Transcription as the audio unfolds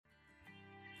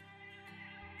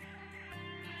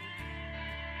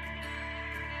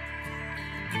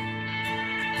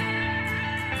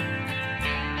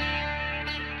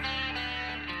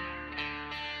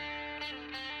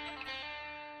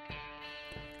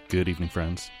Good evening,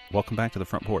 friends. Welcome back to the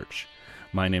Front Porch.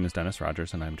 My name is Dennis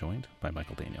Rogers, and I'm joined by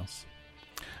Michael Daniels.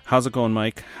 How's it going,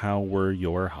 Mike? How were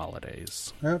your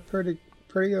holidays?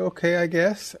 Pretty okay, I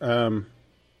guess.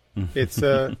 It's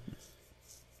it's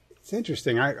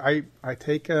interesting. I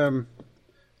take a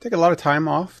lot of time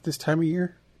off this time of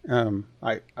year.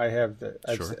 I have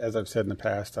Sure. as I've said in the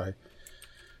past.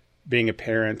 Being a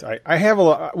parent, I have a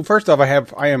lot. First off,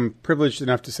 I am privileged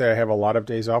enough to say I have a lot of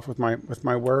days off with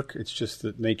my work. It's just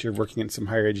the nature of working in some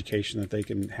higher education that they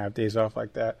can have days off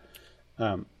like that.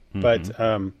 So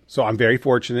I'm very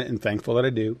fortunate and thankful that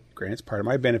I do. Granted, it's part of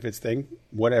my benefits thing,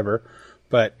 whatever.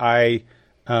 But I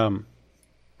am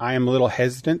a little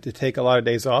hesitant to take a lot of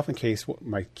days off in case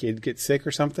my kid gets sick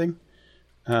or something.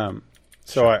 So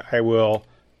I will,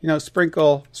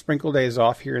 sprinkle days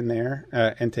off here and there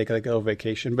and take like a little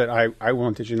vacation. But I will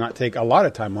intentionally not take a lot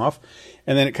of time off.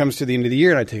 And then it comes to the end of the year,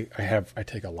 and I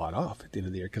take a lot off at the end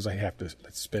of the year because I have to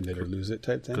spend it or lose it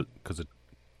type thing. Because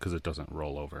it doesn't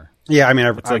roll over. Yeah, I mean,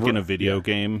 it's like in a video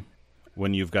game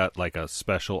when you've got like a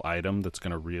special item that's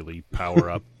going to really power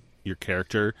up your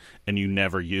character, and you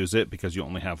never use it because you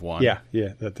only have one. Yeah,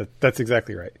 that's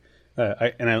exactly right.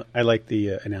 I like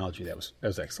the analogy. That was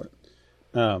excellent.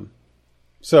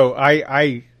 So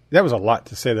I that was a lot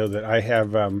to say though that I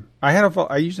have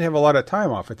I usually have a lot of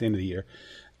time off at the end of the year,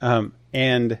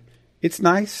 and it's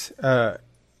nice. But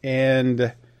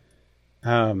the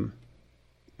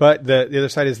other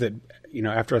side is that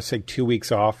after I say 2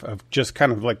 weeks off of just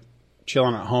kind of like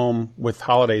chilling at home with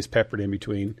holidays peppered in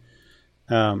between,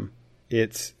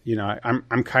 it's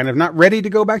I'm kind of not ready to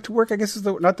go back to work, I guess is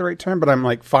not the right term, but I'm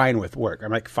like fine with work.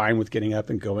 I'm like fine with getting up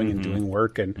and going and doing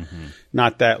work, and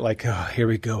not that like, oh, here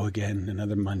we go again,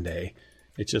 another Monday.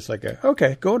 It's just like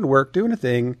okay, going to work, doing a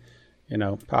thing,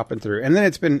 popping through. And then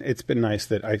it's been nice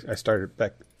that I started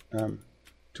back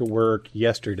to work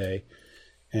yesterday,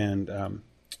 and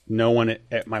no one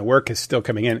at my work is still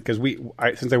coming in because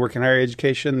since I work in higher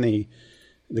education, the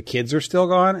kids are still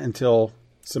gone until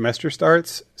semester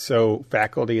starts. So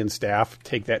faculty and staff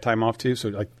take that time off too. So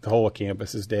like the whole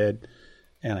campus is dead,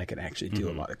 and I can actually do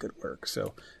a lot of good work.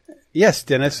 So yes,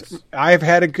 Dennis, I've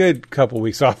had a good couple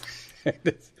weeks off.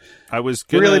 I was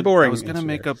really boring. I was going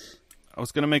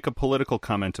to make a political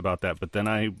comment about that, but then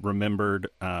I remembered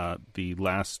the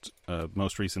last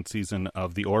most recent season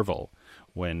of The Orville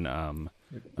when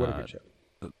what a good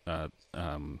show.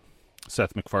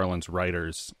 Seth MacFarlane's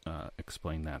writers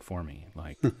explained that for me.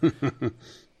 Like,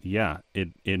 yeah,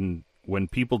 when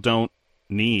people don't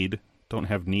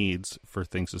have needs for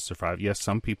things to survive. Yes,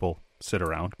 some people sit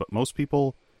around, but most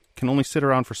people can only sit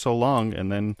around for so long,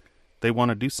 and then they want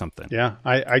to do something. Yeah,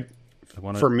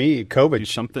 for me, COVID do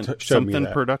something showed me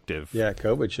that. Productive. Yeah,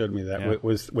 COVID showed me that. Yeah. It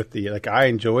was with the I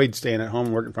enjoyed staying at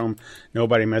home, working from home,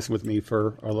 nobody messing with me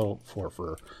for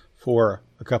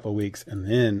a couple of weeks, and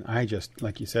then I just,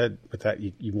 like you said, with that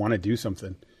you want to do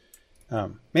something.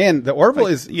 Man, the Orville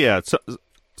is so,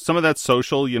 some of that's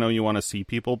social. You want to see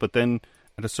people, but then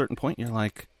at a certain point, you're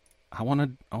like, I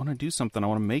want to do something. I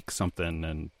want to make something,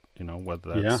 and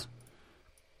whether that's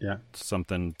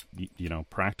something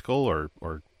practical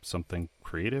or something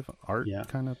creative, art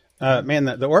kind of. Man,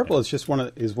 the Orville is just one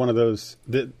of those.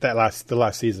 The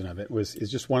last season of it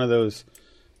is just one of those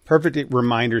perfect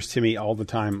reminders to me all the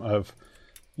time of,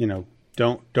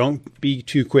 don't be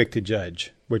too quick to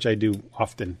judge, which I do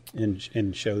often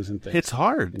in shows and things. It's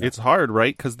hard. It's hard,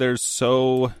 right? Because there's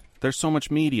so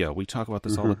much media. We talk about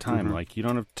this all the time. Like, you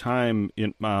don't have time.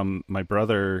 My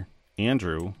brother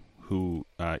Andrew, who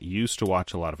used to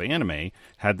watch a lot of anime,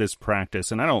 had this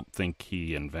practice, and I don't think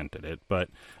he invented it, but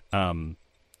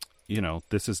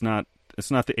this is not. It's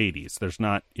not the 80s. There's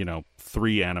not,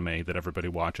 3 anime that everybody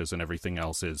watches and everything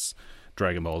else is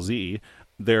Dragon Ball Z.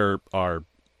 There are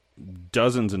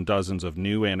dozens and dozens of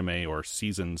new anime or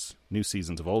new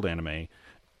seasons of old anime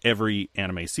every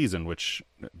anime season, which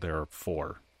there are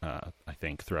 4, I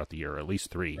think, throughout the year, or at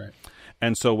least 3. Right.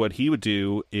 And so what he would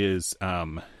do is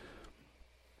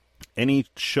any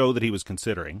show that he was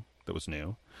considering that was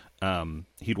new,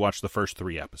 he'd watch the first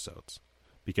 3 episodes,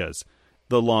 because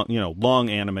the long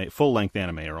anime, full-length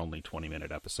anime are only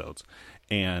 20-minute episodes.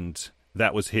 And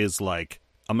that was his, like,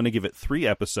 I'm going to give it 3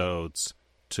 episodes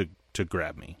to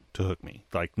grab me, to hook me.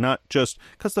 Like, not just...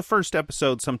 Because the first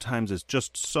episode sometimes is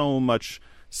just so much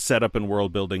setup and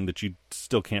world building that you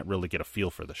still can't really get a feel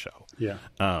for the show. Yeah.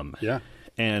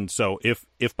 And so if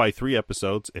by 3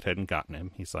 episodes it hadn't gotten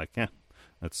him, he's like,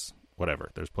 that's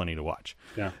whatever. There's plenty to watch.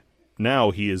 Yeah.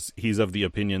 Now he's of the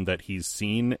opinion that he's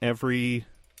seen every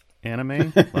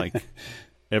anime. Like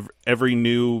every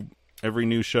new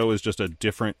show is just a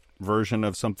different version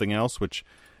of something else, which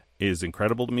is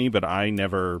incredible to me, but I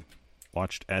never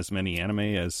watched as many anime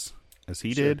as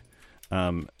he did.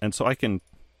 And so I can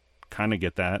kind of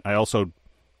get that. I also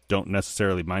don't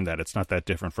necessarily mind that. It's not that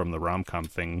different from the rom-com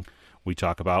thing we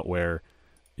talk about where,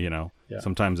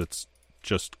 sometimes it's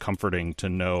just comforting to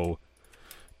know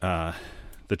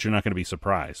that you're not going to be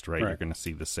surprised, right? You're going to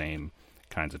see the same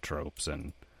kinds of tropes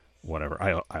and whatever.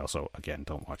 I also, again,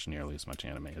 don't watch nearly as much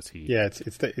anime as he. Yeah,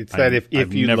 it's that if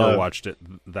I've you never watched it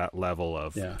that level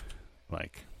of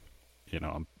like,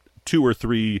 2 or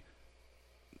 3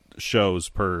 shows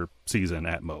per season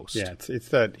at most. Yeah, it's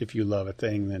that if you love a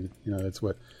thing, then that's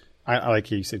what I like.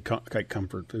 How you said like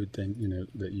comfort food thing.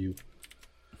 That you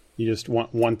just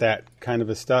want that kind of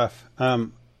a stuff.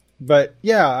 But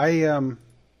yeah, I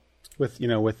with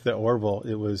the Orville,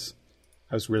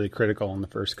 I was really critical in the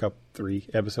first 3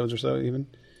 episodes or so, even.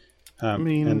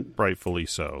 And rightfully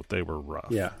so. They were rough.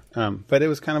 Yeah, but it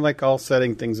was kind of like all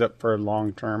setting things up for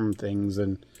long-term things,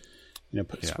 and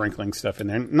sprinkling stuff in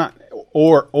there. Not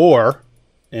or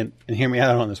and hear me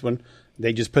out on this one.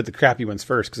 They just put the crappy ones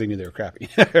first because they knew they were crappy.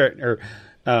 Maybe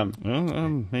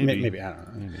I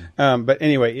don't know. But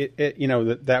anyway,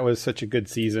 that was such a good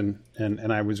season,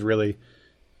 and I was really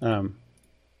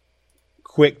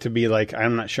quick to be like,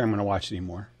 I'm not sure I'm going to watch it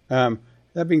anymore.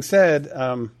 That being said,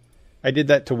 I did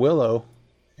that to Willow,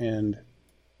 and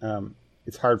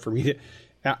it's hard for me to.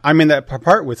 I'm in that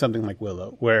part with something like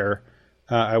Willow where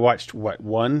I watched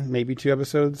 1, maybe 2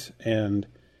 episodes, and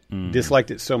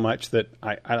disliked it so much that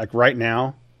I like right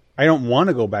now I don't want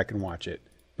to go back and watch it.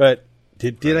 But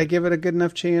did I give it a good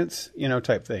enough chance?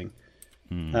 Type thing.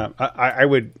 I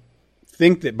would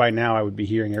think that by now I would be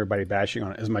hearing everybody bashing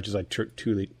on it as much as I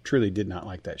truly did not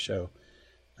like that show.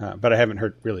 But I haven't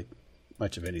heard really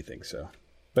much of anything. So,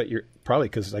 but you're probably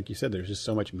because, like you said, there's just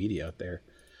so much media out there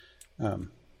that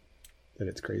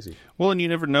it's crazy. Well, and you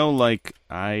never know. Like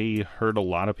I heard a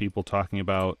lot of people talking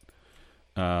about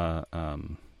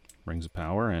Rings of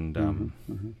Power and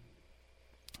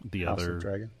the House other of the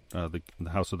Dragon. The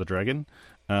House of the Dragon,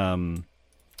 and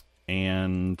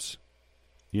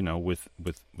with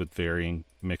varying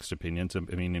mixed opinions. I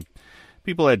mean,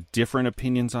 people had different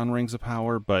opinions on Rings of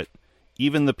Power, but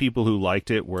even the people who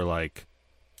liked it were like,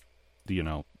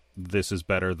 this is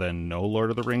better than no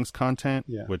Lord of the Rings content,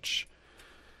 which,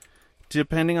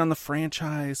 depending on the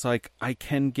franchise, like I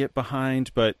can get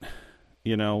behind, but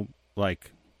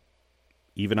like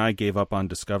even I gave up on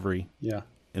Discovery. Yeah.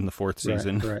 In the 4th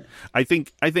season. Right. I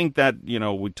think that,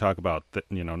 we talk about that,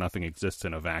 nothing exists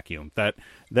in a vacuum. That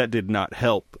did not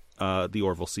help the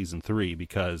Orville season 3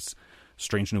 because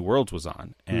Strange New Worlds was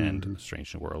on, and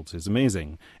Strange New Worlds is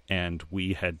amazing. And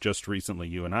we had just recently,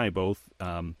 you and I both,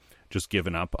 just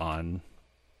given up on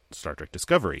Star Trek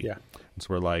Discovery. Yeah. And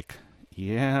so we're like,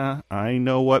 yeah, I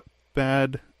know what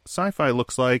bad sci-fi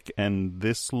looks like, and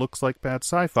this looks like bad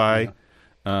sci-fi.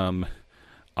 Yeah.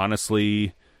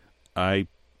 Honestly,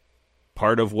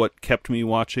 part of what kept me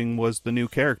watching was the new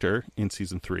character in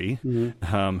season 3.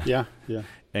 Yeah.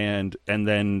 And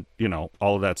then,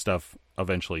 all of that stuff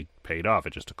eventually paid off.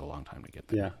 It just took a long time to get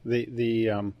there.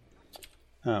 Yeah.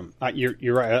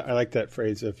 You're right. I like that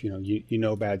phrase of,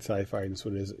 bad sci-fi, and so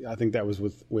it is. I think that was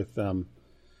with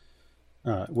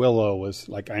Willow was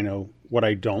like, I know what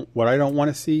I don't want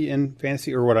to see in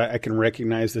fantasy, or what I can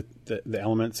recognize the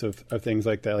elements of things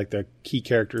like that, like the key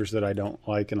characters that I don't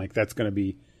like, and like that's going to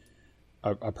be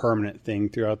a permanent thing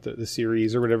throughout the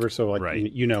series or whatever. So like,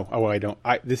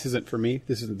 this isn't for me.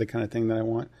 This isn't the kind of thing that I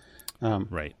want.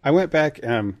 Right. I went back.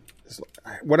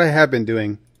 What I have been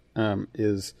doing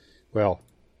is,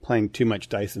 playing too much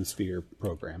Dyson Sphere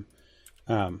program.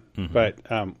 But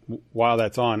while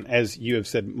that's on, as you have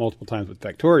said multiple times with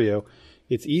Factorio,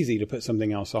 it's easy to put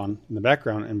something else on in the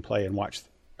background and play and watch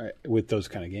with those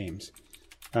kind of games.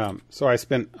 So I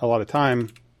spent a lot of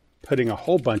time putting a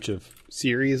whole bunch of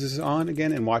series on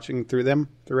again and watching through them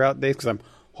throughout days because I'm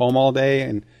home all day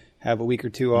and have a week or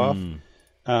 2 off.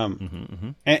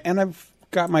 And I've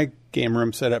got my game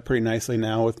room set up pretty nicely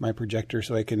now with my projector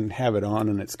so I can have it on,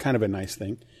 and it's kind of a nice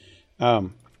thing.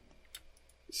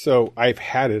 So I've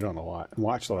had it on a lot and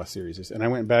watched a lot of series. And I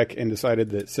went back and decided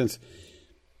that since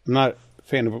I'm not a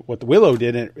fan of what the Willow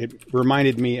did, it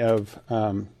reminded me of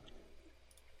that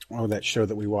show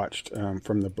that we watched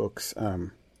from the books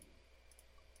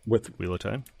with Wheel of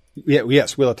Time. Yeah,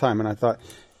 yes, Wheel of Time. And I thought,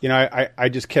 I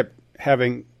just kept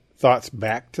having thoughts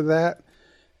back to that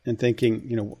and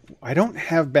thinking, I don't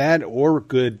have bad or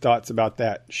good thoughts about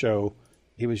that show.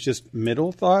 It was just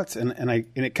middle thoughts, and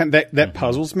it kind of that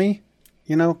puzzles me.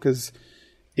 Because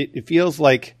it feels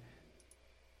like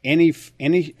any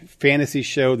fantasy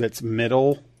show that's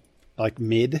middle, like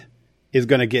mid, is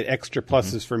going to get extra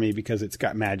pluses for me because it's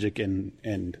got magic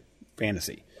and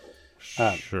fantasy.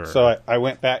 Sure. So I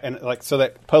went back and so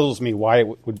that puzzles me why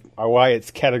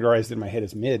it's categorized in my head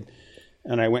as mid.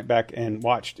 And I went back and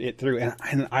watched it through,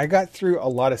 and I got through a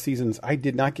lot of seasons. I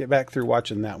did not get back through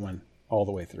watching that one all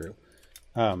the way through.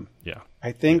 I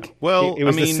think it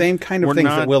was the same kind of things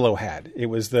that Willow had. It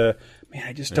was I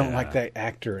just don't like that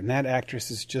actor, and that actress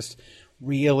is just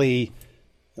really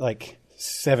like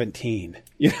 17.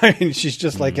 You know, I mean, she's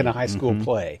just like in a high school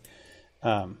play.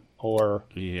 Like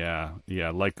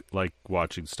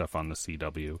watching stuff on the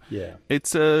CW. Yeah,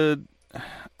 it's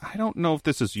I don't know if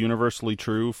this is universally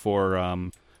true for I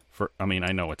mean,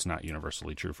 I know it's not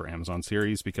universally true for Amazon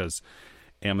series because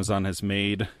Amazon has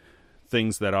made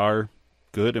things that are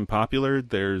good and popular.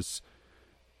 There's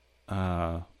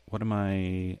I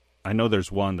know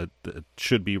there's one that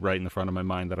should be right in the front of my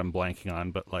mind that I'm blanking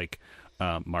on, but like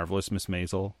Marvelous Miss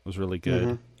Maisel was really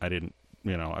good. I didn't,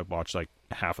 I watched like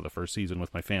half of the first season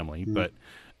with my family, but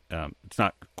it's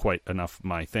not quite enough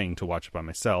my thing to watch it by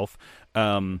myself.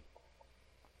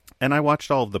 And I watched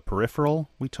all of The Peripheral.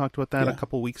 We talked about that a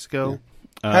couple weeks ago.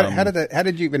 Yeah. How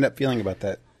did you end up feeling about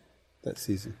that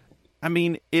season? I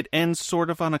mean, it ends sort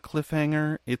of on a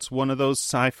cliffhanger. It's one of those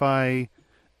sci-fi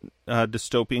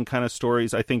dystopian kind of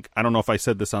stories. I don't know if I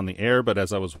said this on the air, but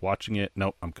as I was watching it,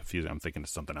 no, I'm confused. I'm thinking of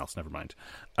something else. Never mind.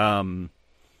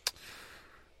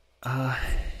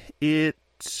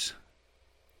 It's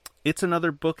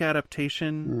another book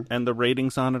adaptation, and the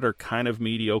ratings on it are kind of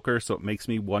mediocre, so it makes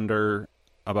me wonder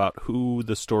about who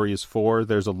the story is for.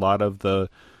 There's a lot of the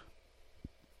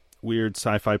weird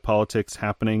sci-fi politics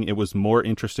happening. It was more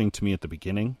interesting to me at the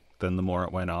beginning than the more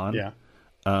it went on. Yeah.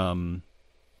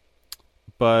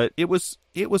 But it was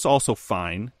also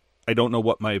fine. I don't know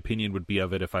what my opinion would be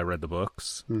of it if I read the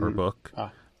books or book.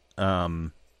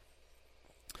 But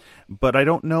I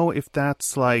don't know if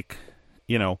that's like,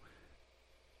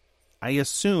 I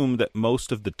assume that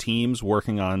most of the teams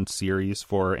working on series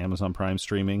for Amazon Prime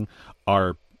streaming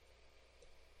are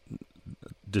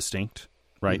distinct,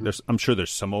 right? I'm sure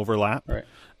there's some overlap. Right.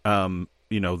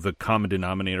 The common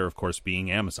denominator, of course,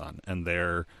 being Amazon and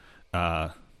their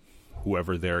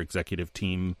whoever their executive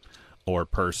team or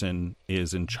person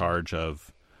is in charge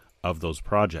of those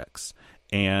projects.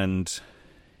 And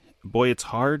boy, it's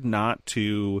hard not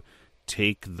to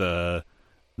take the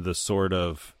sort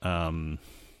of how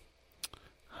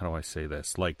do I say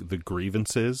this? Like the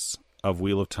grievances of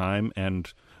Wheel of Time.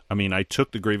 And I mean, I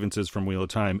took the grievances from Wheel of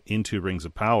Time into Rings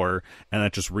of Power, and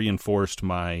that just reinforced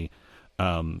my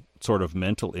sort of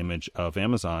mental image of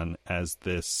Amazon as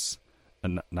this,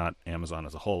 not Amazon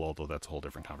as a whole, although that's a whole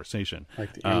different conversation.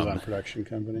 Like the Amazon production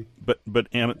company. But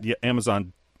the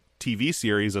Amazon TV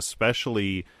series,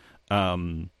 especially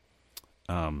genre,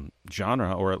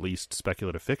 or at least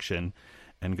speculative fiction,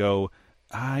 and go,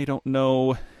 I don't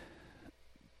know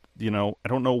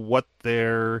what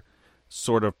their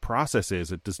sort of process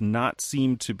is. It does not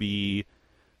seem to be,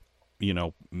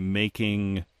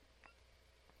 making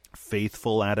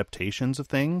faithful adaptations of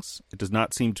things. It does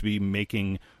not seem to be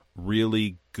making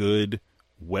really good,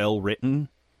 well-written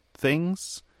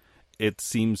things. It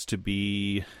seems to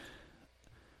be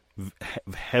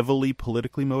heavily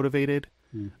politically motivated,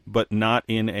 but not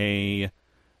in a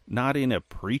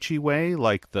preachy way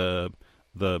like the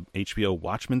HBO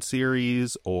Watchmen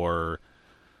series, or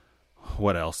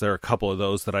what else? There are a couple of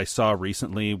those that I saw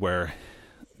recently where,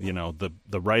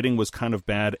 the writing was kind of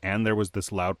bad and there was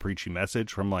this loud preachy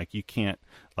message from like, you can't,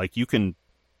 like, you can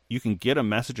get a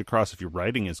message across if your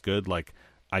writing is good. Like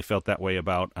I felt that way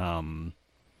about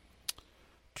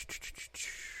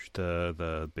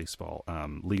the baseball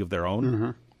League of Their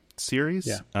Own series.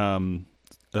 Yeah.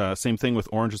 Same thing with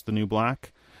Orange is the New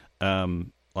Black.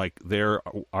 Like there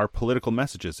are political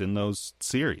messages in those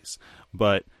series,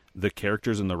 but the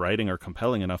characters and the writing are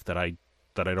compelling enough that I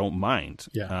don't mind.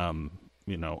 Yeah.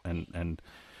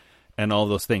 And all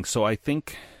those things. So I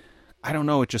think, I don't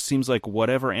know, it just seems like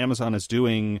whatever Amazon is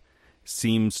doing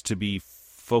seems to be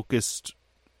focused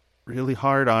really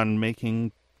hard on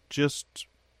making just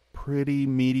pretty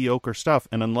mediocre stuff.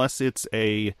 And unless it's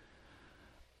a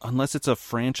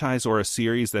franchise or a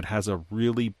series that has a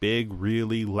really big,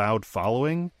 really loud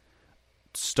following,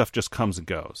 stuff just comes and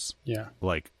goes. Yeah.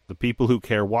 Like the people who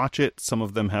care watch it. Some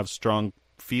of them have strong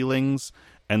feelings,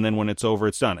 and then when it's over,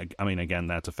 it's done. I mean, again,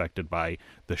 that's affected by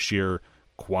the sheer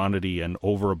quantity and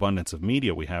overabundance of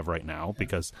media we have right now,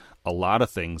 because a lot of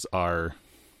things are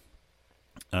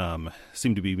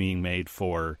seem to be being made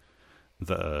for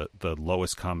the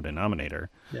lowest common denominator.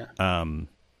 Yeah.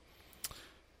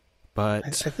 But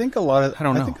I think a lot of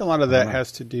that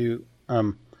has to do.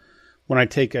 One when I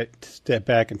take a step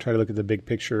back and try to look at the big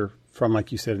picture from,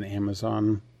 like you said, an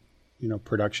Amazon,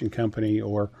 production company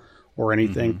or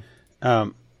anything,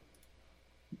 when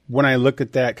I look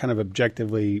at that kind of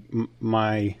objectively, I'm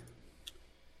going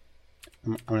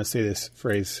to say this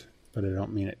phrase, but I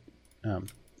don't mean it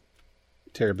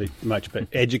terribly much, but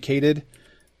educated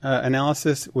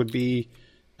analysis would be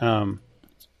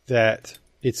that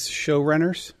it's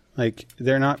showrunners. Like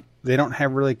they don't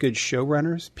have really good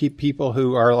showrunners. People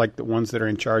who are like the ones that are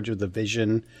in charge of the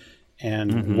vision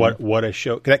and what a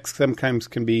show. That sometimes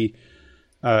can be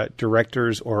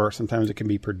directors, or sometimes it can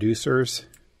be producers.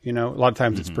 A lot of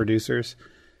times it's producers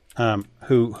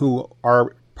who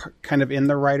are kind of in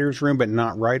the writer's room, but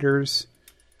not writers.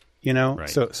 Right.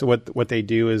 So what they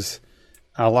do is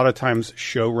a lot of times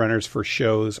showrunners for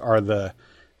shows are the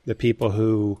people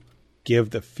who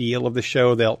give the feel of the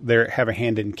show. They have a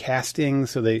hand in casting,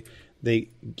 so they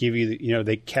give you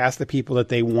they cast the people that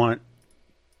they want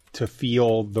to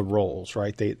feel the roles,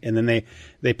 right? And then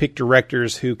they pick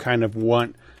directors who kind of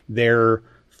want their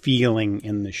feeling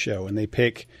in the show, and they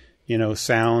pick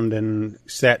sound and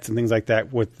sets and things like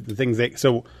that with the things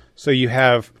so you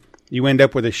end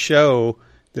up with a show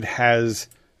that has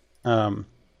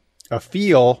a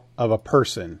feel of a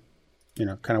person,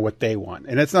 kind of what they want.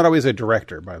 And it's not always a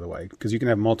director, by the way, because you can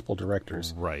have multiple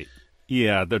directors. Right.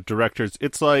 Yeah, the directors.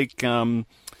 It's like what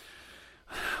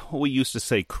we used to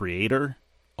say creator,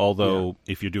 although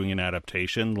if you're doing an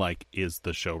adaptation, like, is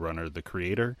the showrunner the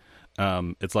creator?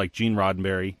 It's like Gene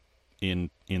Roddenberry in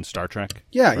Star Trek.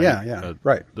 Yeah,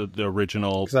 right. The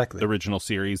original, exactly. The original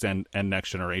series and Next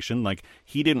Generation. Like,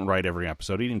 he didn't write every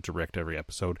episode, he didn't direct every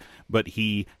episode, but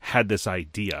he had this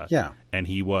idea. Yeah, and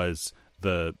he was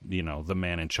the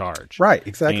man in charge. Right.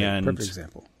 Exactly. And, perfect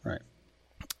example. Right.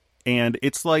 And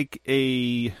it's like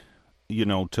to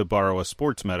borrow a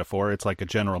sports metaphor, it's like a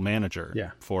general manager.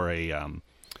 Yeah. For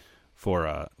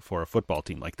a football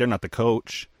team. Like, they're not the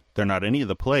coach, they're not any of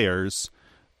the players.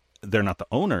 They're not the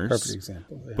owners, perfect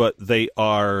example, but they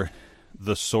are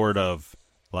the sort of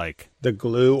like the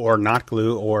glue or not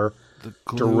glue or the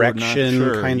glue direction,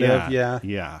 sure. kind of.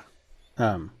 Yeah.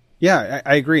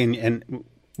 I agree. And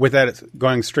with that, it's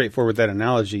going straight forward with that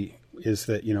analogy is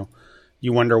that,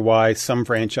 you wonder why some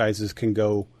franchises can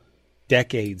go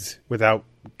decades without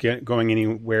going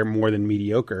anywhere more than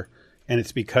mediocre. And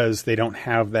it's because they don't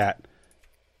have that.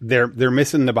 They're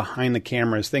missing the behind the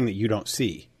cameras thing that you don't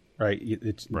see. Right.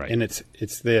 It's right. And it's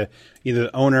either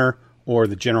the owner or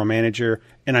the general manager.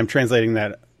 And I'm translating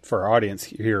that for our audience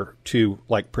here to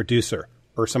like producer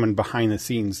or someone behind the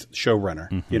scenes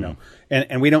showrunner,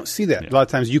 and we don't see that. A lot of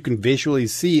times you can visually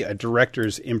see a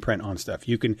director's imprint on stuff.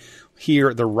 You can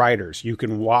hear the writers, you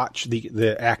can watch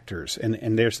the actors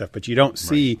and their stuff, but you don't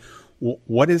see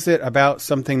what is it about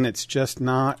something that's just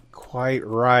not quite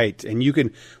right. And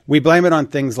we blame it on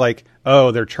things like,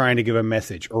 oh, they're trying to give a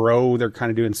message, or, oh, they're kind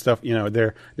of doing stuff,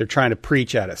 they're trying to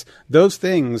preach at us. Those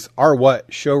things are what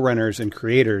showrunners and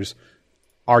creators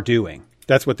are doing.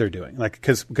 That's what they're doing. Like,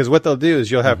 because what they'll do is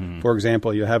you'll have, for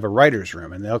example, you'll have a writer's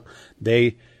room, and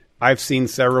I've seen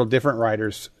several different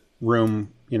writers'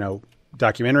 room,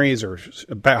 documentaries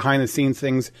or behind the scenes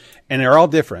things, and they're all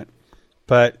different,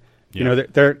 but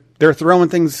they're throwing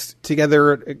things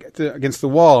together against the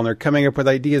wall, and they're coming up with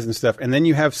ideas and stuff. And then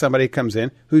you have somebody comes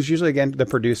in who's usually, again, the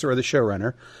producer or the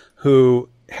showrunner, who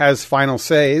has final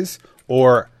says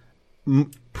or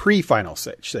pre-final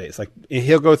says. Like,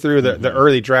 he'll go through the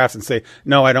early drafts and say,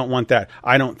 no, I don't want that.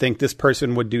 I don't think this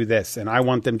person would do this, and I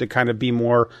want them to kind of be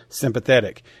more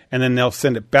sympathetic. And then they'll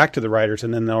send it back to the writers,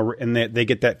 and then they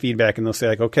get that feedback, and they'll say,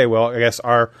 like, okay, well, I guess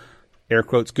our air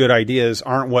quotes good ideas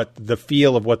aren't what the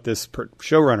feel of what this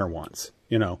showrunner wants,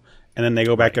 and then they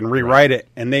go back and rewrite it,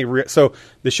 and so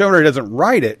the showrunner doesn't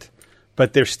write it,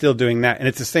 but they're still doing that. And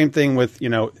it's the same thing with,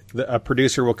 a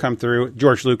producer will come through.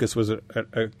 George Lucas was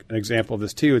an example of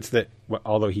this too. It's that,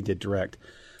 although he did direct,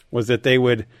 was that they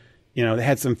would, they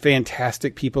had some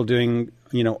fantastic people doing,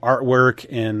 artwork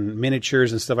and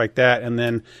miniatures and stuff like that. And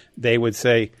then they would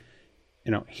say,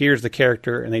 here's the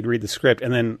character, and they'd read the script,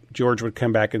 and then George would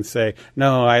come back and say,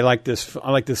 no, I like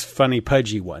this funny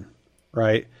pudgy one,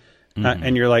 right?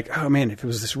 And you're like, oh man, if it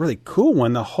was this really cool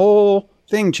one, the whole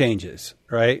thing changes,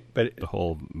 right? But the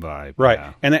whole vibe, right?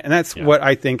 Yeah. And that's what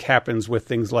I think happens with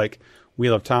things like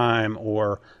Wheel of Time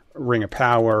or Ring of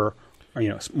Power,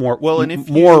 or more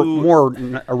more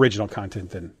original content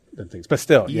than things, but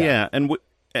still,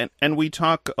 and we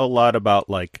talk a lot about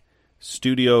like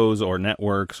studios or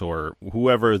networks or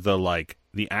whoever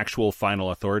the actual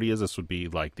final authority is. This would be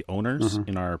like the owners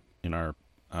in our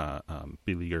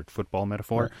beleaguered football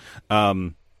metaphor.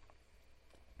 Right.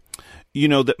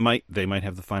 they might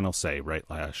have the final say, right?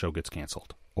 A show gets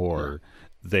canceled, or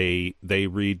they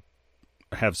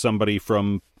have somebody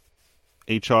from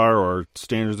HR or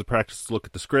standards of practice look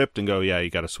at the script and go, yeah, you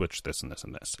got to switch this and this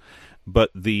and this.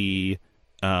 But the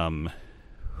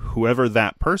whoever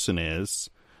that person is,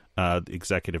 the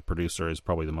executive producer is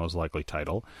probably the most likely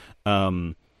title.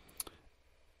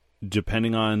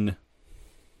 Depending on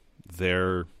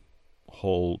their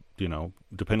whole,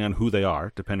 depending on who they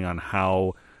are, depending on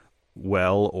how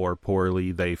well or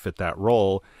poorly they fit that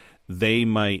role, they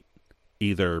might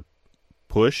either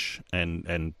push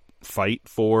and fight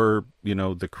for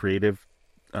the creative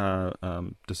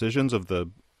decisions of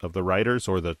the writers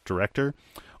or the director,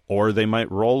 or they might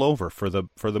roll over for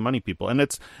the money people. And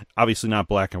it's obviously not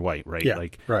black and white, right? Yeah,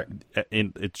 right.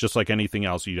 It's just like anything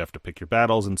else. You have to pick your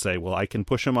battles and say, well, I can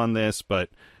push them on this, but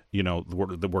we're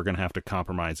going to have to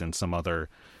compromise in some other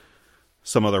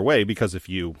way, because if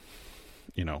you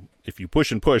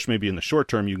push and push, maybe in the short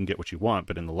term you can get what you want,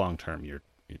 but in the long term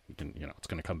it's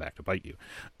going to come back to bite you.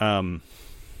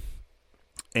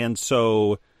 And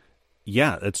so,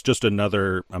 yeah, it's just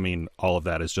another, all of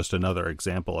that is just another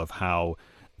example of how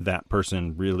that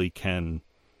person really can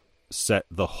set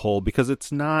the whole, because it's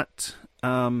not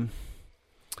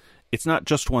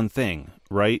just one thing,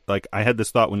 right? Like, I had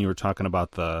this thought when you were talking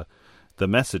about the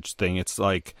message thing. It's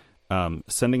like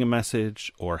sending a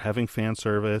message or having fan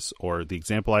service, or the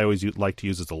example I always like to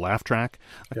use is a laugh track.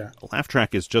 Yeah. A laugh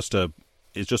track is just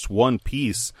one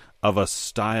piece of a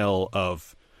style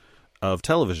of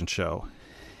television show,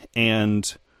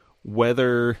 and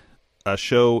whether a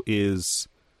show is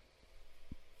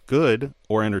good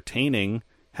or entertaining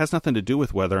has nothing to do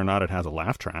with whether or not it has a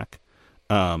laugh track.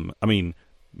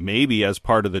 Maybe as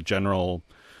part of the general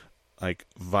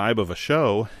vibe of a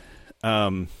show,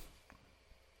 but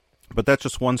that's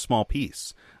just one small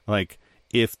piece. Like,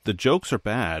 if the jokes are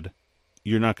bad,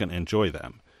 you're not going to enjoy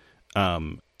them.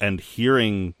 And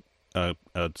hearing a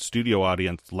studio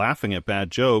audience laughing at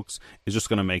bad jokes is just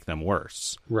going to make them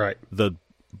worse. Right. The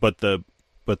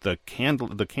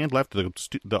canned laughter,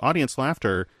 the audience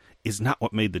laughter is not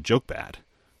what made the joke bad.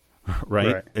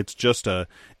 Right? It's just a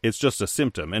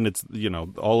symptom, and it's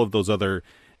all of those other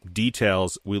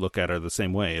details we look at are the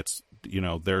same way. It's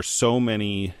there's so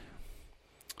many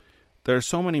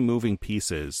moving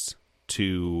pieces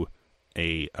to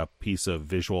a piece of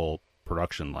visual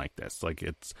production like this. Like,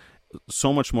 it's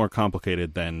so much more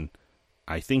complicated than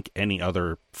I think any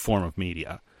other form of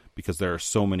media, because there are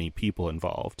so many people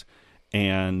involved,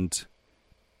 and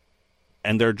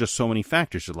there are just so many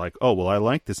factors. You're like, oh, well, I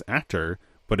like this actor,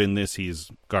 but in this he's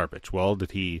garbage. Well,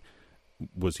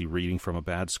 was he reading from a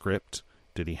bad script?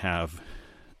 Did he have,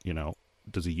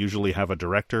 does he usually have a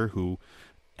director who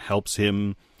helps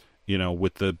him,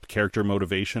 with the character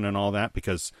motivation and all that?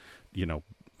 Because,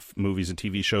 movies and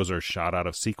TV shows are shot out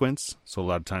of sequence, so a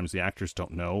lot of times the actors don't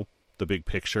know the big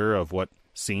picture of what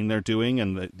scene they're doing,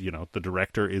 and the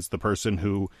director is the person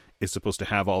who is supposed to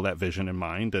have all that vision in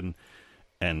mind and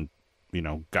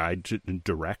guide and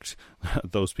direct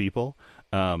those people.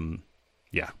 For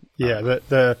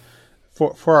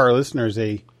our listeners,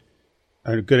 a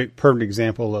good perfect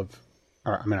example of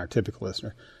our typical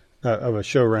listener of a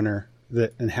showrunner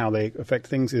that and how they affect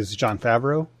things is Jon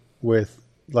Favreau with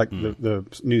the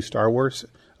new Star Wars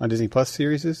on Disney Plus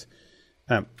series,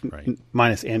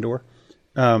 minus Andor.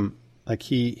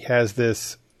 He has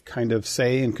this kind of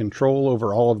say and control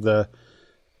over all of the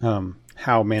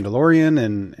how Mandalorian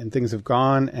and things have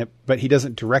gone, but he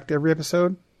doesn't direct every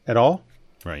episode at all.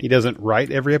 Right. He doesn't write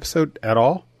every episode at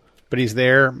all, but he's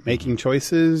there making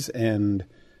choices and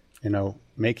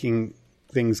making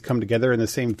things come together in the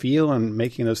same feel and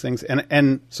making those things.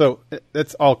 And so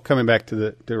that's all coming back to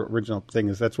the original thing.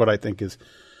 Is that's what I think is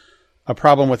a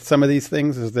problem with some of these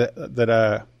things, is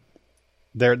that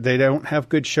they don't have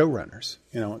good showrunners,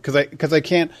 because I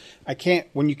can't,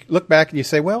 when you look back and you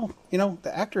say, well,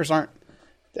 the actors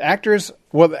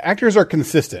are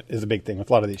consistent is a big thing with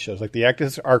a lot of these shows. Like, the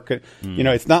actors are,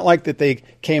 it's not like that they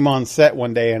came on set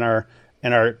one day and are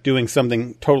doing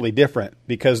something totally different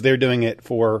because they're doing it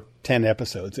for 10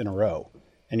 episodes in a row.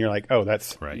 And you're like, oh,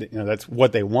 that's right. That's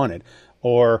what they wanted.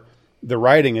 Or the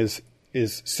writing is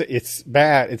it's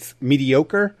bad. It's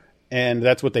mediocre. And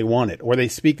that's what they wanted. Or they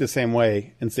speak the same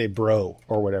way and say bro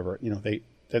or whatever.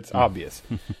 That's obvious.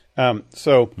 That's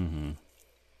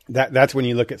when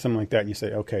you look at something like that and you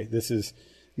say, okay, this is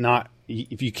not,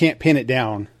 if you can't pin it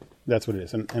down, that's what it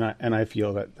is. And I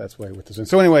feel that's the way with this one.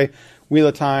 So anyway, Wheel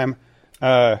of Time,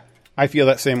 I feel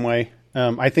that same way.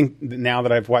 I think that now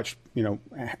that I've watched,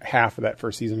 half of that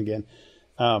first season again,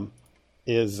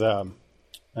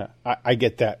 I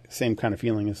get that same kind of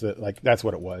feeling. Is that like that's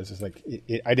what it was? It's like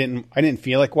I didn't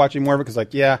feel like watching more of it because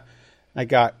like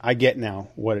I get now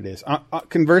what it is.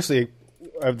 Conversely,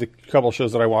 of the couple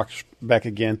shows that I watched back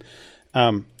again,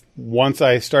 once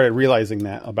I started realizing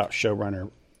that about showrunner,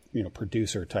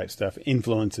 producer type stuff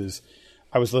influences,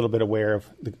 I was a little bit aware of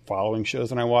the following shows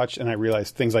that I watched, and I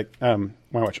realized things like when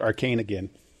I watched Arcane again,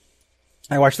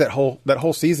 I watched that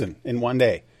whole season in one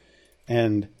day,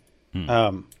 and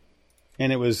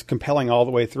it was compelling all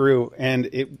the way through,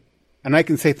 and I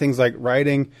can say things like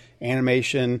writing,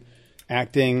 animation,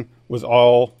 acting was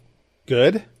all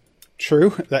good,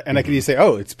 true, and I could either say,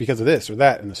 oh, it's because of this or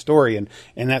that, and the story, and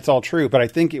that's all true. But I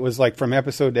think it was like from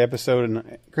episode to episode,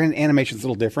 and granted, animation's a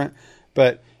little different,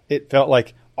 but it felt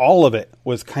like all of it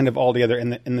was kind of all together,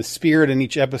 and the spirit in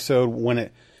each episode when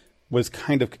it was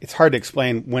kind of, it's hard to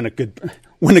explain when a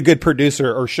good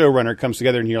producer or showrunner comes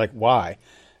together, and you're like, why?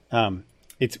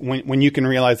 It's when you can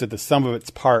realize that the sum of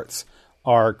its parts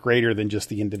are greater than just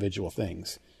the individual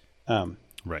things.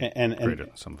 Right. And greater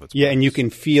than some of its yeah, parts. and you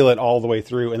can feel it all the way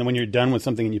through. And then when you're done with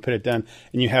something and you put it done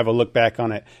and you have a look back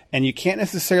on it, and you can't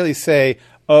necessarily say,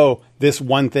 oh, this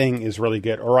one thing is really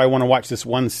good, or I want to watch this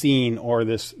one scene, or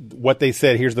this, what they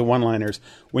said, here's the one-liners.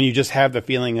 When you just have the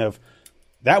feeling of,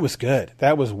 that was good,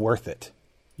 that was worth it,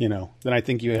 then I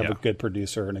think you have a good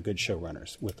producer and a good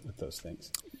showrunners with those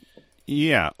things.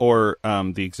 Yeah, or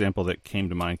the example that came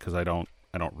to mind, because I don't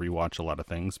rewatch a lot of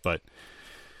things, but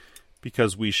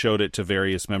because we showed it to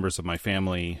various members of my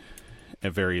family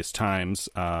at various times,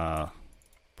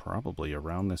 probably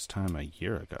around this time a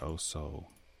year ago. So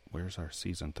where's our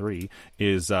season 3?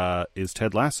 Is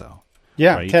Ted Lasso?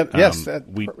 Yeah, right? Ted, yes,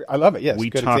 I love it. Yes, we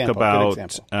good talk example, about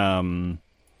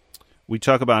we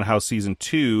talk about how season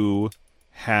 2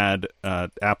 had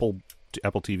Apple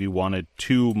TV wanted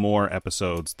 2 more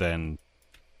episodes than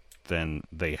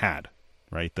they had,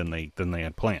 right? Than they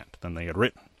had planned, than they had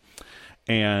written.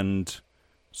 And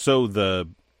so the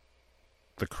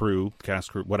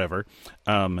cast crew, whatever,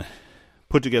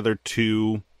 put together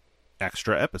 2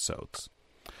 extra episodes.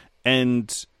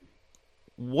 And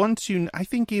I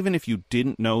think even if you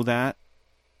didn't know that,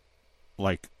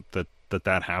 like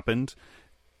that happened,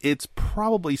 it's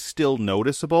probably still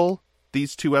noticeable,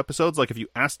 these 2 episodes. Like if you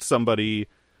asked somebody,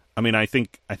 I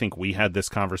think we had this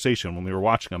conversation when we were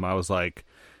watching them. I was like,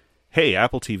 hey,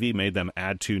 Apple TV made them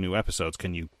add 2 new episodes.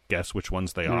 Can you guess which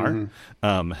ones they are?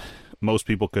 Most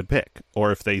people could pick.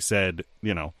 Or if they said,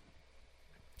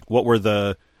 what were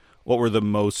the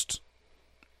most,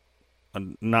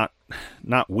 not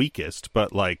weakest,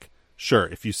 but like, sure,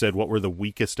 if you said what were the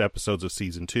weakest episodes of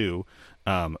season 2,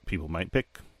 people might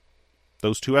pick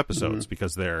those 2 episodes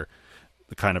because they're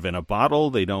kind of in a bottle.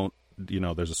 They don't,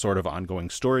 there's a sort of ongoing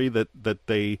story that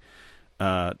they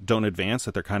don't advance,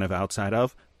 that they're kind of outside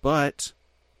of. But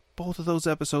both of those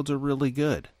episodes are really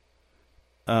good.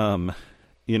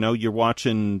 You're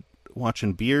watching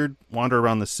Beard wander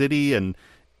around the city, and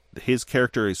his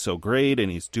character is so great,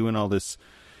 and he's doing all this,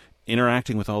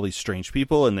 interacting with all these strange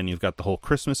people, and then you've got the whole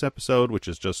Christmas episode, which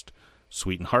is just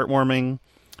sweet and heartwarming,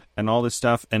 and all this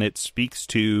stuff, and it speaks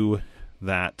to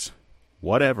that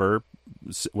whatever,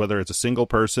 whether it's a single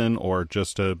person or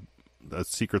just a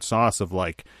secret sauce of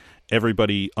like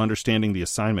everybody understanding the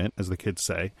assignment, as the kids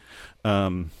say,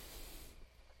 to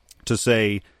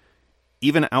say,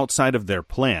 even outside of their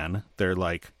plan, they're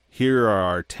like, here are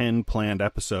our 10 planned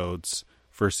episodes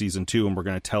for season 2, and we're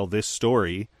going to tell this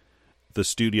story. The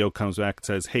studio comes back and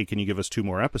says, hey, can you give us 2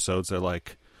 more episodes? They're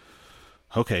like,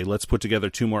 okay, let's put together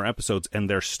 2 more episodes, and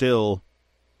they're still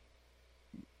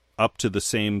up to the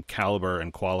same caliber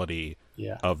and quality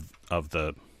of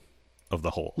the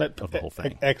whole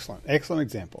thing. Excellent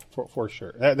example for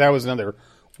sure. That was another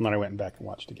one that I went back and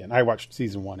watched again. I watched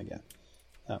season 1 again,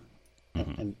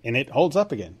 and it holds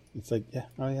up again. It's like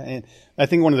and I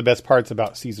think one of the best parts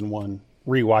about season 1,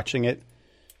 rewatching it,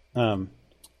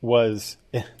 was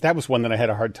that was one that I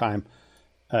had a hard time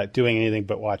doing anything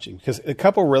but watching, because a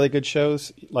couple really good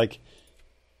shows, like,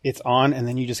 it's on and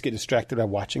then you just get distracted by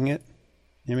watching it.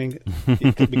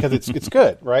 Because it's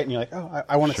good, right? And you're like, oh,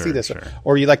 I want to see this. Sure.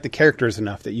 Or you like the characters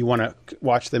enough that you want to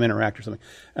watch them interact or something.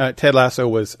 Ted Lasso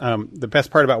was the best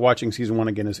part about watching season 1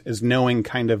 again is knowing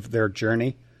kind of their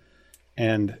journey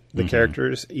and the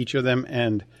characters, each of them,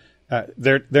 and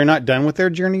they're not done with their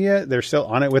journey yet. They're still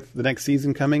on it with the next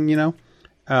season coming,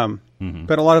 But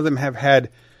a lot of them have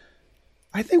had.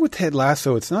 I think with Ted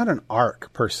Lasso, it's not an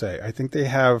arc per se. I think they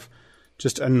have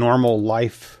just a normal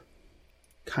life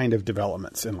kind of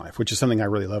developments in life, which is something I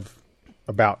really love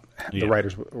about the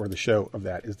writers or the show of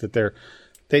that, is that they're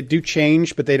they do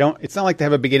change, but they don't. It's not like they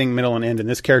have a beginning, middle, and end. And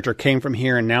this character came from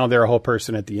here, and now they're a whole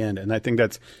person at the end. And I think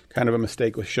that's kind of a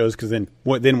mistake with shows, because then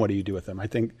what do you do with them? I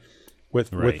think with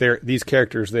these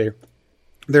characters,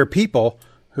 they're people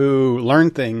who learn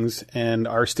things and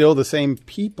are still the same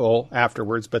people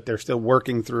afterwards, but they're still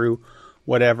working through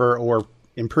whatever, or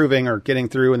improving, or getting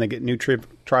through, and they get new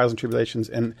trials and tribulations.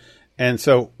 And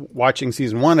so watching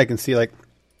season 1, I can see like,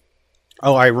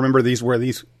 oh, I remember this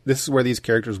is where these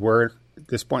characters were at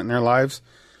this point in their lives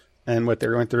and what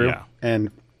they're going through. Yeah.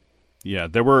 And yeah,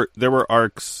 there were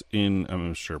arcs in,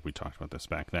 I'm sure we talked about this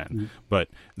back then, but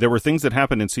there were things that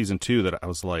happened in season 2 that I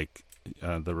was like,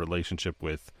 the relationship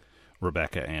with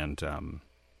Rebecca and I'm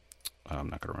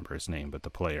not going to remember his name, but the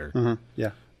player. Mm-hmm.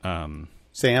 Yeah.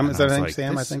 Sam, is that his name? Like,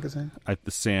 Sam, I think is his name.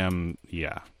 Sam,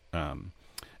 yeah.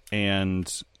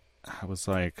 And I was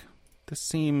like, this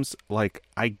seems like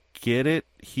I get it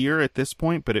here at this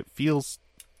point, but it feels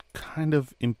kind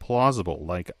of implausible.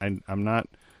 Like I'm not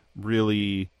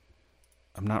really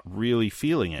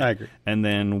feeling it. I agree. And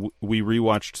then we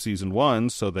rewatched season 1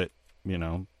 so that,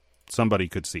 somebody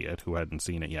could see it who hadn't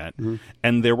seen it yet. Mm-hmm.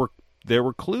 And there were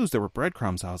clues, there were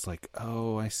breadcrumbs. I was like,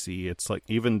 oh, I see. It's like,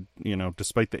 even,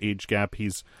 despite the age gap,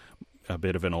 he's a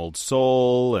bit of an old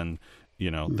soul, and,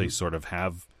 they sort of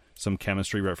have some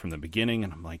chemistry right from the beginning.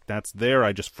 And I'm like, that's there.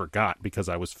 I just forgot because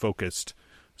I was focused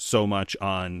so much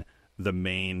on the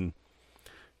main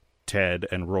Ted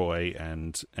and Roy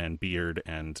and Beard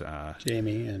and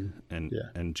Jamie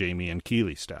and Jamie and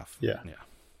Keeley stuff. Yeah.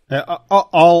 Yeah.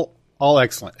 All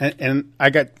excellent. And I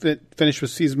got finished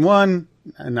with season 1,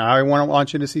 and now I want to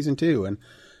launch into season 2.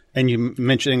 And you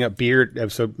mentioning a Beard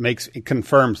episode it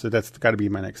confirms that that's got to be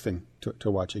my next thing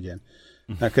to watch again.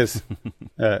 Because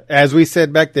as we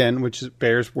said back then, which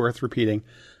bears worth repeating,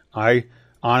 I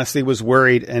honestly was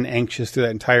worried and anxious through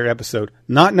that entire episode,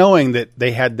 not knowing that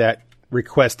they had that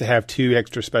request to have 2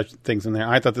 extra special things in there.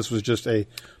 I thought this was just a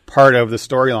part of the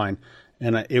storyline,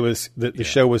 and it was the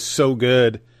show was so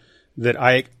good that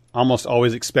I almost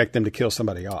always expect them to kill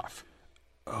somebody off.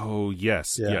 Oh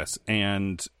yes, yes,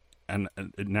 and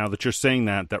now that you're saying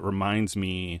that reminds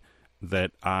me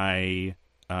that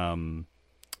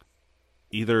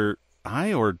either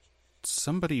I or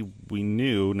somebody we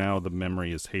knew, now the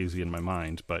memory is hazy in my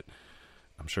mind, but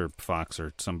I'm sure Fox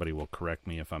or somebody will correct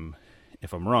me if I'm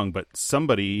wrong, but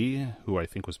somebody who I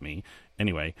think was me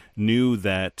anyway knew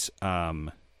that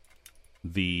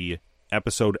the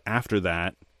episode after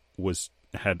that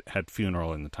had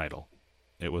funeral in the title.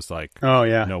 It was like, oh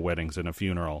yeah, no weddings and a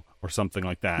funeral or something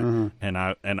like that.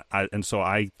 Mm-hmm. And so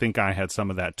I think I had some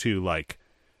of that too. Like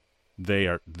they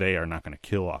are not going to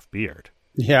kill off Beard.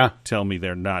 Yeah. Tell me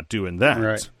they're not doing that.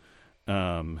 Right.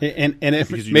 And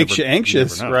if it makes you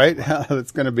anxious, right? How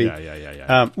it's going to be.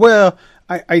 Yeah. Well,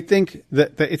 I think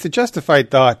that it's a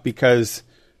justified thought because,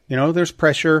 there's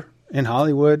pressure in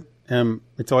Hollywood.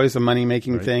 It's always a money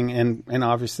making thing. And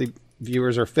obviously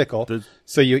viewers are fickle.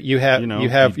 So you can't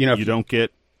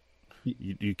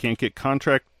get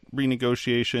contract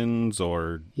renegotiations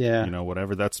or,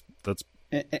 whatever. That's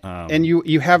and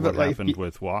you have what like happened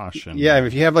with Wash and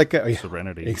if you have like a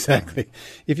Serenity, exactly.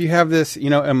 If you have this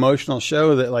emotional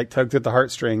show that like tugs at the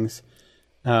heartstrings,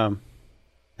 and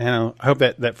I hope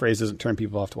that phrase doesn't turn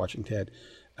people off to watching Ted.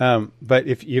 But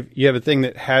if you have a thing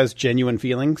that has genuine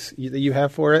feelings that you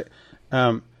have for it,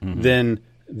 then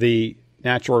the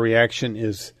natural reaction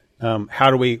is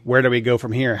where do we go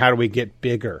from here? How do we get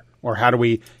bigger, or how do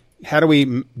we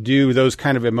do those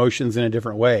kind of emotions in a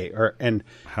different way?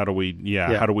 How do we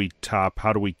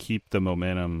keep the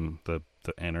momentum, the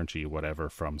energy, whatever,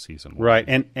 from season 1? Right.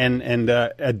 And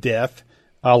a death,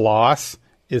 a loss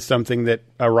is something that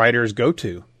writers go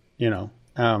to,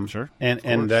 Sure.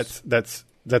 And that's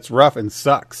rough and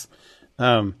sucks.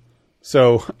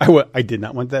 So I did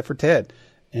not want that for Ted.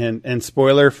 And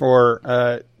spoiler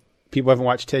for people who haven't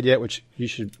watched Ted yet, which you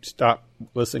should stop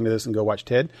listening to this and go watch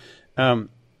Ted.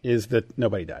 Is that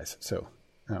nobody dies. So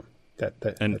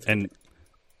and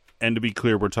to be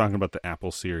clear, we're talking about the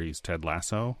Apple series Ted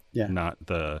Lasso, not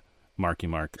the Marky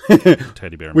Mark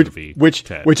teddy bear movie, which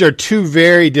Ted. Which are 2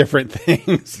 very different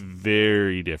things.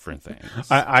 Very different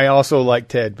things. I also like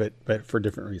Ted, but for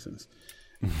different reasons.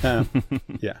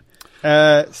 Yeah.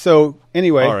 So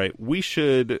anyway, all right, we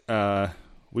should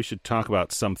talk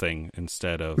about something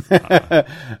instead of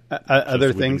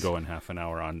other things. Been going half an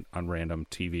hour on random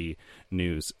TV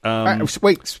news.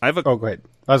 Wait, go ahead.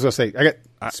 I was going to say,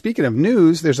 speaking of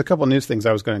news, there's a couple news things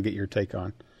I was going to get your take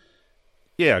on.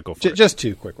 Yeah, go for it. Just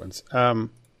 2 quick ones. The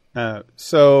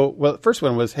first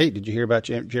one was, hey, did you hear about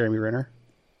Jeremy Renner?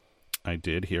 I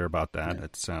did hear about that. Yeah.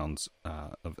 It sounds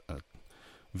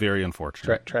very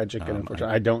unfortunate. Tragic and unfortunate.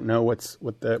 I don't know what's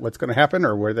going to happen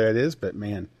or where that is, but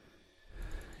man.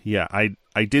 Yeah,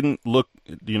 I didn't look.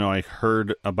 I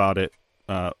heard about it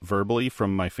verbally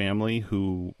from my family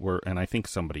who were, and I think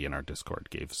somebody in our Discord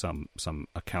gave some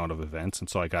account of events, and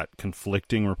so I got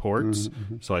conflicting reports.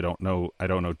 Mm-hmm. So I don't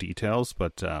know details,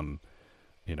 but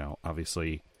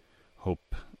obviously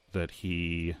hope that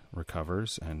he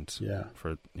recovers, and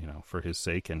for his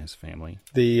sake and his family.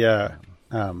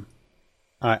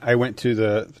 I went to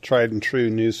the tried and true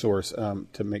news source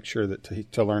to make sure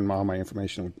that to learn all my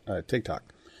information with TikTok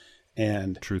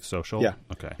and Truth Social. Yeah,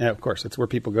 okay. And of course, that's where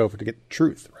people go to get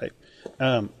truth, right?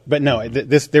 But no,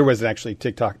 there was actually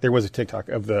TikTok. There was a TikTok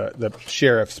of the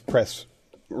sheriff's press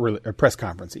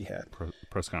conference he had.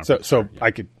 Press conference. So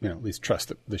I could at least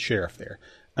trust the sheriff there.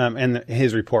 And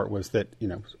his report was that,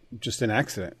 just an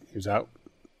accident. He was out,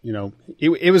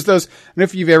 it was those, I don't know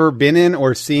if you've ever been in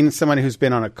or seen somebody who's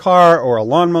been on a car or a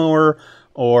lawnmower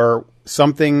or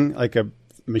something like a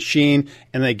machine,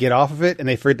 and they get off of it and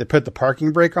they forget to put the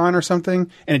parking brake on or something,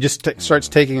 and it just starts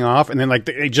taking off, and then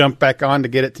they jump back on to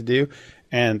get it to do,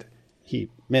 and he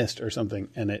missed or something,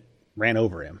 and it ran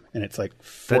over him, and it's like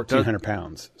 1,400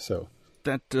 pounds. So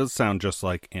that does sound just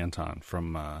like Anton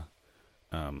from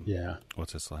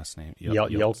what's his last name?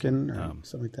 Yelkin or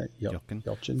something like that.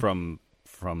 Yelkin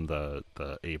from the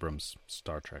Abrams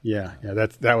Star Trek. Yeah,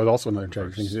 that was also another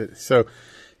tragic thing. So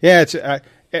yeah, it's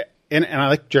and I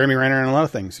like Jeremy Renner in a lot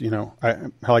of things. I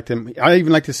liked him. I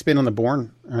even liked his spin on the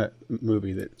Bourne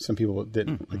movie that some people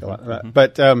didn't like a lot of that.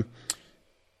 But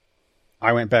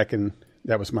I went back, and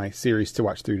that was my series to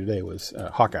watch through today was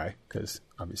Hawkeye, because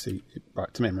obviously it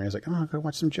brought to memory. I was like, I'm going to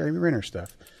watch some Jeremy Renner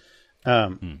stuff.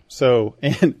 So,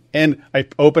 and I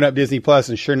open up Disney Plus,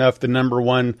 and sure enough, the number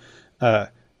one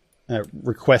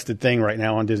requested thing right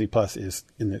now on Disney Plus is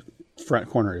in the front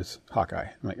corner is Hawkeye.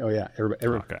 I'm like, oh yeah,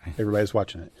 everybody's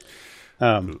watching it.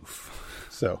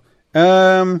 So,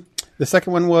 the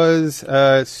second one was,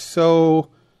 the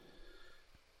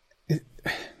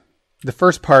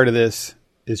first part of this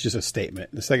is just a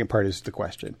statement. The second part is the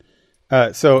question.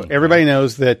 Everybody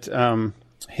knows that,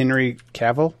 Henry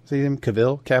Cavill,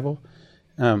 Cavill,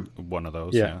 one of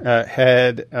those,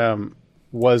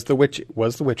 was the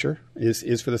Witcher,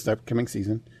 is for this upcoming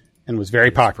season, and was very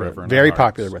popular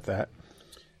with that.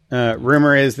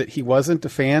 Rumor is that he wasn't a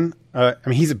fan.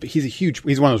 He's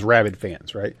one of those rabid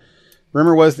fans, right?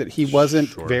 Rumor was that he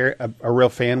wasn't a real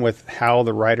fan with how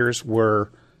the writers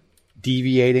were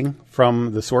deviating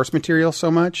from the source material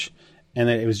so much, and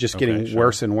that it was just getting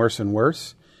worse and worse and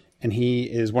worse. And he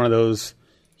is one of those.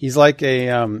 He's like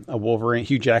a Wolverine,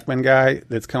 Hugh Jackman guy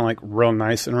that's kind of like real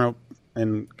nice and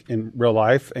in real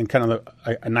life, and kind of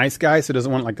a nice guy, so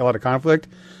doesn't want like a lot of conflict,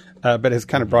 but has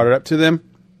kind of brought it up to them.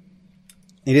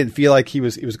 He didn't feel like he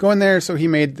was going there, so he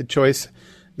made the choice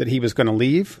that he was going to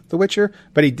leave The Witcher,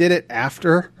 but he did it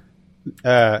after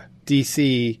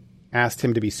DC asked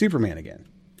him to be Superman again.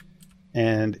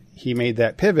 And he made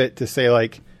that pivot to say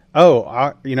like,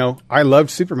 I loved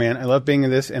Superman. I love being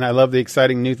in this, and I love the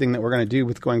exciting new thing that we're going to do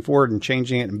with going forward and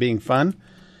changing it and being fun.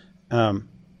 And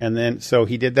then, so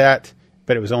he did that,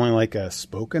 but it was only like a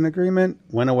spoken agreement,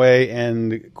 went away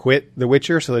and quit The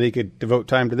Witcher so that he could devote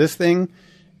time to this thing.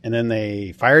 And then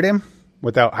they fired him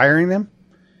without hiring them,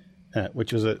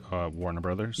 which was Warner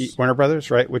Brothers. Warner Brothers,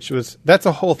 right? That's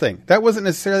a whole thing. That wasn't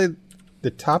necessarily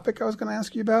the topic I was going to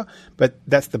ask you about, but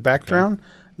that's the background.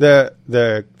 Okay.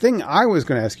 The thing I was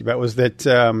going to ask you about was that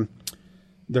the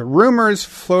rumors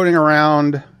floating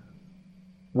around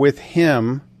with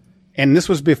him, and this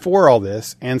was before all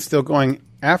this and still going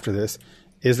after this,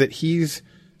 is that he's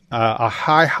a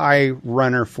high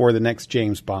runner for the next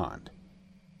James Bond.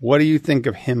 What do you think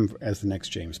of him as the next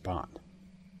James Bond?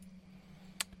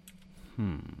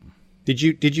 Did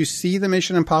you see the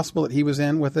Mission Impossible that he was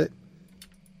in with it?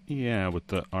 Yeah, with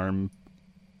the arm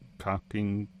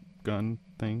cocking gun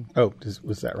thing. Oh,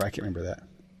 was that right? I can't remember that.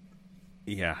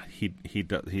 Yeah, he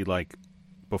like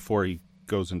before he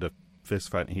goes into fist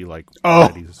fight, he like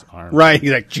readies his arm. Right,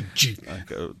 he's like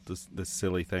this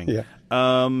silly thing. Yeah.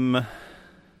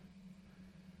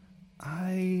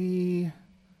 I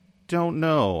don't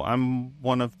know. I'm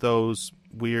one of those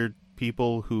weird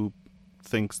people who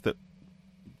thinks that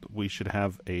we should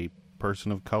have a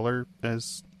person of color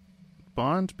as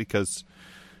Bond because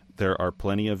there are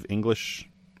plenty of English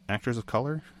actors of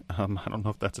color. I don't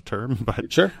know if that's a term,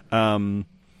 but sure. But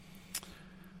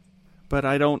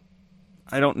I don't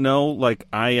know. Like,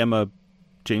 I am a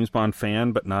James Bond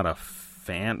fan, but not a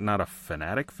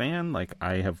fanatic fan. Like,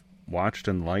 I have watched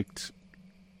and liked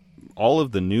all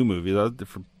of the new movies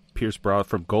from Pierce Brosnan,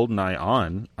 from GoldenEye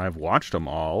on. I've watched them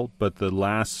all, but the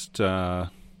last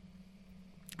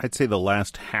I'd say the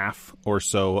last half or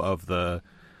so of the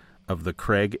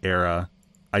Craig era,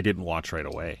 I didn't watch right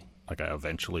away. Like, I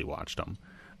eventually watched them.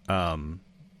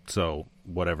 So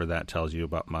whatever that tells you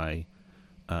about my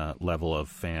level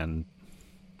of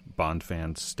Bond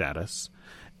fan status.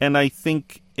 And I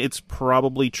think it's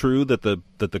probably true that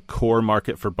the core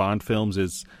market for Bond films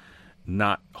is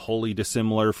not wholly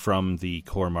dissimilar from the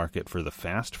core market for the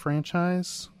Fast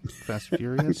franchise, Fast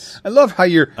Furious. I love how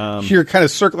you're kind of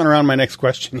circling around my next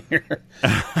question here.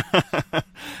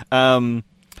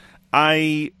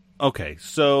 Okay,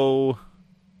 so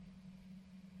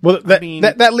well, that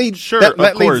leads. Sure,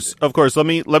 of course. Let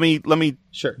me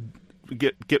sure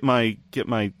get my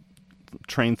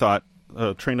train of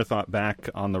thought back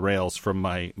on the rails from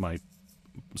my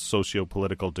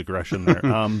socio-political digression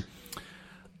there.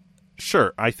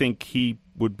 Sure, I think he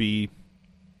would be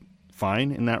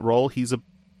fine in that role.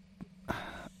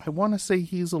 I want to say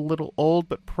he's a little old,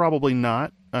 but probably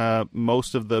not.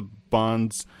 Most of the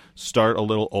Bonds start a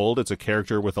little old. It's a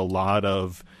character with a lot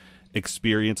of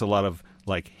experience, a lot of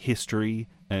like history,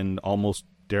 and almost,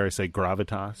 dare I say,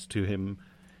 gravitas to him.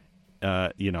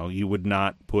 You would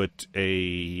not put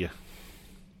I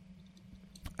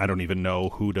don't even know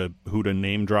who to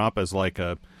name drop as like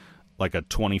a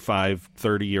 25,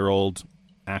 30-year-old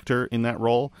actor in that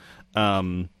role.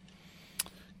 I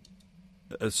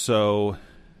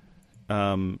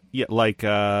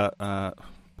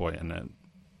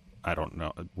don't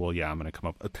know. Well, yeah, I'm going to come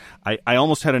up. I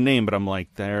almost had a name, but I'm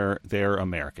like, they're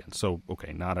American. So,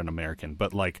 okay, not an American,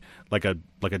 but like a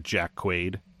Jack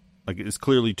Quaid. Like, is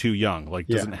clearly too young. Like,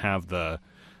 doesn't have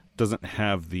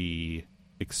the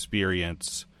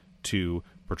experience to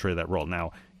portray that role.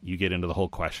 Now, you get into the whole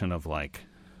question of like,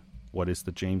 what is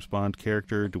the James Bond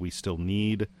character? Do we still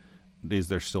need? Is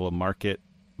there still a market?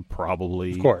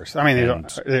 Probably. Of course. I mean,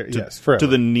 yes. Forever. To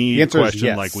the need the question,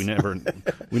 yes. like we never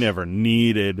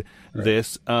needed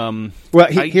this. Well,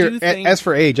 as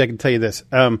for age, I can tell you this.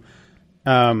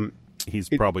 He's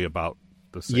probably about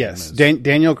the same. Yes, as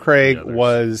Daniel Craig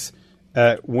was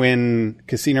when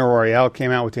Casino Royale came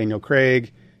out with Daniel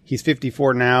Craig. He's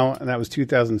 54 now, and that was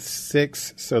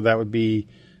 2006. So that would be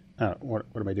what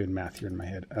am I doing math here in my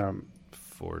head?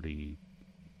 40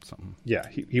 something. Yeah,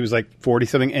 he was like 40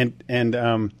 something,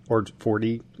 and or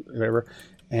 40 whatever,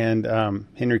 and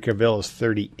Henry Cavill is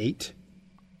 38.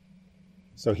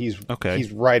 So he's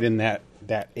right in that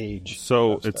age.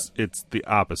 So it's the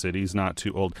opposite. He's not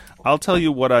too old. I'll tell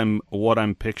you what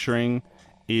I'm picturing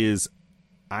is,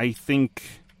 I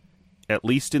think, at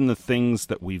least in the things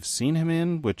that we've seen him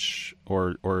in, which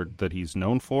or that he's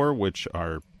known for, which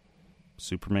are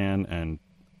Superman and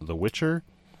The Witcher,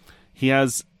 he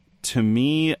has, to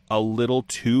me, a little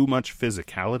too much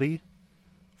physicality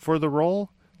for the role.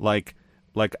 Like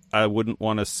I wouldn't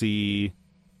want to see,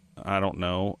 I don't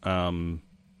know,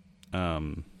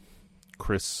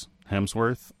 Chris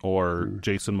Hemsworth or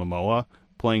Jason Momoa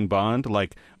playing Bond.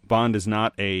 Like, Bond is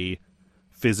not a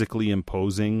physically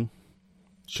imposing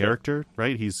character,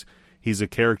 right? He's a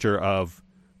character of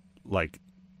like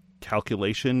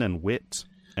calculation and wit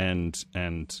and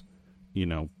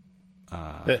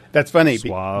that's funny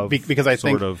suave, because I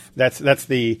think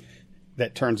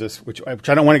that turns us, which I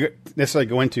don't want to necessarily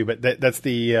go into, but that's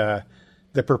the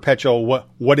perpetual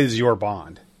what is your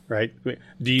Bond, right?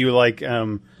 Do you like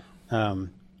the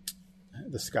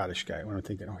Scottish guy? I can't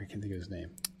think of his name.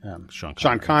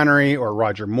 Sean Connery or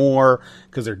Roger Moore,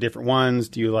 because they're different ones.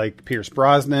 Do you like Pierce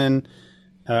Brosnan?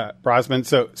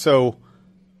 So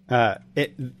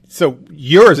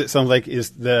yours, it sounds like,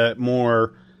 is the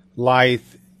more lithe,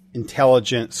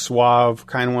 intelligent, suave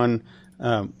kind of one,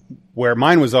 where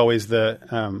mine was always the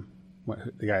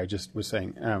guy I just was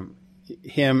saying,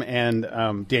 him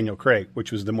and Daniel Craig,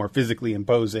 which was the more physically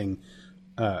imposing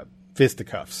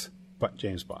fisticuffs, but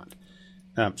James Bond.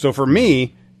 So for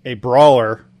me, a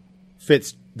brawler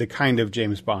fits the kind of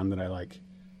James Bond that I like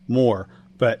more.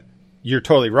 But you're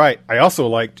totally right. I also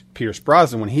liked Pierce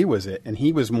Brosnan when he was it, and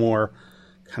he was more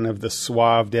kind of the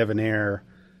suave, debonair,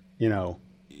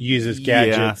 uses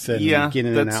gadgets and get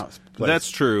in and out.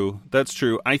 That's true.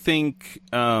 I think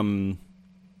of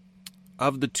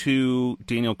the two,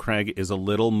 Daniel Craig is a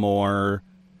little more.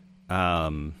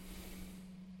 Careful,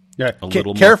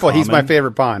 more he's my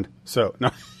favorite Bond. So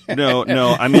no.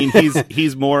 No. I mean,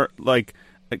 he's more like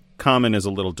common is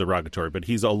a little derogatory, but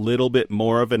he's a little bit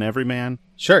more of an everyman.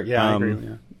 Sure, yeah, I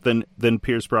agree. Yeah. Than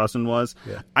Pierce Brosnan was.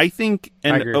 Yeah. I think,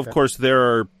 and of course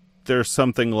there's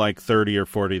something like 30 or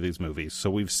 40 of these movies, so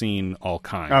we've seen all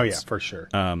kinds. Oh yeah, for sure.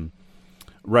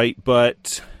 Right,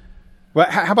 but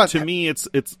how about to me, it's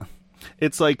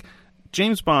like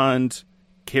James Bond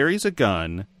carries a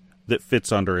gun that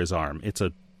fits under his arm. It's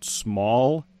a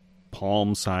small,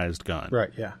 palm-sized gun.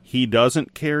 Right, yeah. He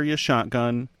doesn't carry a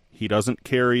shotgun. He doesn't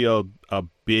carry a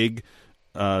big,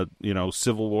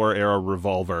 Civil War era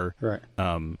revolver. Right.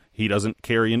 He doesn't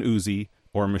carry an Uzi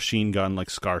or a machine gun like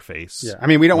Scarface. Yeah, I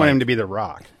mean, we don't want him to be The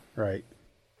Rock, right?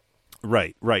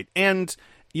 Right. And,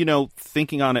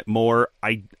 thinking on it more,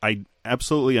 I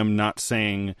absolutely am not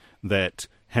saying that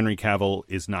Henry Cavill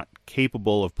is not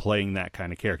capable of playing that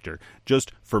kind of character.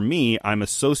 Just for me, I'm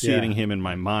associating him in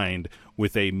my mind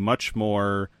with a much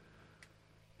more,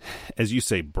 as you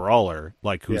say, brawler,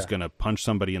 like who's going to punch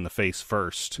somebody in the face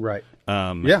first. Right.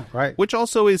 Right. Which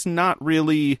also is not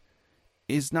really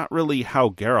how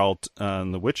Geralt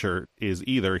in The Witcher is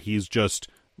either. He's just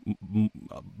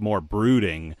more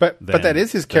brooding. But that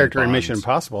is his character in Mission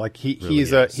Impossible. Like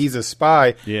he's a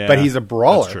spy, yeah, but he's a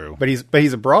brawler. That's true. But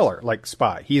he's a brawler, like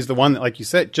spy. He's the one that, like you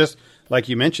said, just like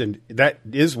you mentioned, that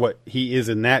is what he is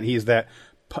in that. He's that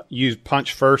use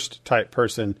punch first type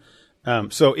person.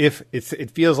 So if it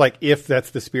feels like if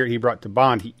that's the spirit he brought to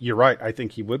Bond, you're right. I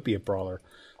think he would be a brawler.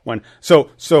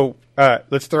 So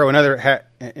let's throw another hat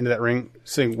into that ring,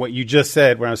 saying what you just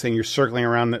said when I was saying you're circling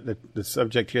around the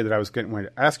subject here that I was going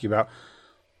to ask you about.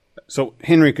 So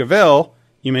Henry Cavill,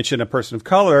 you mentioned a person of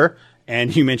color,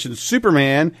 and you mentioned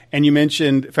Superman, and you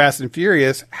mentioned Fast and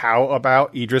Furious. How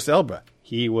about Idris Elba?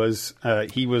 He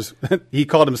he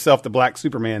called himself the Black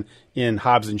Superman in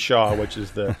Hobbs and Shaw, which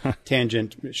is the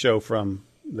tangent show from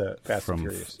the Fast and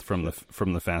Furious. From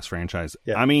the Fast franchise.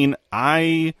 Yeah. I mean,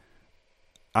 I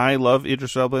love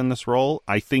Idris Elba in this role.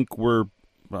 I think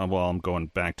I'm going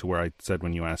back to where I said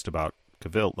when you asked about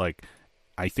Cavill, like,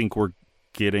 I think we're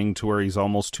getting to where he's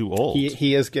almost too old.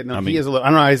 He is getting, he is a little,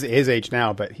 I don't know his age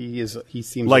now, but he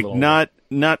seems like a little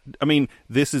not, I mean,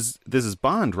 this is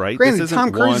Bond, right? Granted,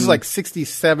 Tom Cruise is like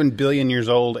 67 billion years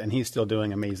old and he's still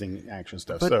doing amazing action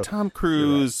stuff. But so, Tom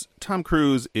Cruise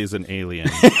is an alien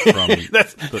from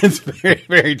that's very,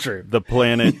 very true. The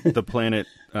planet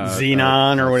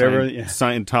Xenon or whatever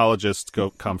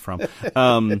Scientologists come from.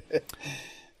 Well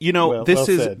this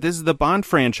said. is the Bond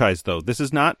franchise, though. This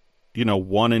is not,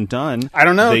 one and done. I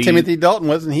don't know. Timothy Dalton,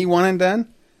 wasn't he one and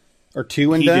done? Or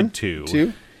two and done? He did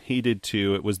two. He did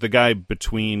two. It was the guy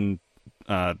between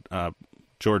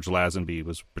George Lazenby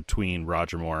was between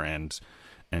Roger Moore and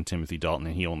Timothy Dalton,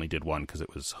 and he only did one because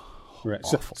it was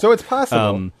awful. So it's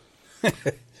possible.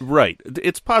 Right.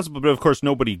 It's possible, but of course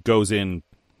nobody goes in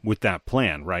with that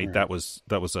plan, right? That was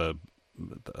an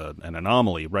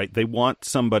anomaly, right? They want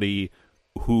somebody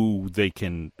who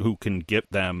can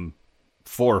get them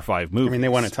 4 or 5 movies. I mean, they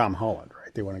wanted Tom Holland,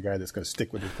 right? They want a guy that's going to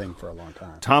stick with the thing for a long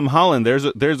time. Tom Holland, there's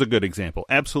a good example.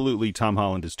 Absolutely, Tom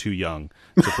Holland is too young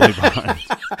to play Bond.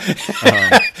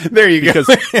 There you go.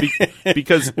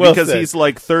 Because he's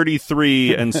like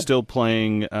 33 and still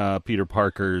playing Peter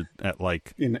Parker at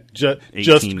like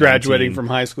just graduating 19, from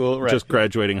high school, right? Just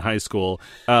graduating high school.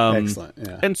 Excellent.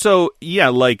 Yeah. And so,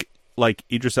 like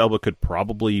Idris Elba could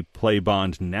probably play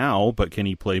Bond now, but can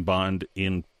he play Bond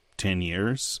in 10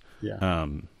 years? Yeah.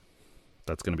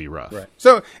 That's going to be rough. Right.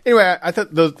 So anyway, I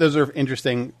thought those are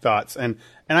interesting thoughts, and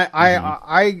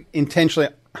I intentionally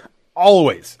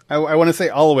always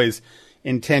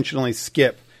intentionally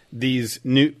skip these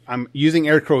new. I'm using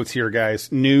air quotes here,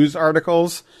 guys. News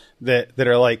articles that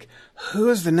are like, who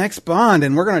is the next Bond,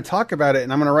 and we're going to talk about it,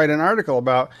 and I'm going to write an article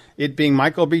about it being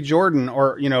Michael B. Jordan,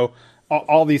 or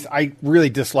all these. I really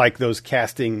dislike those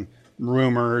casting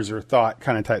rumors or thought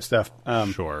kind of type stuff.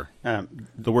 Sure.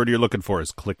 The word you're looking for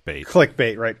is clickbait.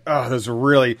 Clickbait, right? Oh, those are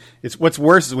really. It's what's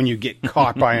worse is when you get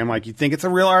caught by them. Like you think it's a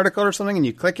real article or something, and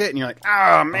you click it, and you're like,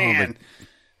 oh man,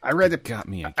 I read it. Got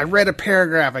me. I read a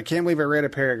paragraph. I can't believe I read a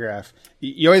paragraph.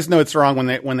 You always know it's wrong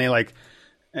when they like.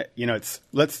 It's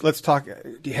let's talk.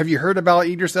 Have you heard about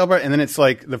Idris Elba? And then it's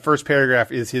like the first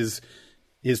paragraph is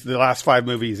the last 5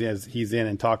 movies he's in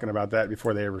and talking about that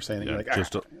before they ever say anything. Yeah, you're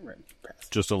like,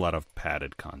 just a lot of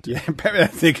padded content. Yeah, I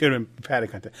think it would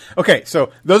padded content. Okay,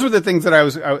 so those were the things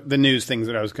that the news things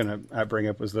that I was going to bring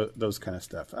up was those kind of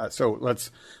stuff. So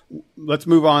let's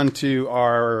move on to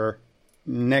our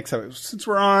next. Since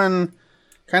we're on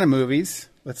kind of movies,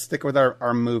 let's stick with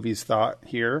our movies thought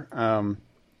here.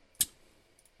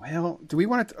 Well, do we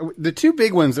want to? The 2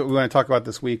 big ones that we want to talk about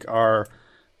this week are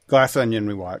Glass Onion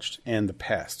we watched and The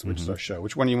Pest, which is our show.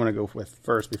 Which one do you want to go with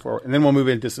first and then we'll move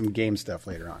into some game stuff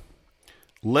later on.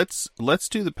 Let's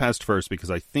do The Pest first,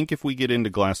 because I think if we get into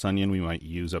Glass Onion, we might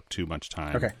use up too much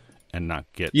time. Okay. And not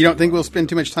get. You don't think we'll spend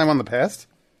too much time on The Pest?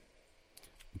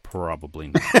 Probably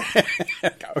not.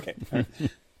 Okay.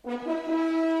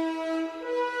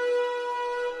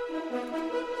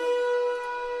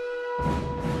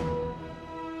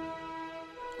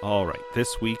 All right,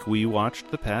 this week we watched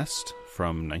The Pest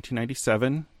from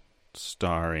 1997,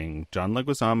 starring John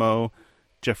Leguizamo,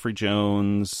 Jeffrey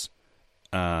Jones,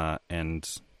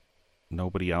 and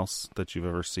nobody else that you've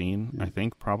ever seen, I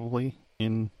think, probably,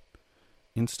 in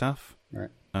stuff. Right.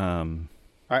 I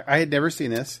had never seen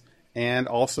this, and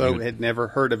also had never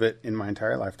heard of it in my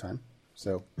entire lifetime.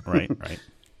 So Right.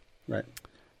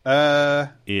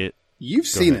 You've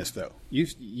seen this though.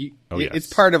 Yes.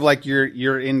 It's part of like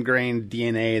your ingrained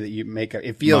DNA that you make up.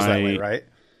 It feels that way, right?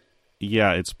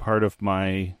 Yeah, it's part of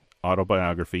my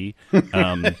autobiography.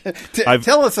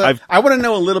 Tell us. I want to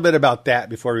know a little bit about that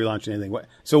before we launch anything.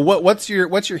 What's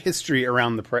your history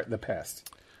around the Pest?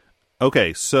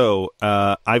 Okay, so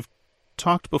I've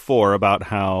talked before about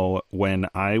how when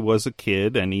I was a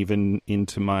kid and even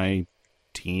into my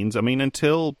teens, I mean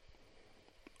until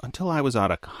I was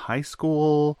out of high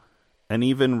school, and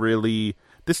even really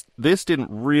this didn't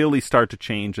really start to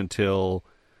change until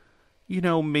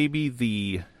maybe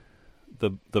the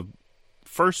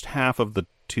first half of the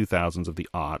 2000s, of the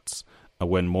aughts,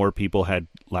 when more people had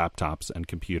laptops and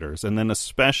computers, and then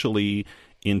especially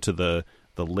into the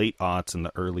late aughts and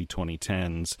the early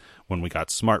 2010s when we got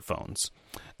smartphones.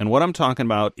 And what I'm talking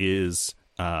about is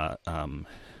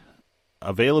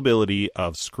availability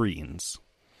of screens.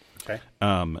 Okay.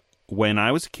 When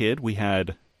I was a kid, we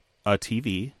had a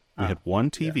TV. We had one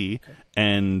TV,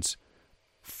 and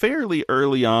fairly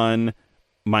early on,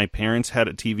 my parents had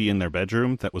a TV in their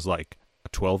bedroom that was like a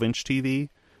 12-inch TV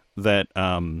that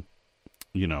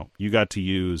you got to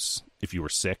use if you were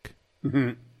sick,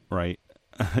 right?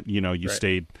 You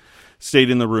stayed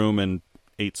in the room and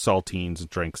ate saltines and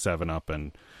drank 7-Up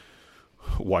and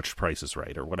watched Price is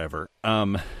Right or whatever.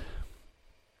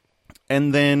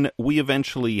 And then we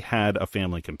eventually had a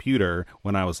family computer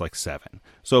when I was like 7.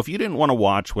 So if you didn't want to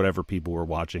watch whatever people were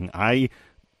watching, I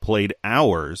played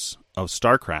hours of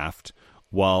StarCraft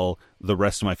while the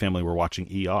rest of my family were watching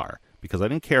ER, because I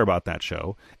didn't care about that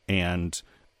show. And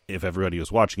if everybody was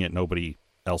watching it, nobody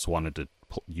else wanted to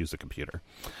use the computer.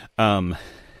 All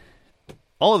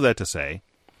of that to say,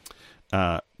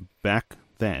 back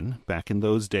in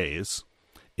those days,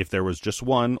 if there was just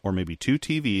one or maybe two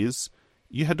TVs,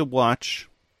 you had to watch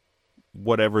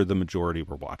whatever the majority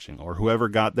were watching, or whoever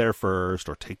got there first,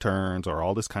 or take turns, or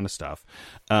all this kind of stuff.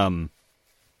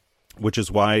 Which is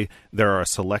why there are a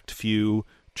select few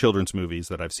children's movies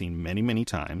that I've seen many, many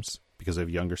times, because I have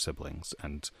younger siblings,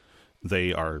 and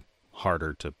they are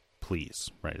harder to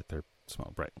please, right? If they're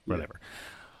small, right? Whatever.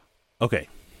 Okay.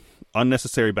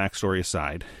 Unnecessary backstory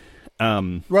aside. That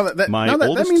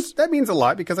means a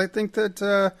lot, because I think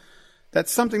that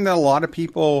that's something that a lot of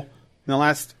people in the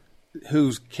last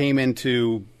who came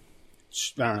into,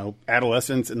 I don't know,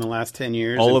 adolescence in the last 10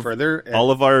 years further.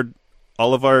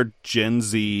 All of our Gen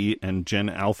Z and Gen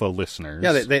Alpha listeners,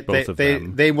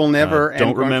 they will never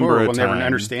don't remember will never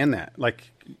understand that.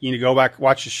 Like, go back,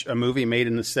 watch a movie made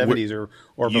in the 70s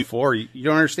or before. You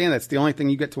don't understand. That's the only thing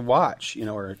you get to watch,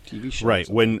 or a TV show. Right.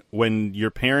 When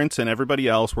your parents and everybody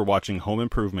else were watching Home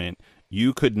Improvement,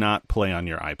 you could not play on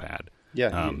your iPad.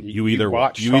 Yeah. You either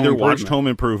watched Home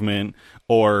Improvement,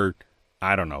 or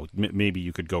I don't know, maybe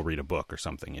you could go read a book or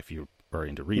something if you are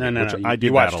into reading. I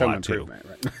did that a lot too.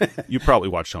 Right? You probably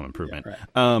watched Home Improvement.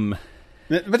 Right.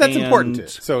 But that's important too.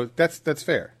 So that's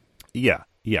fair. Yeah.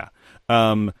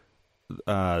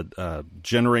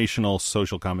 Generational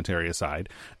social commentary aside,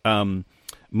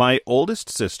 my oldest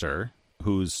sister,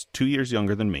 who's 2 years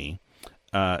younger than me,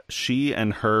 she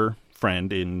and her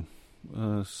friend in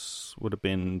would have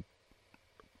been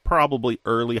probably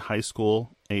early high school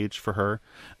age for her,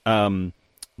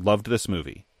 loved this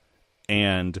movie,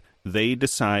 and they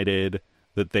decided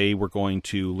that they were going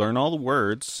to learn all the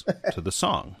words to the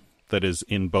song that is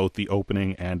in both the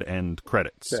opening and end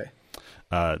credits. Okay.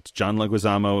 It's John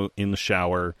Leguizamo in the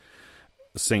shower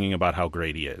singing about how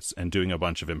great he is and doing a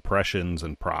bunch of impressions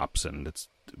and props, and it's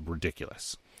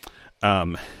ridiculous.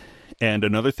 And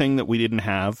another thing that we didn't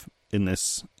have in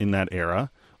that era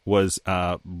was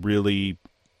really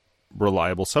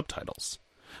reliable subtitles.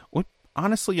 Well,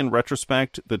 honestly, in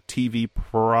retrospect, the TV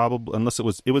probably, unless it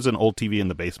was an old TV in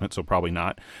the basement, so probably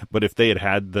not. But if they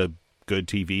had the good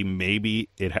TV, maybe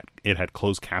it had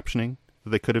closed captioning that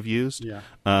they could have used. Yeah.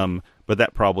 But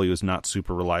that probably was not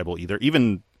super reliable either.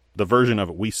 Even the version of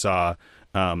it we saw,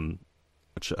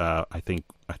 which I think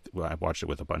I watched it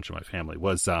with a bunch of my family,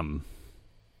 was on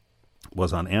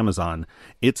Amazon.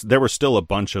 There were still a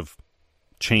bunch of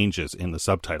changes in the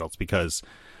subtitles, because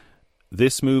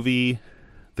this movie,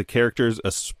 the characters,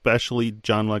 especially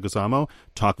John Leguizamo,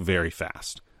 talk very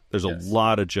fast. There's a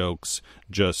lot of jokes,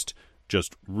 just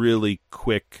really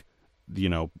quick,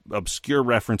 obscure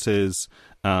references,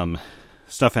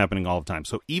 stuff happening all the time.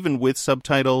 So even with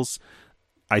subtitles,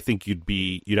 I think you'd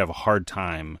have a hard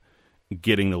time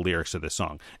getting the lyrics of this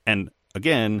song. And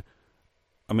again,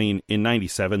 I mean, in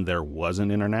 97 there was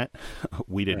an internet.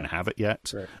 We didn't have it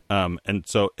yet. Right. And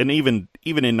even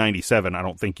in 97, I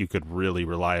don't think you could really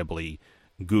reliably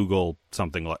Google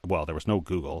something like, well, there was no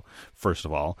Google, first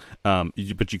of all. But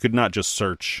you could not just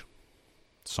search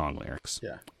song lyrics.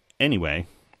 Yeah. Anyway,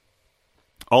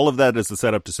 all of that is the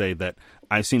setup to say that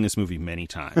I've seen this movie many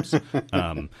times.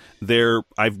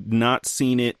 I've not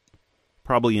seen it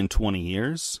probably in 20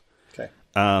 years. Okay.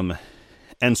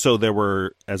 And so there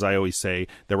were, as I always say,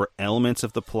 there were elements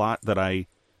of the plot that I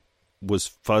was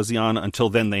fuzzy on until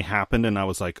then they happened. And I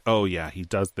was like, oh yeah, he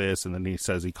does this. And then he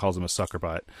says he calls him a sucker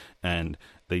butt and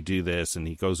they do this. And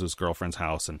he goes to his girlfriend's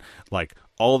house and like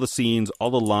all the scenes, all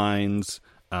the lines,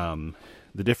 the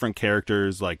different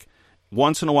characters, like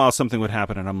once in a while something would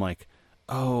happen and I'm like,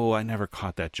 oh, I never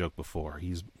caught that joke before.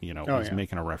 He's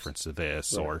making a reference to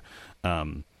this or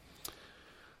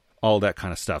all that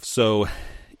kind of stuff. So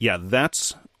yeah,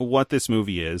 that's what this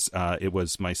movie is. It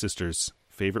was my sister's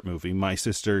favorite movie. My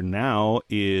sister now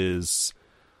is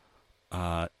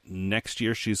next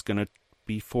year she's going to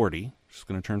be 40. She's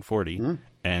going to turn 40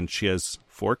 and she has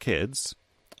 4 kids.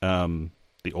 The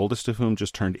oldest of whom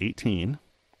just turned 18.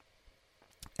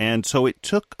 And so it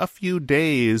took a few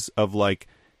days of like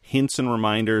hints and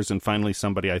reminders, and finally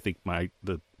somebody, I think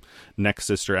the next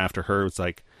sister after her was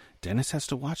like, Dennis has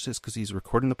to watch this because he's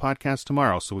recording the podcast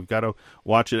tomorrow, so we've got to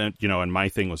watch it. And, and my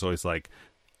thing was always like,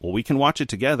 well, we can watch it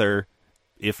together.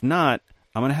 If not,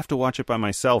 I'm going to have to watch it by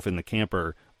myself in the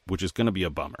camper, which is going to be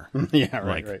a bummer. Yeah,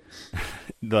 right.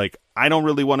 Like, I don't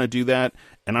really want to do that,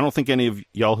 and I don't think any of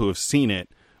y'all who have seen it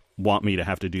want me to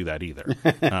have to do that either.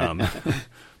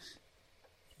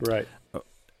 Right.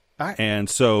 And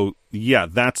so, yeah,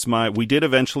 we did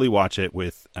eventually watch it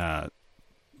with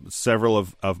several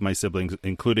of my siblings,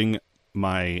 including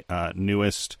my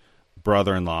newest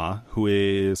brother-in-law, who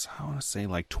is, I want to say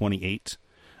like 28,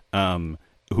 who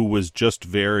was just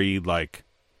very like,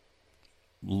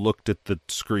 looked at the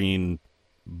screen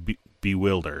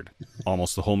bewildered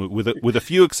almost the whole movie, with a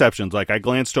few exceptions. Like I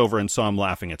glanced over and saw him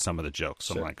laughing at some of the jokes.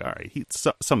 So I'm like, all right,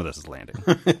 some of this is landing.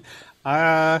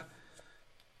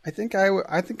 I think I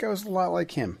was a lot like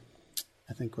him.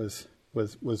 I think was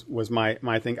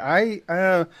my thing.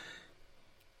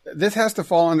 This has to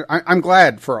fall under. I'm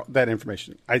glad for that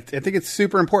information. I think it's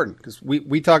super important because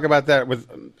we talk about that with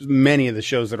many of the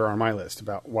shows that are on my list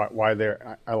about why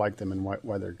I like them and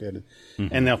why they're good,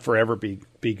 and they'll forever be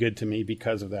good to me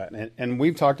because of that. And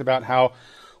we've talked about how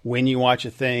when you watch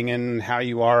a thing and how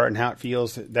you are and how it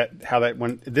feels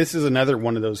when this is another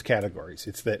one of those categories.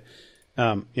 It's that.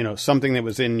 Something that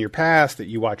was in your past that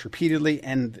you watch repeatedly,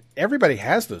 and everybody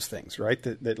has those things, right?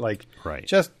 That like,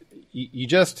 right. You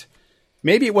just,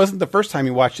 maybe it wasn't the first time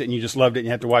you watched it and you just loved it and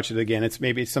you have to watch it again. It's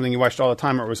maybe something you watched all the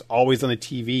time, or it was always on the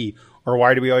TV, or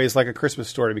why do we always like A Christmas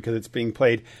Story because it's being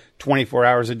played 24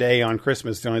 hours a day on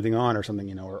Christmas, the only thing on, or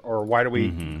something, or why do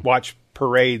we watch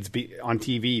parades on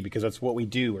TV because that's what we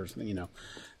do, or something,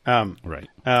 right.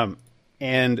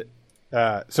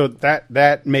 So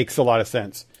that makes a lot of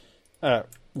sense.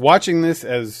 Watching this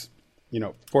as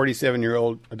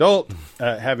 47-year-old adult,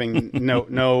 having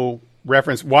no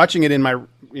reference, watching it in my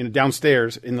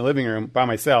downstairs in the living room by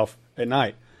myself at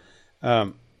night,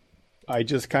 I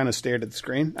just kind of stared at the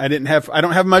screen. I don't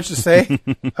have much to say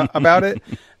about it.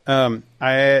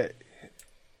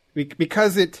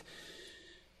 Because it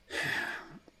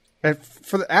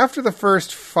after the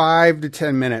first 5 to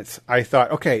 10 minutes, I thought,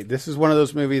 okay, this is one of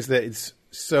those movies that it's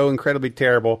so incredibly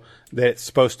terrible that it's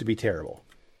supposed to be terrible,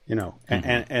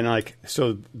 and like,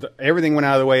 so everything went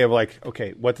out of the way of like,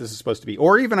 okay, what this is supposed to be.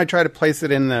 Or even I try to place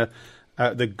it in the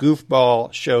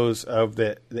goofball shows of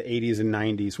the 80s and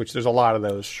 90s, which there's a lot of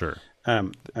those. Sure.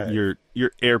 Your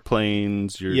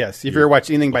airplanes, yes. If you ever watch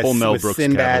anything with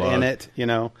Sinbad catalog in it,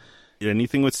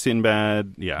 anything with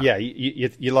Sinbad. Yeah. Yeah.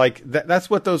 You like that. That's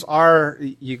what those are.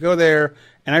 You go there.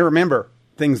 And I remember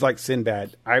things like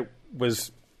Sinbad. I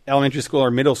was elementary school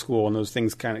or middle school and those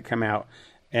things kind of come out,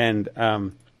 and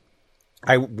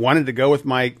I wanted to go with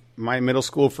my middle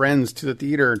school friends to the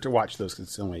theater to watch those because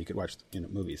it's the only way you could watch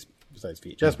movies besides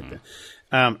VHS back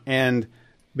then.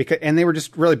 And they were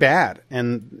just really bad,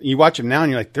 and you watch them now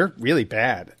and you're like, they're really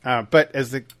bad, but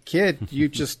as a kid you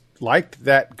just liked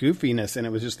that goofiness, and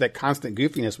it was just that constant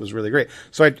goofiness was really great.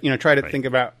 So I try to think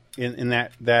about in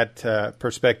that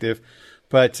perspective,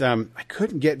 but I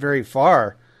couldn't get very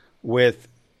far with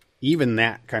even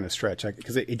that kind of stretch,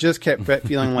 because it just kept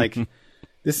feeling like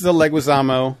this is a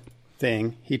Leguizamo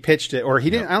thing. He pitched it, or he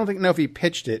didn't. I don't know if he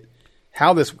pitched it.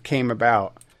 how this came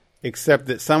about, except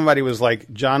that somebody was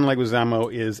like, John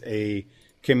Leguizamo is a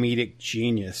comedic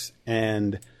genius,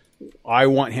 and I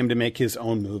want him to make his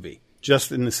own movie,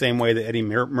 just in the same way that Eddie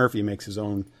Murphy makes his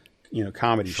own,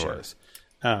 comedy shows.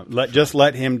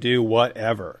 Let him do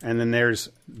whatever. And then there's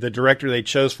the director they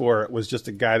chose for it was just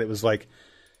a guy that was like,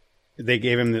 they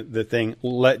gave him the thing,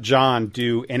 let John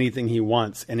do anything he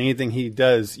wants, and anything he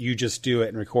does, you just do it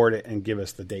and record it and give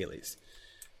us the dailies.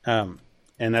 And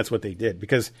that's what they did,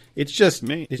 because it's just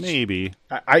maybe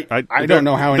I don't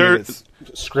know how any of it's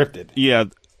scripted. Yeah,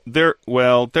 there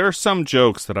are some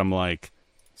jokes that I'm like,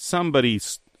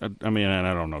 somebody's. I mean, and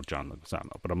I don't know John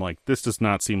Leguizamo, but I'm like, this does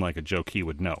not seem like a joke he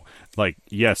would know. Like,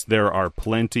 yes, there are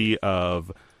plenty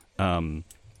of, I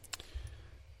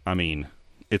mean,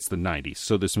 it's the 90s,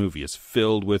 so this movie is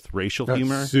filled with racial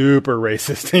humor. Super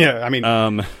racist. Yeah, I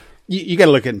mean, you got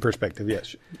to look at it in perspective,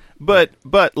 yes. But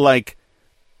like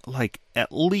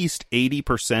at least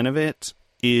 80% of it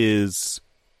is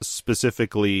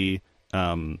specifically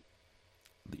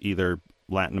either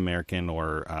Latin American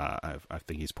or I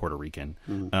think he's Puerto Rican.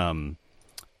 Mm-hmm.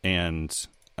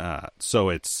 So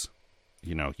it's,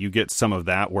 you get some of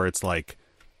that where it's like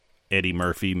Eddie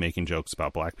Murphy making jokes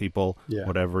about black people,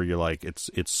 whatever. You're like,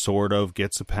 it sort of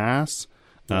gets a pass.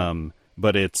 Yeah.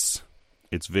 But it's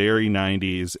very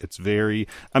 90s. It's very,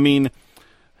 I mean,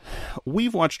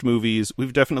 we've watched movies.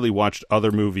 We've definitely watched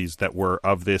other movies that were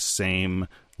of this same,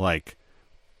 like,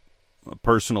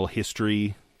 personal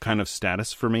history kind of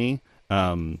status for me.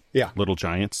 Little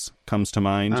Giants comes to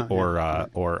mind, or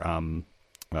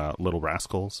Little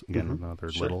Rascals, again, another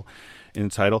little in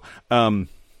the title,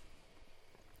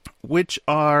 which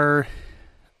are,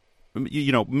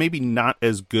 maybe not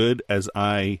as good as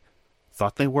I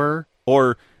thought they were,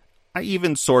 or I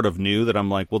even sort of knew that I'm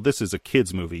like, well, this is a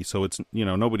kid's movie, so it's,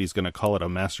 nobody's going to call it a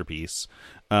masterpiece.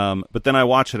 But then I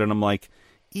watch it and I'm like,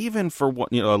 even for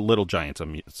what, Little Giants,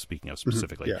 I'm speaking of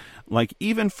specifically, like,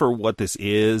 even for what this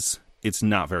is, it's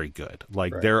not very good.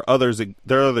 Like, there are other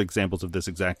examples of this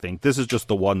exact thing. This is just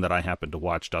the one that I happened to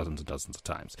watch dozens and dozens of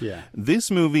times. Yeah. This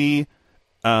movie,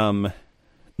 none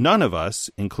of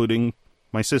us, including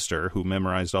my sister, who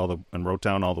memorized and wrote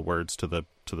down all the words to the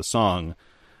song,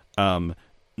 none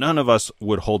of us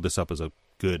would hold this up as a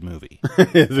good movie.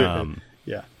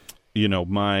 Yeah.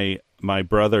 My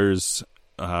brothers,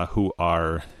 who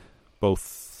are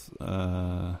both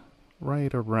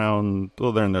right around,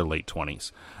 well, they're in their late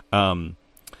 20s.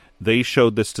 They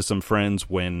showed this to some friends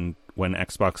when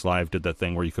Xbox Live did that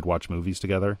thing where you could watch movies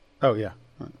together. Oh, yeah.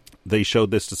 They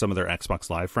showed this to some of their Xbox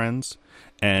Live friends,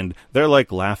 and they're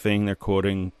like laughing, they're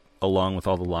quoting along with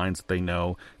all the lines that they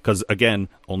know, because again,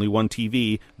 only one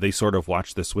TV. They sort of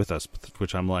watched this with us,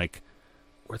 which I'm like,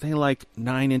 were they like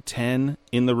 9 and 10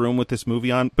 in the room with this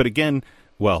movie on? But again,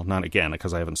 well, not again,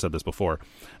 because I haven't said this before,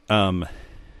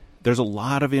 there's a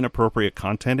lot of inappropriate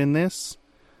content in this,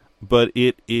 but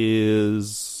it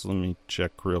is, let me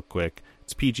check real quick,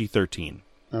 it's PG-13.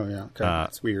 Oh yeah, okay.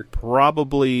 That's weird.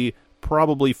 Probably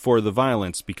for the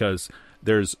violence, because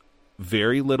there's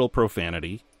very little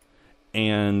profanity,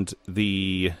 and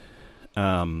the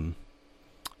any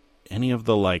of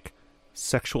the like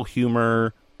sexual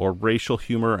humor or racial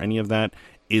humor, any of that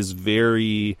is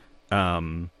very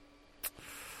I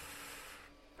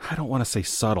don't want to say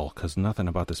subtle, because nothing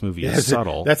about this movie is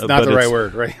subtle. That's not the right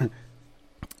word, right?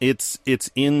 It's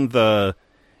in the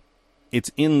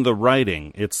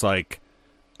writing. It's like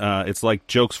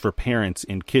jokes for parents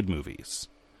in kid movies,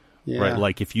 right?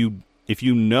 Like if you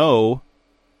know,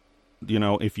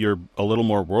 if you're a little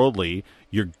more worldly,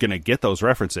 you're gonna get those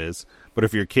references. But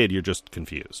if you're a kid, you're just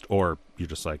confused, or you're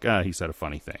just like, he said a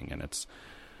funny thing, and it's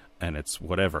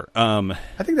whatever. I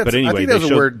think that's. But anyway, I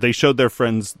think they showed their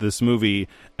friends this movie,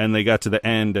 and they got to the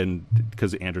end, and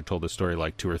because Andrew told the story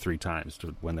like 2 or 3 times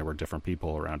when there were different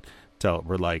people around,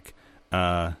 we're like,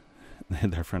 their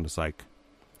friend was like,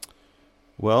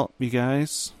 "Well, you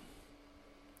guys,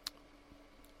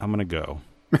 I'm gonna go."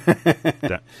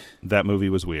 that movie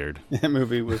was weird. That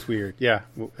movie was weird. Yeah,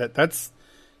 that's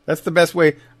the best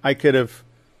way I could have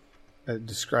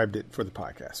described it for the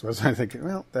podcast. Was I thinking,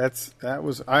 well,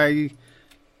 I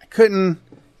couldn't.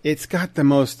 It's got the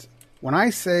most. When I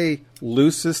say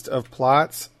loosest of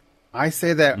plots, I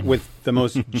say that with the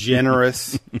most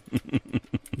generous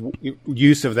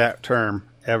use of that term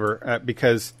ever,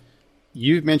 because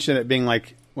you mentioned it being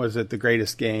like, was it the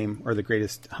greatest game or the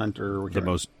greatest hunter? Or the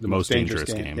most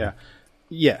dangerous game. Yeah.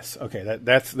 Yes. Okay.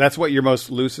 That's what your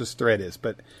most loosest thread is.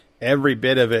 But every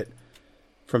bit of it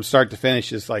from start to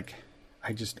finish is like,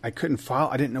 I couldn't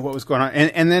follow. I didn't know what was going on.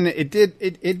 And then it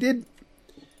did.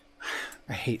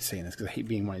 I hate saying this because I hate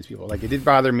being one of these people. Like, it did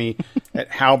bother me at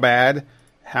how bad,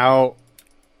 how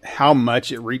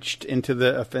much it reached into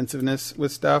the offensiveness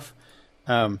with stuff.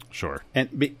 Sure.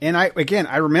 And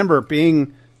I remember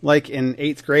being like in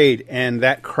 8th grade, and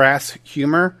that crass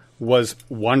humor was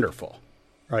wonderful.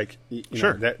 Like,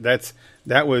 sure.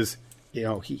 That was,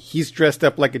 he's dressed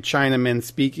up like a Chinaman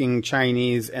speaking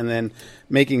Chinese and then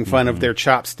making fun of their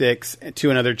chopsticks to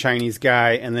another Chinese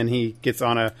guy. And then he gets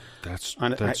on a,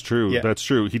 that's true. Yeah. That's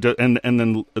true. He does. And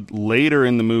then later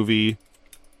in the movie,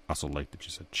 also like that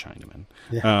you said Chinaman.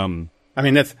 Yeah. I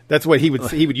mean, that's what he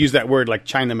would use that word, like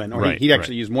Chinaman, or right, he'd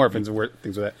actually use more offensive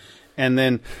things with that. And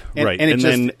then,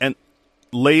 and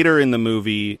later in the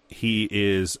movie, he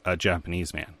is a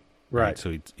Japanese man. Right.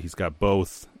 So he's got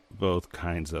both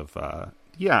kinds of,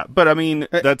 but I mean,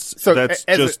 that's as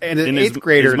just an in 8th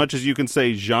grader, as much as you can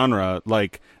say genre,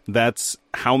 like that's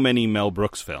how many Mel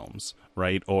Brooks films,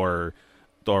 right? Or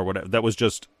whatever. That was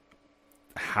just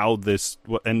how this,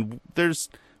 and there's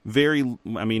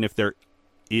if there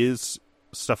is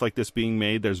stuff like this being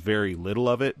made, there's very little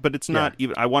of it, but it's not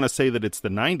even, I want to say that it's the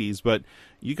 90s, but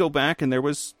you go back and there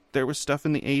was stuff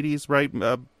in the 80s, right?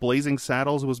 Blazing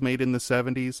Saddles was made in the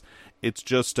 70s. It's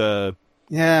just I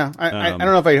don't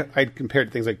know if I'd compare it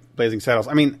to things like Blazing Saddles.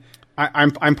 I mean,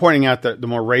 I'm pointing out the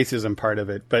more racism part of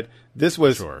it, but this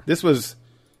was,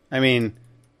 I mean,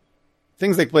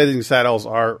 things like Blazing Saddles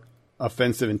are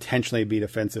offensive, intentionally be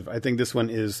offensive. I think this one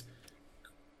is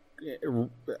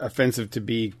offensive to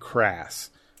be crass.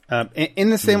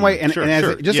 In the same way,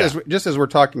 just as we're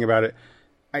talking about it,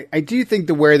 I do think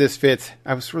the where this fits,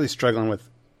 I was really struggling with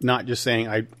not just saying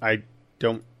I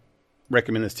don't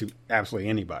recommend this to absolutely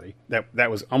anybody. That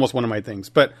was almost one of my things.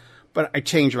 But I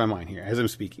changed my mind here as I'm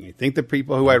speaking. I think the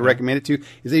people who I'd recommend it to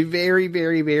is a very,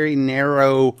 very, very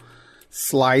narrow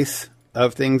slice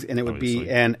of things, and it would be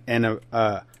an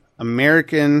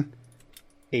American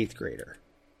 8th grader,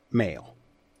 male.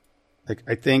 Like,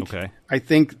 I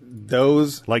think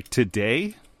those, like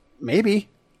today, maybe.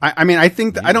 I mean, I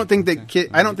don't think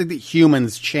that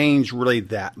humans change really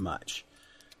that much.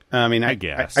 I mean, I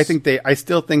guess I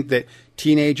still think that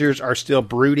teenagers are still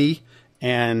broody,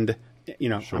 and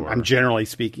I'm generally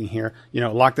speaking here.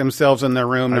 Lock themselves in their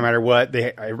room no matter what.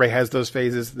 Everybody has those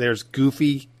phases. There's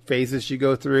goofy phases you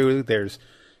go through. There's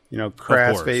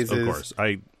crass phases. Of course,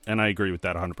 I agree with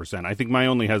that 100%. I think my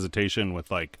only hesitation with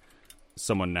like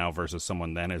someone now versus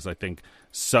someone then is I think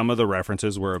some of the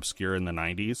references were obscure in the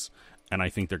 90s, and I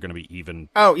think they're going to be even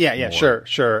more, sure.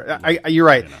 You're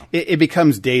right. It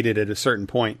becomes dated at a certain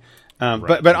point.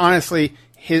 But honestly,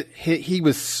 he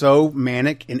was so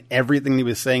manic in everything he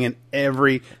was saying in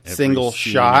every single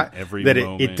scene, shot that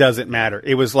it doesn't matter.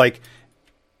 It was like,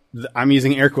 I'm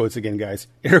using air quotes again, guys.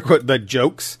 Air quote, the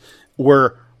jokes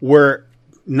were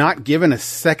not given a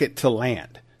second to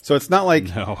land. So it's not like,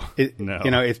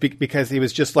 it's because he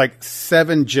was just like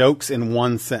 7 jokes in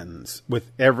one sentence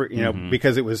with every,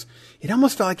 because it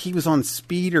almost felt like he was on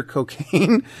speed or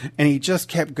cocaine and he just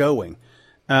kept going.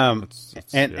 So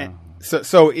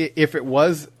if it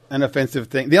was an offensive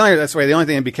thing, the only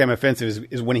thing that became offensive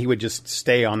is when he would just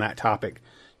stay on that topic.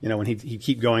 When he'd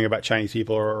keep going about Chinese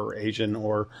people or Asian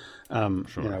or,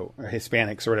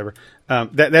 Hispanics or whatever.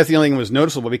 That's the only thing that was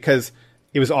noticeable because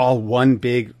it was all one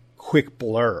big, quick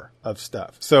blur of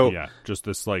stuff. So just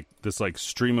this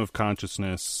stream of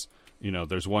consciousness.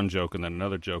 There's one joke and then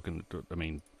another joke, and I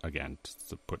mean, again,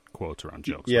 to put quotes around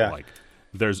jokes. Yeah. Like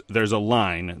there's a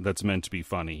line that's meant to be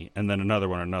funny, and then another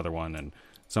one, and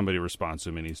somebody responds to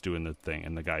him, and he's doing the thing,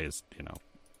 and the guy is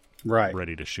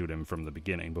ready to shoot him from the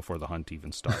beginning before the hunt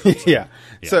even starts.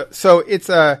 So, So it's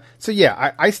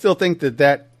I still think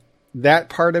that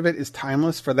part of it is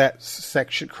timeless for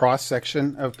that cross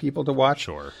section of people to watch.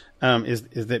 Sure.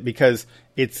 Is that because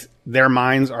their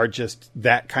minds are just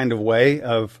that kind of way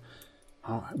of,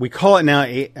 we call it now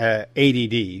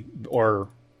ADD or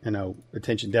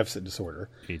attention deficit disorder,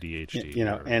 ADHD,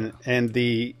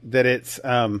 that it's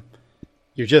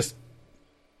you're just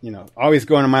always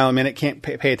going a mile a minute, can't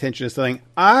pay attention to something.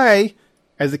 I,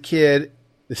 as a kid,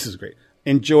 this is great,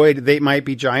 enjoyed They Might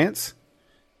Be Giants.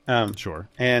 Sure.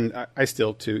 And I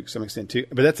still, to some extent, too.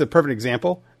 But that's a perfect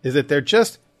example, is that they're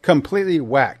just completely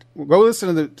whacked. Go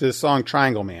listen to the song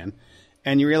Triangle Man,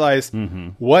 and you realize,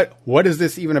 what is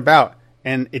this even about?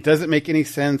 And it doesn't make any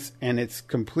sense, and it's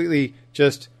completely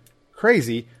just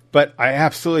crazy. But I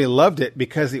absolutely loved it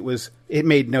because it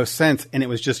made no sense, and it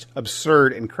was just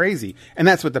absurd and crazy. And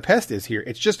that's what The Pest is here.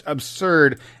 It's just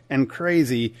absurd and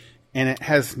crazy, and it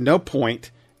has no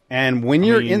point. And when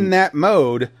you're in that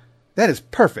mode, that is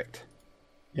perfect.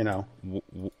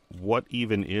 What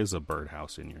even is a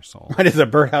birdhouse in your soul? What is a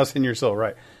birdhouse in your soul?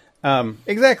 Right.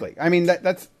 Exactly. I mean,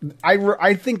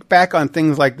 I think back on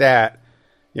things like that.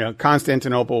 You know,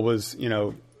 Constantinople was,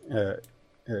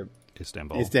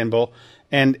 Istanbul,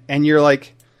 and you're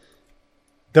like,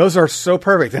 those are so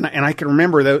perfect, and I can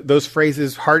remember those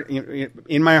phrases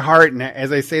in my heart, and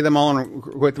as I say them all and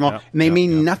quote them all, and they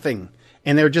mean nothing,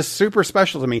 and they're just super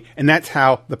special to me, and that's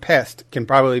how The Pest can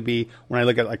probably be when I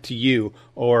look at like to you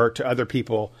or to other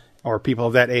people or people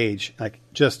of that age, like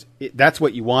that's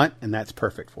what you want, and that's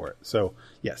perfect for it. So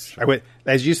yes, I would,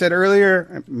 as you said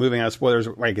earlier, moving out of spoilers.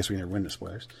 Well, I guess we never went into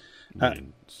spoilers. I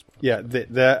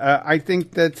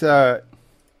think that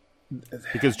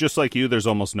because just like you, there's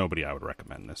almost nobody I would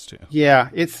recommend this to. Yeah,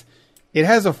 it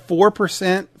has a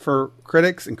 4% for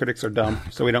critics, and critics are dumb,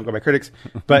 so we don't go by critics.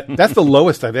 But that's the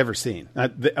lowest I've ever seen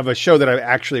of a show that I've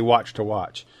actually watched to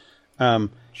watch.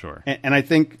 Sure, and I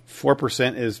think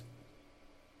 4% is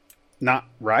not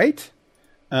right,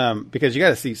 because you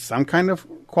got to see some kind of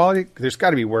quality. There's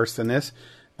got to be worse than this.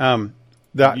 You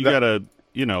gotta.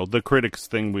 The critics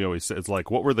thing we always say, it's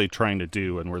like, what were they trying to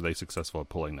do, and were they successful at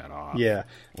pulling that off? Yeah.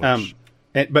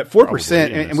 But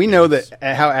 4%, and we know that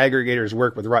how aggregators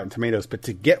work with Rotten Tomatoes, but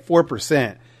to get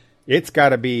 4%, it's got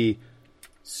to be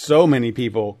so many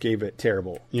people gave it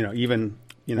terrible.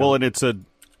 Well, and it's a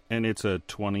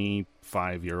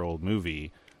 25-year-old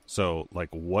movie, so like,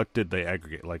 what did they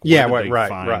aggregate? Like, yeah, did they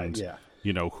find, right, yeah.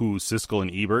 Who Siskel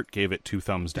and Ebert gave it 2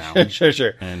 thumbs down.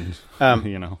 Sure. And,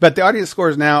 But the audience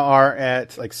scores now are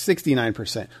at like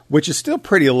 69%, which is still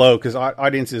pretty low because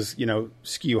audiences,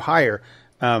 skew higher.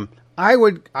 I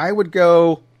would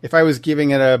go, if I was giving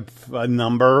it a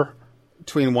number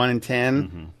between 1 and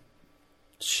 10,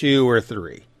 2 or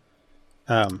 3.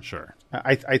 Sure.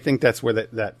 I think that's where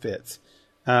that fits.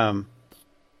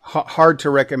 Hard to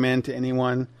recommend to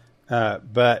anyone,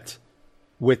 but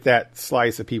with that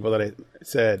slice of people that I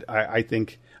said, I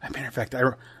think, as a matter of fact,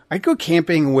 I'd go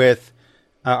camping with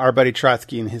our buddy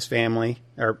Trotsky and his family,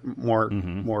 or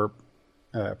more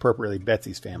appropriately,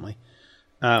 Betsy's family.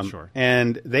 Sure.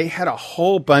 And they had a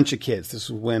whole bunch of kids. This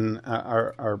was when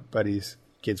our buddy's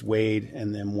kids, Wade,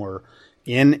 and them were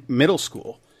in middle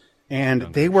school.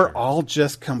 And they were all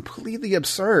just completely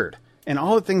absurd. And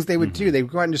all the things they would do, they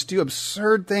would go out and just do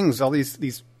absurd things, all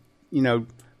these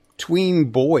tween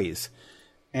boys.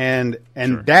 And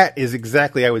that is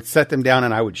exactly, I would set them down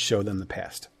and I would show them The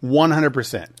Pest.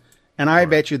 100%. And I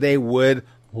bet you they would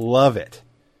love it.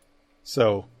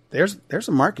 So there's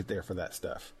a market there for that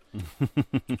stuff.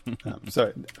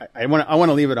 So I want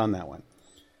to leave it on that one.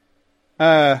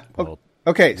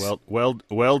 Okay.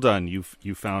 Well done.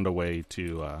 You found a way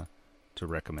to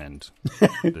recommend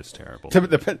this terrible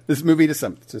this movie to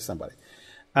somebody.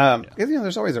 Because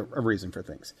there's always a reason for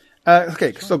things.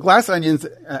 Okay, so Glass Onions,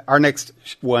 our next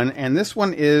one, and this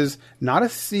one is not a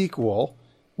sequel.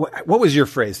 What was your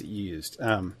phrase that you used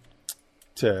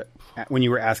to when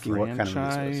you were asking what kind of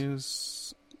movie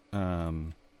this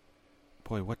was?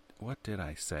 Boy, what did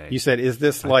I say? You said, "Is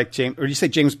this like James?" Or you say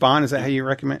James Bond? Is that how you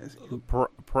recommend?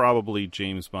 Probably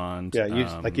James Bond. Yeah,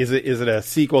 is it a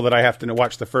sequel that I have to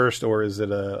watch the first, or is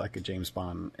it a James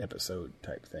Bond episode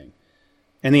type thing?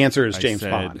 And the answer is James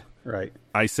Bond, right?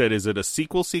 I said, is it a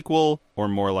sequel or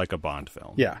more like a Bond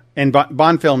film? Yeah, and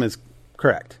Bond film is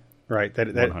correct, right? That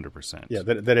 100%. Yeah,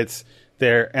 that it's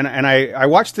there. And I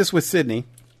watched this with Sydney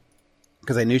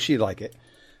because I knew she'd like it.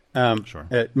 Sure.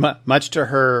 Much to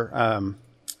her,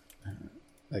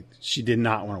 like she did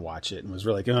not want to watch it and was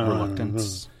really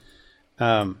reluctance.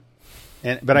 But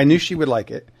I knew she would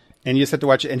like it. And you just have to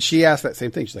watch it. And she asked that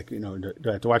same thing. She's like, do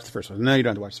I have to watch the first one? No, you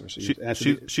don't have to watch the first one.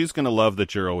 She's going to love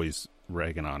that you're always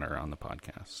ragging on her on the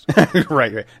podcast.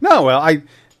 Right. No, well,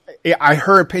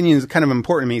 her opinion is kind of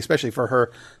important to me, especially for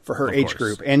her age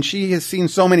group. And she has seen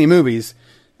so many movies.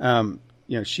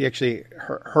 She actually,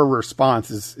 her response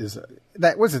is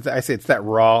that, what's it? I say it's that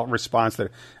raw response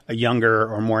that a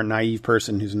younger or more naive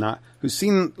person who's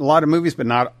seen a lot of movies, but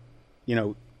not,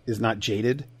 is not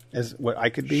jaded as what I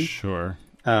could be. Sure.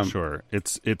 Sure.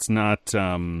 It's not,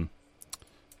 how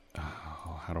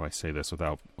do I say this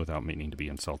without meaning to be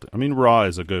insulting? I mean, raw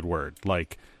is a good word.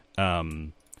 Like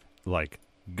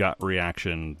gut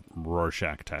reaction,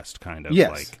 Rorschach test kind of.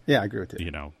 Yes. Yeah, I agree with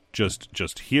you.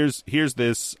 Just here's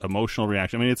this emotional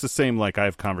reaction. I mean, it's the same, like I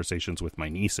have conversations with my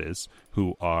nieces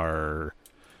who are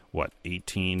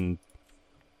 18,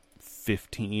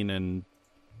 15 and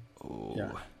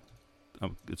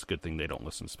it's a good thing they don't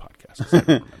listen to this podcast 'cause I don't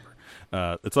remember.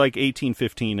 It's like 18,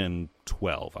 15, and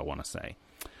 12, I want to say.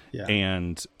 Yeah.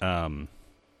 And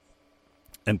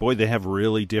boy, they have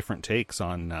really different takes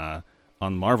on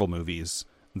Marvel movies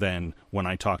than when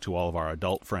I talk to all of our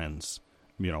adult friends,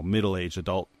 middle-aged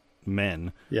adult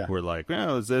men Yeah. who are like,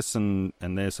 oh, is this and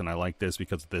this, and I like this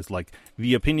because of this. Like,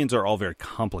 the opinions are all very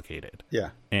complicated. Yeah.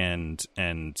 And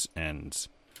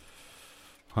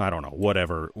I don't know,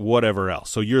 whatever else.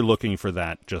 So you're looking for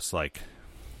that just like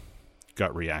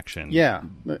gut reaction. Yeah.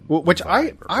 Which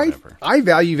I whatever.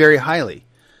 value very highly.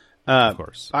 Of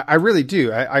course. I really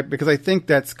do. Because I think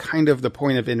that's kind of the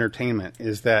point of entertainment,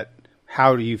 is that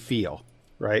how do you feel,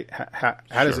 right? How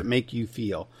does it make you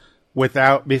feel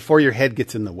before your head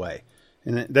gets in the way?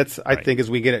 And that's, I think, as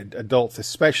we get adults,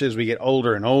 especially as we get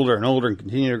older and older and older and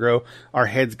continue to grow, our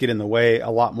heads get in the way a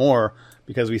lot more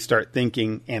because we start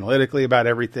thinking analytically about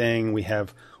everything. We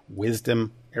have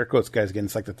wisdom, air quotes, guys, again,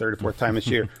 it's like the third or fourth time this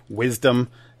year, wisdom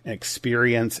and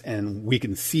experience, and we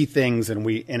can see things, and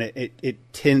it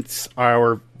tints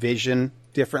our vision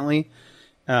differently,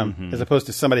 as opposed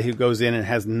to somebody who goes in and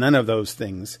has none of those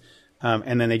things.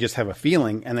 And then they just have a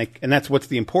feeling, and that's what's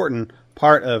the important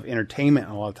part of entertainment.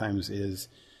 A lot of times is,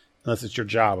 unless it's your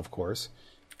job, of course,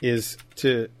 is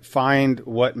to find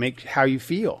how you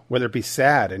feel, whether it be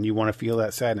sad and you want to feel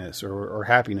that sadness, or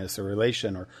happiness, or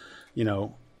elation, or,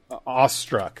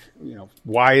 awestruck.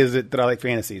 Why is it that I like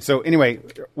fantasy? So anyway,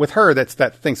 with her, that's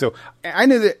that thing. So I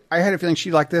knew that I had a feeling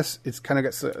she liked this. It's kind of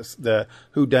got the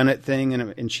whodunit thing,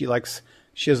 and she has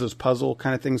those puzzle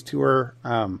kind of things to her.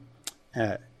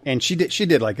 And she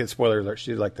did like it. Spoiler alert,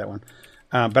 she did like that one.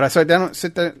 But I sat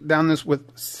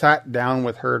down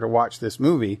with her to watch this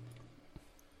movie,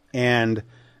 and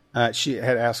she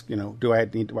had asked, do I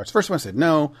need to watch the first one? I said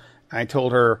no. I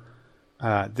told her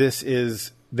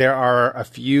there are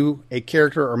a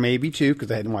character or maybe two,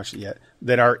 because I hadn't watched it yet,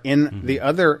 that are in the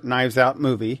other Knives Out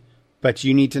movie, but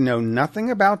you need to know nothing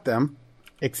about them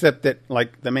except that,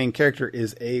 like, the main character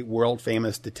is a world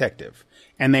famous detective,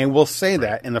 and they will say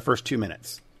that in the first 2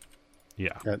 minutes.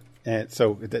 Yeah. And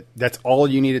so that's all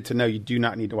you needed to know. You do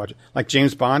not need to watch it. Like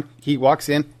James Bond, he walks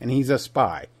in and he's a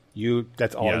spy.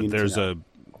 That's all you need to know.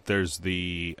 There's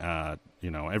the,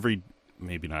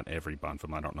 maybe not every Bond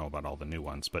film, I don't know about all the new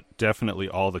ones, but definitely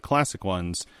all the classic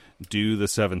ones do the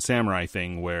Seven Samurai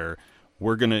thing, where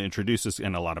we're going to introduce this,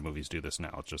 and a lot of movies do this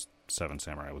now. It's just Seven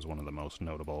Samurai was one of the most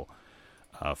notable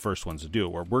first ones to do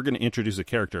it, where we're going to introduce a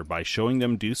character by showing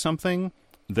them do something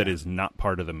that is not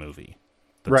part of the movie.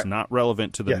 That's not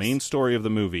relevant to the main story of the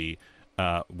movie.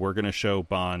 We're going to show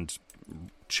Bond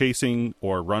chasing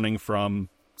or running from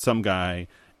some guy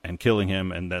and killing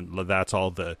him, and then that's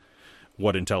all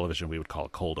what in television we would call a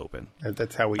cold open.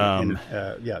 That's how we, and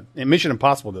Mission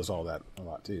Impossible does all that a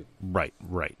lot too. Right.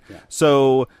 Yeah.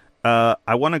 So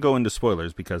I want to go into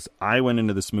spoilers, because I went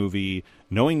into this movie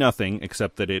knowing nothing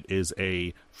except that it is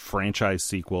a franchise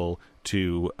sequel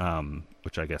to,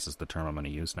 which I guess is the term I'm going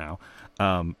to use now,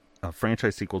 a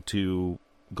franchise sequel to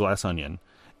Glass Onion,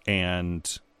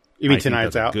 and you mean to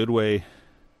Knives Out? A good way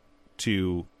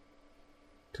to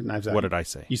Knives Out. What did I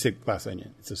say? You said Glass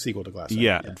Onion. It's a sequel to Glass Onion.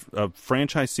 Yeah, a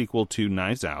franchise sequel to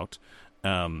Knives Out.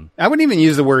 I wouldn't even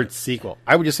use the word sequel.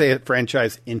 I would just say a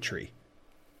franchise entry.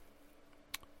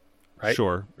 Right?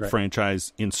 Sure. Right.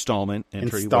 Franchise installment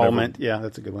entry. Installment. Whatever,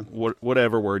 that's a good one.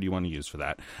 Whatever word you want to use for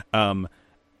that.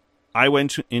 I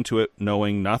went into it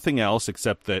knowing nothing else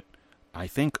except that I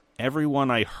think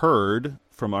everyone I heard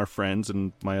from our friends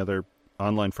and my other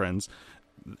online friends,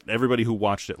 everybody who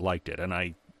watched it liked it, and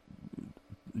I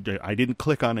didn't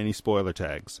click on any spoiler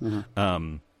tags.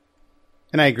 And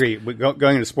I agree.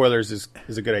 Going into spoilers is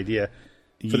a good idea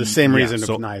for the same reason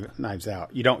of Knives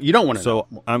Out. You don't want to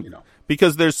know.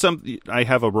 Because there's I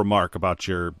have a remark about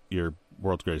your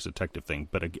World's Greatest Detective thing,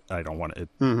 but I don't want it.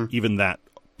 Even that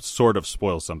sort of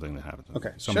spoils something that happens.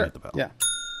 Okay, so sure. Hit the bell. Yeah.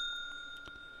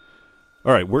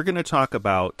 All right, we're going to talk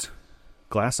about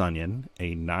Glass Onion,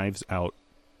 a Knives Out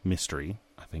mystery,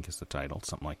 I think is the title,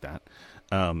 something like that,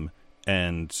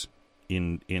 and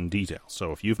in detail.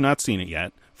 So if you've not seen it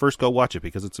yet, first go watch it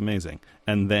because it's amazing,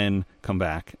 and then come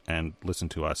back and listen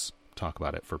to us talk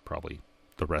about it for probably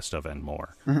the rest of and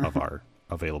more of our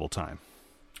available time.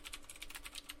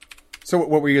 So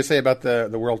what were you going to say about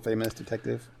the world famous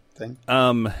detective thing?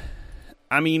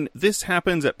 I mean, this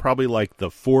happens at probably like the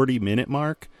 40-minute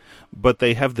mark, but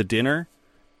they have the dinner,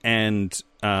 and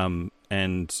Daniel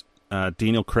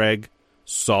Craig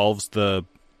solves the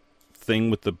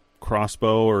thing with the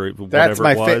crossbow or whatever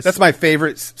it was. That's my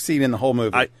favorite scene in the whole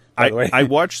movie. I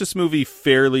watched this movie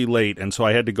fairly late, and so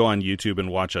I had to go on YouTube and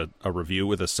watch a review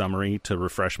with a summary to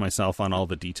refresh myself on all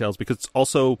the details, because it's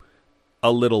also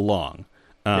a little long.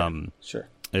 Sure.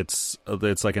 It's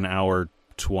like an hour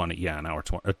 20. Yeah, an hour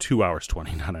 20. 2 hours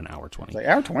 20, not an hour 20. It's like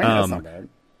hour 20. That's not bad.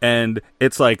 And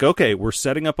it's like, okay, we're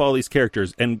setting up all these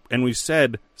characters, and we've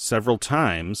said several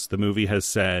times, the movie has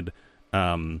said,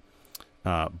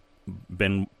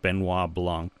 Benoit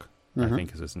Blanc, I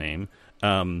think is his name,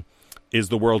 is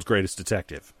the world's greatest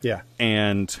detective. Yeah.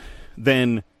 And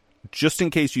then, just in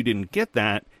case you didn't get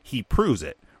that, he proves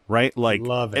it, right? Like,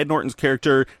 Love it. Ed Norton's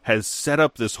character has set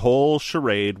up this whole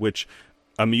charade, which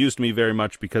amused me very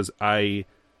much because I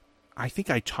think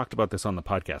I talked about this on the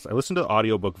podcast. I listened to the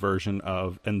audiobook version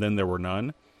of And Then There Were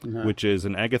None, which is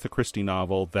an Agatha Christie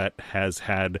novel that has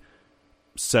had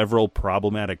several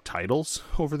problematic titles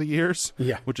over the years,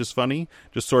 which is funny,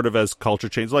 just sort of as culture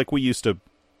change. Like, we used to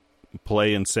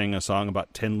play and sing a song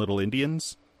about 10 little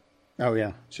Indians. Oh,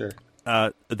 yeah, sure.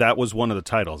 That was one of the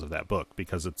titles of that book,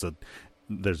 because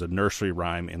there's a nursery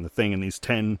rhyme in the thing, and these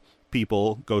 10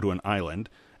 people go to an island,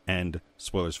 and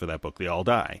spoilers for that book, they all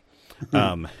die.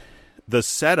 The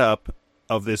setup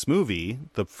of this movie,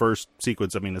 the first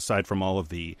sequence, I mean, aside from all of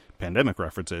the pandemic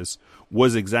references,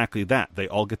 was exactly that. They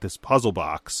all get this puzzle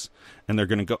box, and they're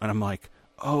going to go, and I'm like,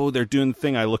 oh, they're doing the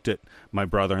thing. I looked at my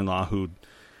brother-in-law who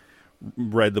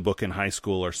read the book in high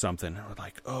school or something, and we're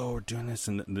like, oh, we're doing this,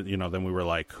 and then we were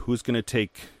like, who's going to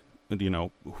take,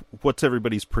 what's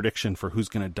everybody's prediction for who's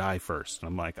going to die first? And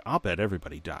I'm like, I'll bet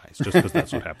everybody dies, just because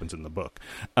that's what happens in the book.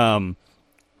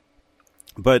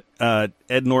 But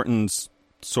Ed Norton's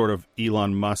sort of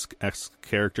Elon Musk-esque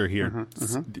character here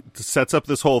sets up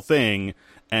this whole thing,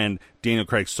 and Daniel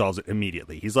Craig solves it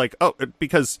immediately. He's like, oh,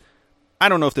 because I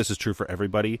don't know if this is true for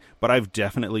everybody, but I've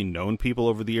definitely known people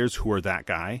over the years who are that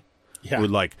guy. Yeah. Who,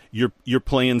 like, you're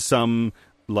playing some,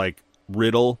 like,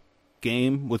 riddle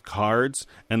game with cards,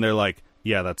 and they're like,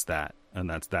 yeah, that's that, and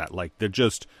that's that. Like, they're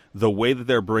just, the way that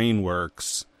their brain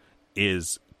works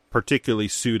is particularly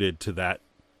suited to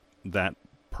that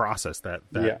process, that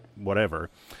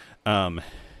whatever. And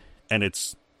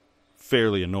it's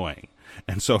fairly annoying.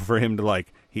 And so for him to,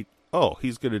 like,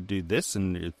 he's going to do this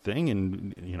and thing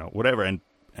and, whatever. And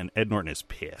Ed Norton is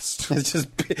pissed. It's just,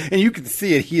 and you can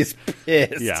see it. He is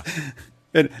pissed. Yeah.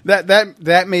 And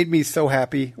that made me so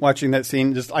happy watching that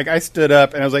scene. Just like, I stood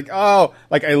up and I was like, oh,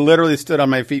 like I literally stood on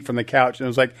my feet from the couch and I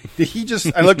was like,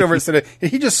 I looked over and said, did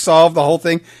he just solve the whole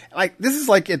thing? Like, this is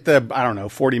like at the, I don't know,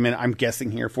 40-minute, I'm guessing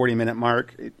here, 40-minute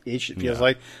mark ish, it feels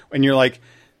like. And you're like,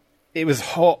 it was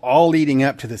all leading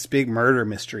up to this big murder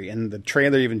mystery. And the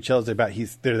trailer even tells you about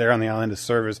they're there on the island to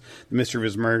serve as the mystery of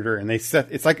his murder. And it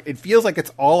feels like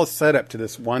it's all a setup to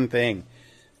this one thing.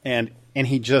 And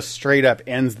he just straight up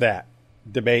ends that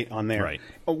debate on there,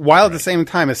 while at the same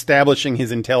time establishing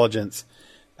his intelligence,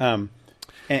 and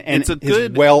it's his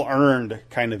well-earned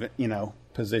kind of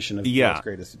position of world's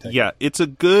greatest detective. Yeah, it's a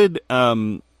good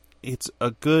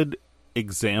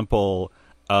example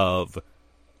of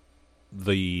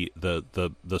the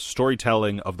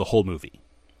storytelling of the whole movie,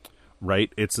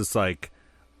 right? It's just like,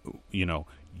 you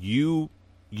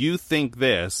think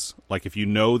this, like, if you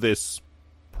know this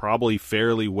probably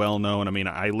fairly well known. I mean,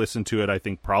 I listened to it, I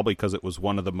think, probably because it was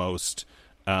one of the most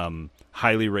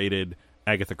highly rated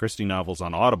Agatha Christie novels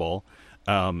on Audible.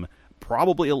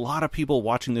 Probably a lot of people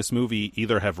watching this movie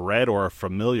either have read or are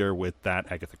familiar with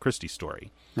that Agatha Christie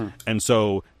story. And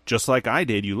so, just like I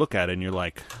did, you look at it and you're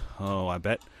like, oh, I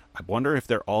wonder if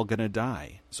they're all going to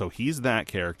die. So he's that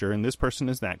character, and this person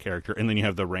is that character. And then you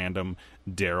have the random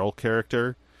Daryl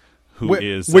character, what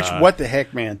the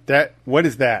heck, man? What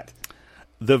is that?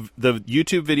 The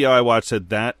YouTube video I watched said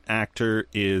that actor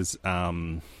is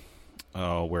where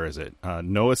is it?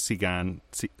 Noah Segan.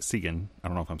 I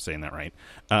don't know if I'm saying that right.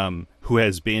 Who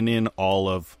has been in all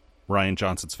of Rian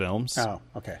Johnson's films. Oh,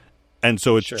 okay. And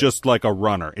so it's just like a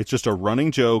runner. It's just a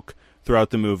running joke throughout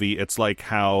the movie. It's like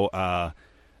how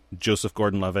Joseph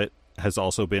Gordon-Levitt has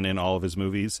also been in all of his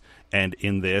movies, and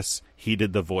in this he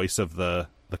did the voice of the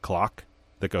clock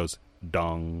that goes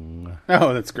dong.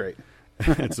 Oh, that's great.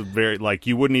 It's a very, like,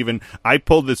 you wouldn't even, I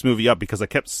pulled this movie up because I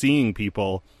kept seeing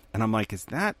people and I'm like, is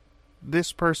that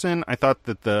this person? I thought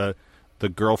that the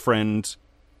girlfriend,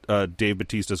 Dave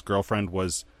Bautista's girlfriend,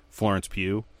 was Florence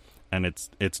Pugh, and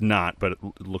it's not, but it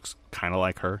looks kind of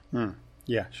like her.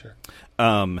 Yeah, sure.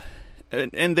 And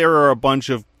there are a bunch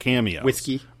of cameos.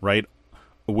 Whiskey. Right?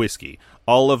 Whiskey.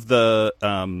 All of the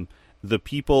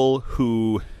people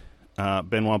who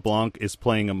Benoit Blanc is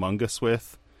playing Among Us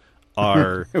with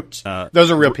are those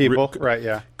are real people, right?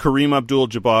 Yeah, Kareem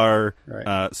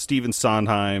Abdul-Jabbar, Stephen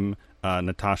Sondheim,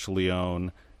 Natasha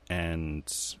Lyonne, and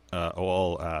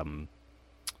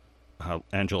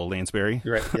Angela Lansbury.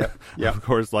 Right. Yeah. Of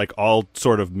course, like all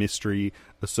sort of mystery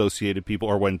associated people,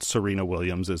 or when Serena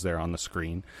Williams is there on the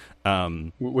screen,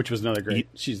 which was another great.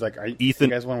 She's like, "You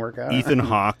guys want to work out?" Ethan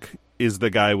Hawke is the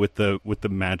guy with the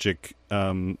magic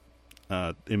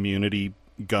immunity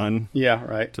gun. Yeah,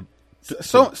 right.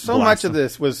 So much of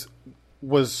this was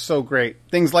was so great.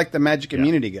 Things like the magic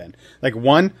immunity gun. Like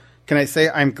one, can I say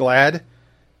I'm glad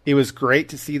it was great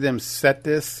to see them set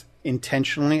this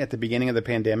intentionally at the beginning of the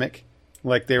pandemic.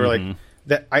 Like they were like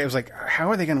that. I was like, how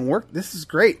are they going to work? This is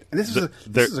great. This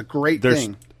is a great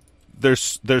thing.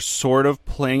 They're sort of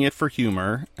playing it for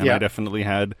humor, and I definitely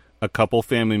had a couple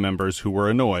family members who were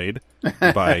annoyed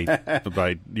by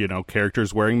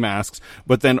characters wearing masks,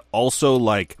 but then also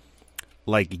like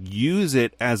use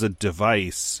it as a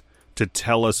device to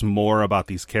tell us more about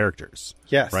these characters.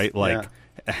 Yes. Right? Like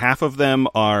half of them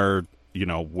are,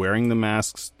 wearing the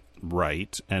masks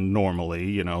right and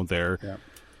normally, they're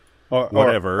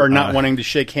whatever. Or not wanting to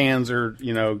shake hands or,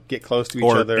 get close to each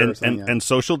other. And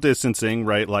social distancing,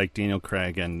 right? Like Daniel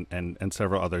Craig and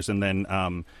several others. And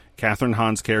then Catherine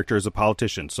Hahn's character is a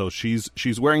politician. So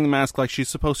she's wearing the mask like she's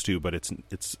supposed to, but it's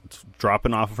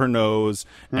dropping off of her nose.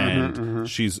 And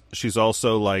she's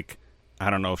also like, I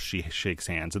don't know if she shakes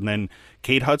hands. And then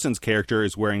Kate Hudson's character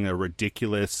is wearing a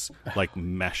ridiculous like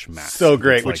mesh mask. So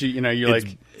great, which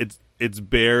it's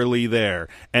barely there.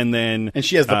 And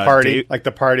she has the party, like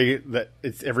the party that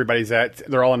everybody's at.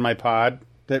 They're all in my pod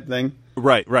type thing.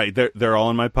 Right. They're all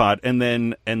in my pod. And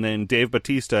then Dave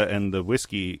Bautista and the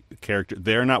whiskey character,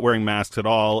 they're not wearing masks at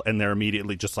all, and they're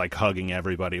immediately just like hugging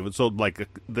everybody. So like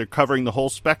they're covering the whole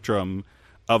spectrum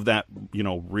of that,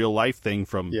 real life thing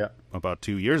from about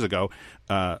 2 years ago,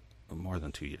 more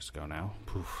than 2 years ago now.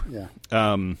 Poof. Yeah.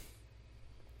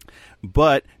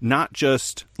 But not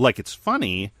just like it's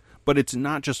funny, but it's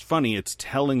not just funny. It's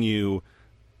telling you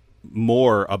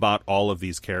more about all of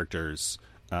these characters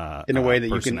in a way that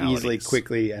you can easily,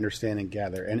 quickly understand and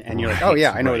gather. And you're like, oh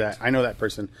yeah, I know that. I know that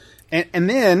person. And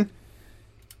then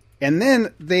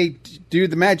they do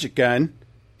the magic gun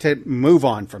to move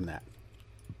on from that.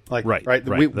 Like, right.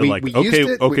 We used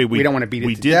it. We don't want to beat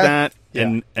it to death. We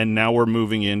did that, and now we're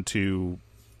moving into,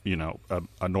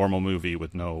 a normal movie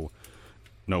with no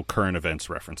current events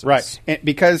references. Right. And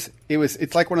because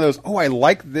it's like one of those, I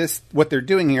like this, what they're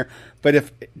doing here, but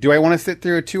do I want to sit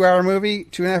through a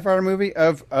 2.5 hour movie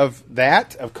of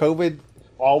COVID,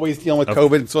 always dealing with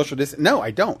COVID and social distance? No,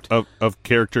 I don't. Of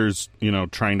characters,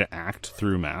 trying to act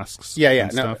through masks. Yeah.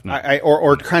 No.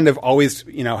 Or kind of always,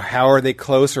 how are they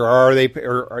close, or are they,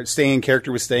 or staying in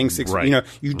character with staying 6 right.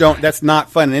 You don't, that's not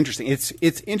fun and interesting. It's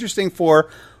interesting for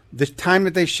the time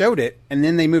that they showed it, and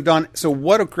then they moved on. So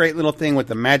what a great little thing with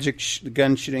the magic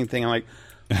gun shooting thing. I'm like,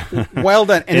 well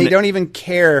done. And they don't even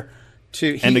care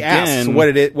to. He asks what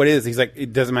it is. He's like,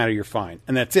 it doesn't matter. You're fine,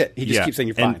 and that's it. He just keeps saying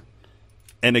you're fine.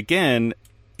 And again,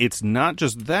 it's not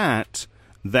just that.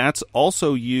 That's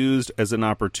also used as an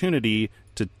opportunity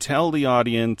to tell the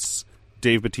audience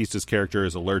Dave Bautista's character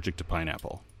is allergic to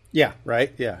pineapple. Yeah.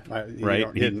 Right. Yeah. Right.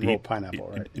 He didn't roll pineapple.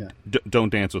 Right. Yeah. Don't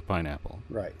dance with pineapple.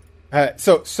 Right.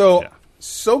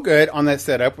 So good on that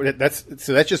setup. That's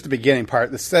just the beginning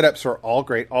part. The setups are all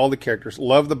great. All the characters.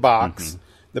 Love the box. Mm-hmm.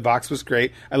 The box was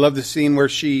great. I love the scene where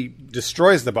she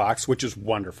destroys the box, which is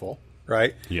wonderful.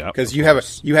 Right? Yeah. Because you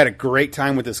had a great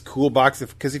time with this cool box.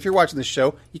 Because if you're watching the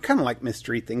show, you kind of like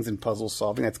mystery things and puzzle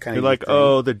solving. That's kind of you're like,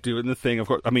 oh, they're doing the thing. Of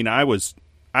course. I mean, I was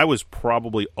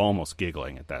probably almost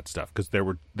giggling at that stuff because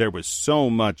there was so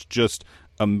much just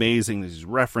amazing, these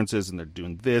references, and they're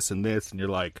doing this and this, and you're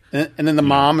like, and then the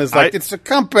mom is like, it's a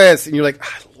compass, and you're like,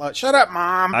 shut up,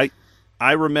 mom.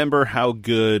 I remember how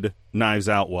good Knives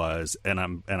Out was, and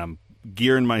I'm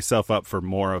gearing myself up for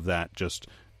more of that, just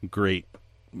great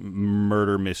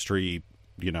murder mystery,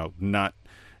 not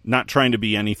trying to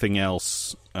be anything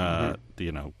else, kind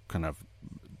of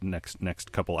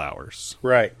next couple hours,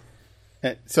 right.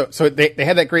 So they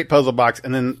had that great puzzle box,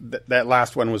 and then that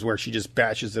last one was where she just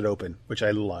bashes it open, which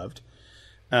I loved,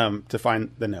 to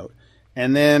find the note.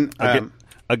 And then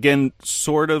again,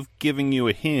 sort of giving you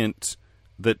a hint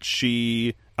that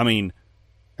because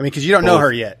you don't know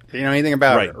her yet. You know anything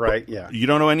about her, right? Yeah, you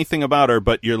don't know anything about her,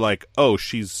 but you're like, oh,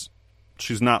 she's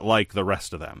not like the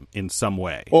rest of them in some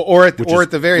way, or at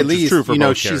the very least,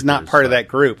 she's not part of that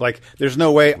group. Like, there's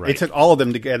no way it took all of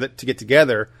them together to get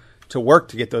together to work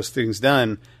to get those things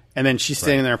done, and then she's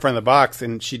standing there in front of the box,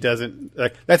 and she doesn't.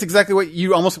 Like, that's exactly what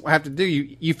you almost have to do.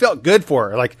 You felt good for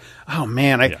her, like, oh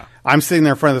man, I'm sitting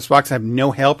there in front of this box, I have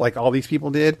no help, like all these people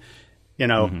did.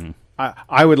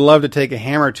 I would love to take a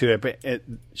hammer to it, but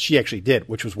she actually did,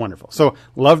 which was wonderful. So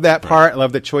love that part. I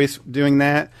love the choice doing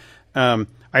that.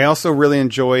 I also really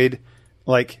enjoyed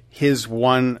like his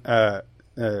one.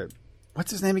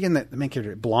 What's his name again? The main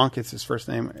character, Blanc is his first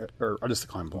name, or I'll just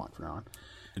call him Blanc from now on.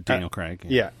 Daniel Craig.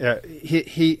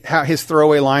 He his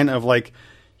throwaway line of like,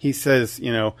 he says,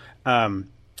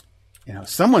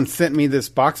 someone sent me this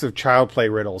box of child play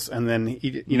riddles, and then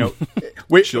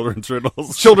Children's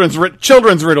riddles, children's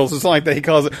riddles, or something like that. He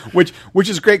calls it, which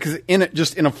is great because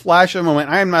in a flash of a moment,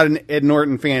 I am not an Ed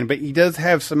Norton fan, but he does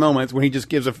have some moments when he just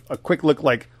gives a quick look,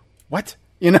 like what,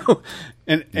 and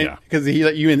because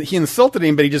he insulted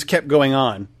him, but he just kept going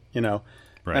on,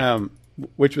 right.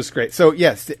 Which was great. So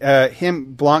yes,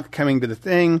 Blanc coming to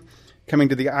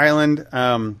the island,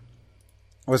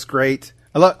 was great.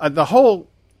 I love the whole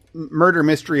murder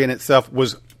mystery in itself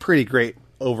was pretty great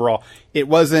overall. It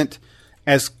wasn't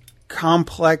as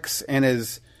complex and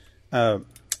as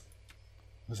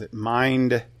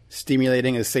mind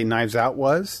stimulating as, say, Knives Out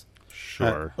was.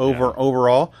 Sure.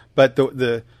 Overall, but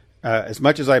the as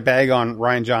much as I bag on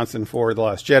Rian Johnson for The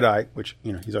Last Jedi, which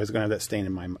he's always going to have that stain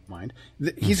in my mind,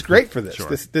 he's great for this. Sure.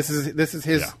 This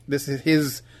is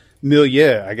his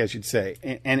milieu, I guess you'd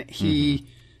say, and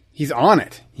he's on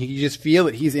it. You just feel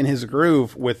that he's in his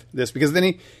groove with this, because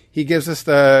then he gives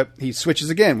us he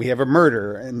switches again. We have a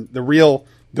murder, and the real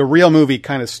movie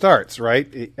kind of starts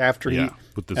right after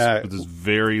with this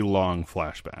very long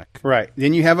flashback. Right.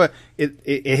 Then you have it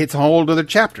hits a whole other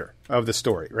chapter of the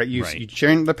story. Right. You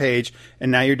turn the page,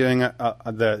 and now you're doing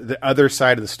the other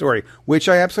side of the story, which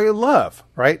I absolutely love.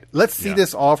 Right. Let's see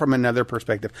this all from another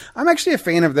perspective. I'm actually a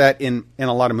fan of that in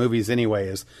a lot of movies.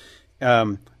 Anyway,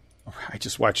 I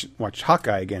just watched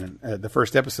Hawkeye again, the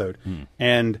first episode,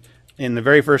 and in the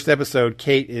very first episode,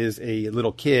 Kate is a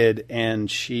little kid, and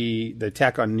the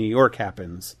attack on New York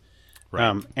happens,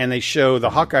 right. And they show the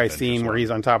Hawkeye scene where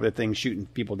he's on top of the thing shooting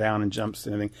people down and jumps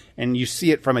and everything, and you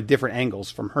see it from a different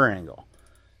angles from her angle,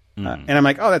 and I'm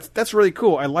like, oh, that's really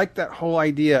cool. I like that whole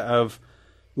idea of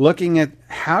looking at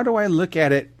how do I look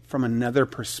at it from another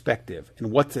perspective,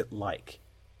 and what's it like,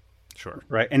 sure,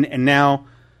 right, and now.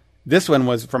 This one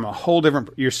was from a whole different...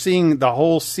 You're seeing the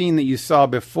whole scene that you saw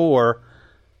before,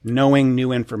 knowing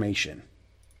new information,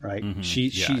 right? Mm-hmm.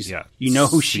 She's you know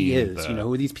who she is. You know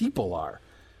who these people are.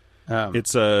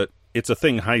 It's a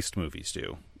thing heist movies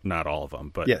do. Not all of them,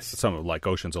 but yes. Some of like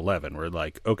Ocean's 11, where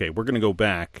like, okay, we're going to go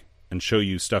back and show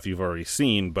you stuff you've already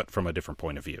seen, but from a different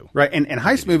point of view. Right, and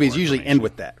heist movies usually end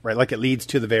with that, right? Like it leads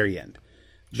to the very end.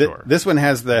 Sure. This one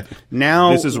has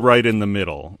now. This is right in the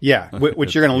middle. Yeah,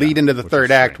 which you're going to lead into the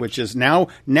third act, which is now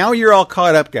you're all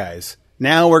caught up, guys.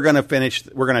 Now we're going to finish.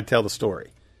 We're going to tell the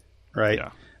story, right?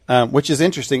 Yeah. Which is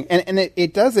interesting, and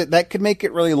it does it. That could make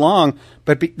it really long,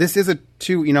 but this is a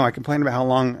 2. I complained about how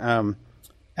long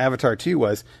Avatar 2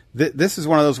 was. This is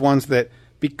one of those ones that,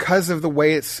 because of the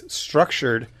way it's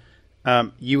structured,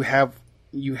 you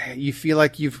feel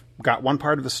like you've got one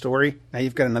part of the story, now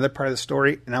you've got another part of the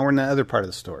story, and now we're in the other part of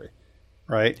the story,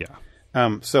 right?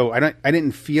 Yeah. So I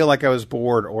didn't feel like I was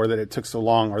bored, or that it took so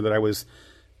long, or that I was,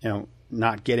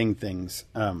 not getting things.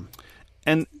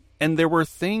 And there were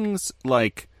things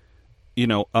like,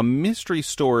 a mystery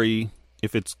story,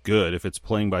 if it's good, if it's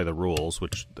playing by the rules,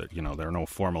 which there are no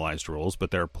formalized rules,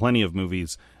 but there are plenty of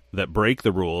movies that break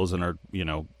the rules and are,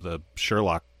 the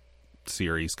Sherlock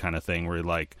series kind of thing, where you're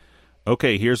like,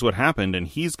 okay, here's what happened, and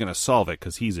he's going to solve it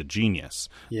because he's a genius.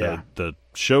 Yeah. The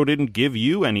show didn't give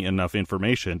you enough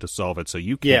information to solve it, so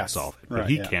you can't solve it. But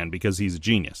he can, because he's a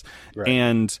genius. Right.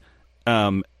 And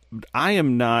I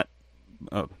am not,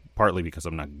 partly because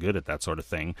I'm not good at that sort of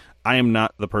thing, I am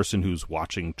not the person who's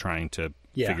trying to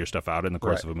figure stuff out in the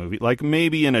course of a movie. Like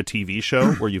maybe in a TV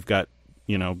show where you've got,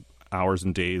 hours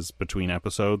and days between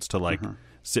episodes to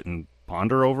sit and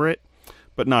ponder over it,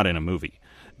 but not in a movie.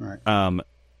 Right.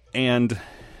 And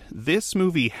this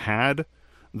movie had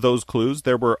those clues.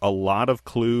 There were a lot of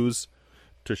clues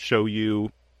to show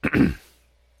you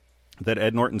that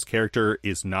Ed Norton's character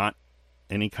is not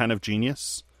any kind of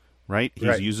genius, right?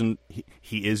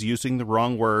 He is using the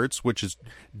wrong words, which is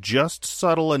just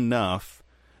subtle enough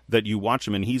that you watch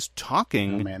him and he's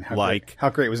talking. Oh man, how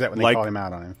great was that when they called him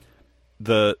out on him?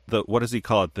 The what does he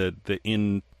call it?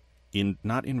 The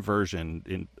not inversion,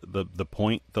 in the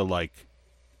point,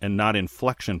 and not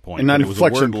inflection point. And not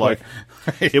inflection point.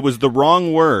 Right. It was the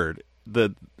wrong word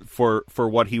for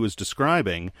what he was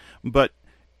describing, but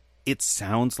it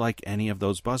sounds like any of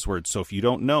those buzzwords. So if you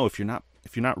don't know, if you're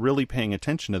not really paying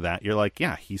attention to that, you're like,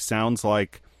 yeah, he sounds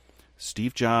like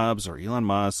Steve Jobs or Elon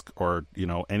Musk or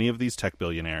any of these tech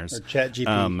billionaires.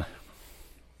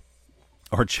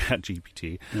 Or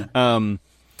ChatGPT. Yeah.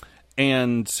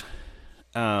 And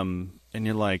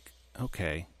you're like,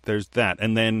 okay, there's that.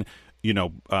 And then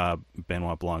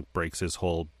Benoit Blanc breaks his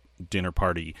whole dinner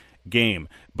party game,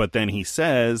 but then he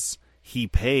says he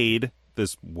paid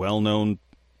this well-known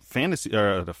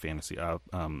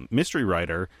mystery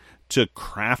writer to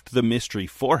craft the mystery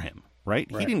for him. right?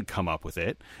 He didn't come up with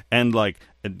it. And like,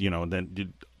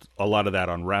 then a lot of that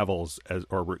unravels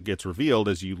or gets revealed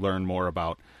as you learn more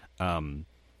about,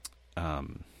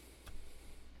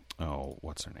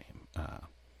 what's her name?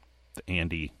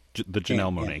 The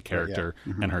Janelle Monáe character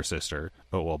and her sister.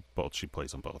 Oh, well, both. She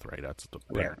plays them both, right? That's the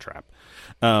Parent Trap.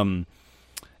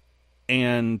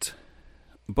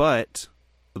 But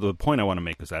the point I want to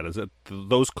make is that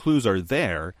those clues are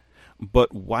there,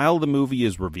 but while the movie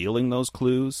is revealing those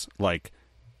clues, like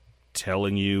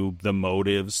telling you the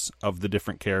motives of the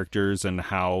different characters and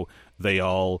how they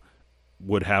all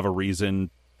would have a reason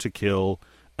to kill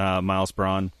Miles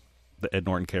Braun, the Ed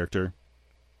Norton character,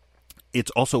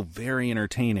 it's also very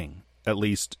entertaining. At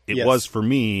least it was for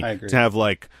me to have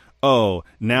like, oh,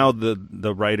 now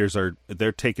the writers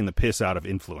they're taking the piss out of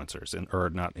influencers or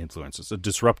not influencers,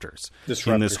 disruptors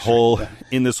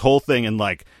in this whole thing, and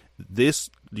like this,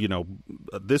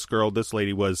 this girl, this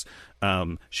lady was,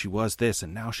 she was this,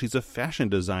 and now she's a fashion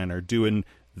designer doing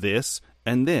this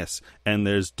and this, and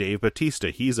there's Dave Bautista.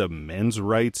 He's a men's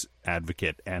rights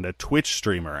advocate and a Twitch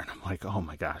streamer, and I'm like, oh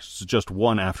my gosh, it's just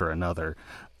one after another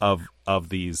of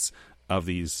these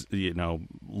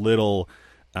little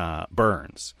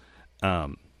burns,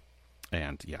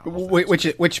 and yeah,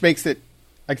 which makes it,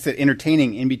 like I said,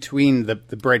 entertaining in between the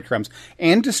breadcrumbs,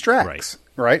 and distracts.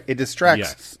 Right? It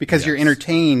distracts because you're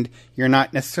entertained. You're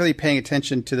not necessarily paying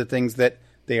attention to the things that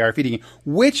they are feeding you,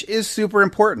 which is super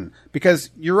important,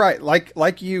 because you're right.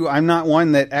 Like you, I'm not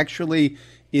one that actually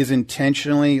is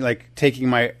intentionally like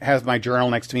has my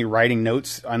journal next to me, writing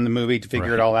notes on the movie to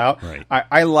figure it all out. Right.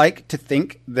 I like to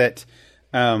think that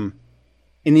in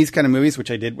these kind of movies, which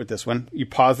I did with this one, you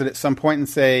pause it at some point and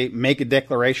say, make a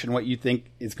declaration what you think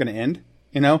is going to end.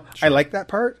 Sure. I like that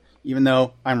part, even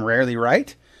though I'm rarely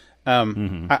right.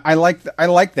 I like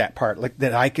that part, like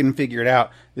that I can figure it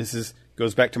out. This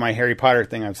goes back to my Harry Potter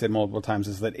thing I've said multiple times,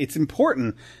 is that it's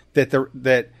important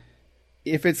that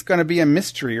if it's going to be a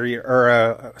mystery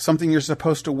or something you're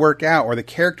supposed to work out, or the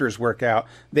characters work out,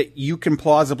 that you can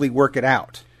plausibly work it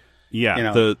out.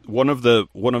 Yeah, one of the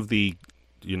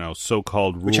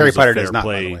so-called rules, which Harry Potter of fair does not,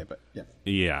 play. by the way, but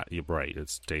yeah, you're right.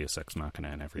 It's Deus Ex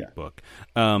Machina in every book.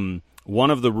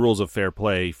 One of the rules of fair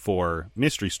play for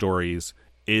mystery stories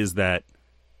is that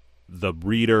the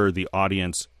reader, the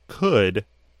audience, could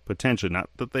potentially, not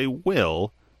that they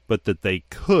will, but that they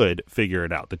could figure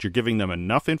it out. That you're giving them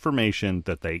enough information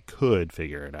that they could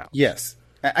figure it out. Yes.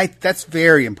 That's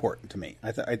very important to me.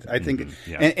 I think,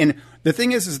 and the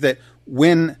thing is that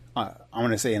when I'm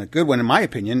going to say in a good one, in my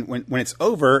opinion, when it's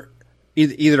over,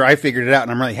 either I figured it out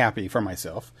and I'm really happy for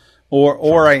myself,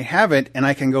 or I haven't, and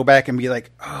I can go back and be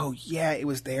like, oh yeah, it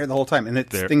was there the whole time, and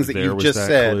it's things that you just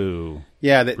said. Clue.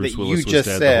 Yeah, that you just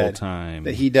said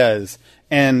that he does.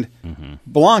 And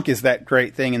Blanc is that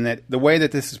great thing, in that the way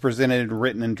that this is presented and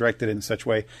written and directed in such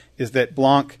way is that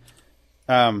Blanc,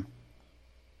 tells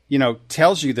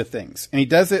you the things, and he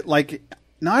does it like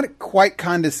not quite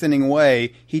condescending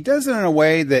way. He does it in a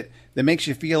way that makes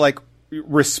you feel like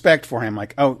respect for him,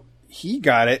 like, oh, he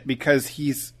got it because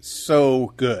he's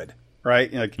so good,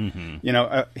 right? Like,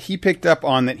 he picked up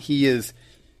on that he is.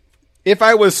 If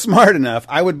I was smart enough,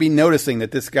 I would be noticing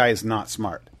that this guy is not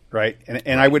smart, right?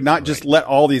 And I would not just let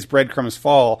all these breadcrumbs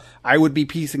fall. I would be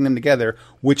piecing them together,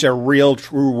 which a real,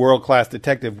 true, world-class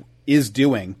detective is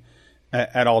doing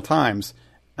at all times,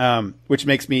 which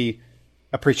makes me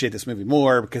appreciate this movie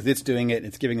more, because it's doing it and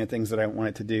it's giving the things that I want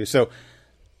it to do. So,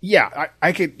 yeah,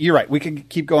 I could. You're right. We could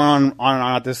keep going on and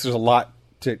on. There's a lot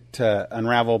to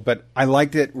unravel, but I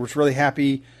liked it. Was really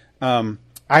happy.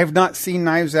 I have not seen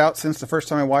Knives Out since the first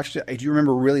time I watched it. I do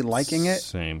remember really liking it.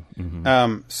 Same.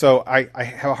 So I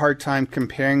have a hard time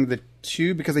comparing the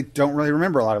two, because I don't really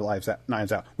remember a lot of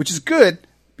Knives Out, which is good,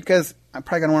 because I'm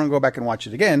probably going to want to go back and watch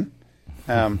it again,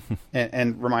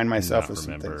 and remind myself of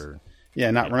some things. Yeah,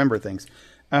 remember things.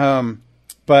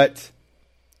 But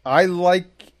I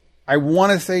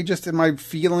want to say, just in my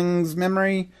feelings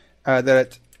memory,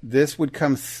 that this would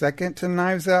come second to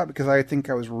Knives Out, because I think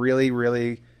I was really,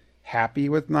 really happy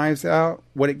with Knives Out,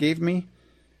 what it gave me.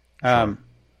 Sure.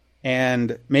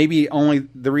 And maybe only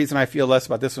the reason I feel less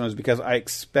about this one is because I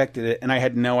expected it, and I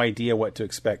had no idea what to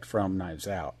expect from Knives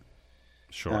Out.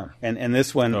 Sure. And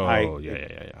this one,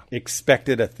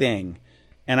 expected a thing,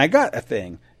 and I got a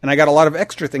thing, and I got a lot of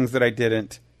extra things that I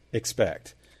didn't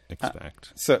expect.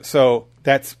 So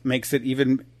that makes it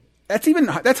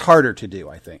that's harder to do,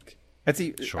 I think.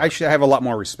 I should have a lot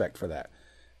more respect for that.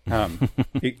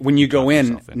 When you go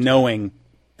in knowing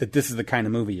that this is the kind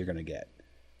of movie you're going to get.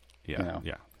 Yeah.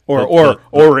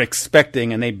 Or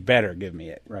expecting, and they better give me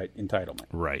it, right? Entitlement.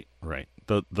 Right.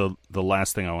 The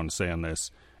last thing I want to say on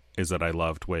this is that I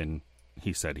loved when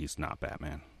he said he's not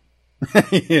Batman.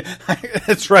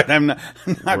 That's right. I'm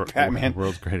not Batman.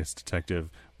 World's greatest detective.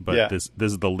 But this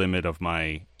is the limit of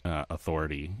my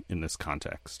authority in this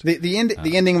context. The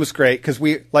ending was great because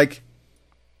we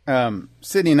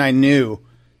Sydney and I knew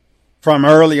from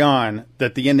early on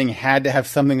that the ending had to have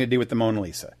something to do with the Mona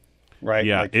Lisa, right?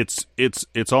 Yeah,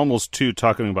 it's almost too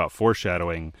talking about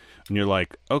foreshadowing, and you're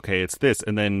like, okay, it's this,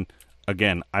 and then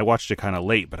again, I watched it kind of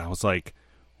late, but I was like,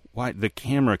 why the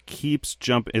camera keeps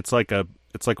jumping? It's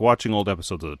like watching old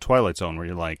episodes of The Twilight Zone where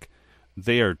you're like,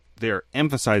 they're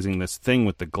emphasizing this thing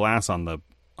with the glass on the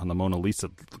Mona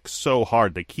Lisa so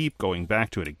hard. They keep going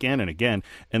back to it again and again,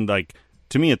 and like.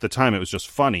 To me, at the time, it was just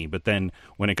funny. But then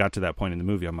when it got to that point in the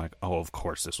movie, I'm like, oh, of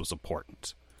course, this was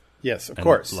important. Yes, of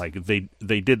course. Like,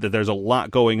 they did that. There's a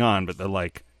lot going on, but they're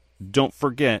like, don't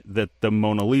forget that the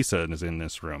Mona Lisa is in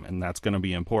this room, and that's going to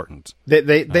be important.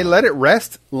 They let it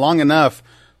rest long enough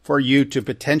for you to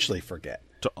potentially forget.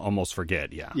 To almost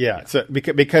forget, yeah. Yeah. So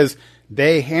because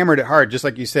they hammered it hard, just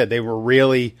like you said. They were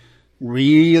really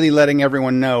letting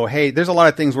everyone know, hey, there's a lot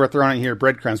of things we're throwing in here,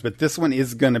 breadcrumbs, but this one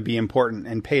is going to be important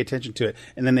and pay attention to it.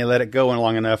 And then they let it go on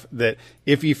long enough that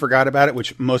if you forgot about it,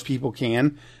 which most people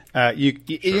can, you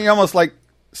almost like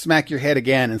smack your head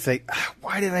again and say,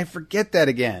 why did I forget that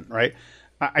again? Right.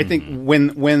 I think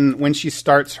when she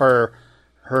starts her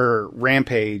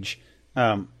rampage,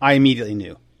 I immediately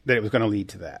knew that it was going to lead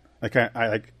to that.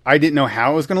 I didn't know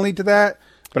how it was going to lead to that,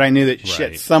 but I knew that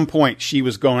at some point she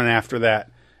was going after that.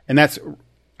 And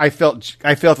I felt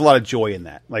a lot of joy in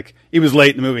that. Like, it was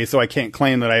late in the movie, so I can't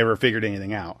claim that I ever figured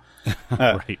anything out.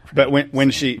 Right. But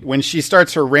when she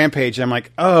starts her rampage, I'm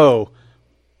like, oh,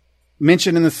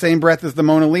 mentioned in the same breath as the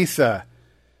Mona Lisa.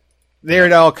 There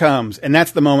it all comes, and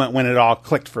that's the moment when it all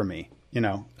clicked for me. And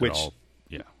I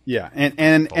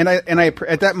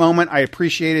at that moment I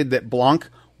appreciated that Blanc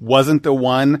wasn't the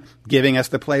one giving us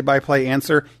the play-by-play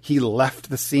answer. He left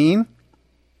the scene.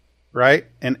 Right.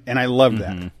 And I love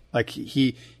that. Like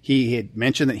he had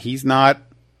mentioned that he's not,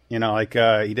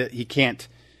 he can't,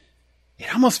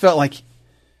 it almost felt like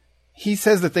he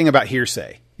says the thing about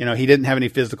hearsay, he didn't have any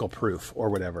physical proof or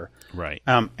whatever. Right.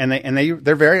 And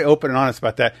they're very open and honest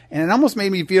about that. And it almost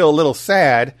made me feel a little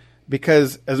sad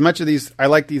because as much of I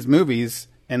like these movies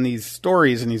and these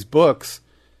stories and these books,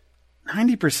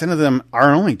 90% of them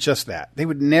are only just that. They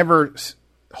would never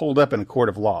hold up in a court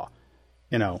of law,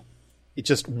 It's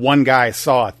just one guy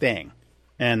saw a thing,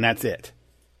 and that's it,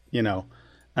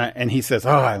 and he says,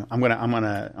 "Oh, I'm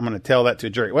gonna tell that to a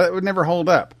jury." Well, it would never hold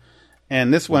up.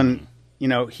 And this one,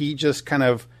 he just kind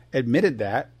of admitted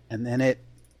that, and then it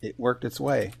worked its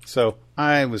way. So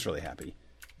I was really happy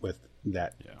with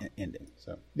that ending.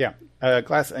 So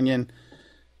Glass Onion,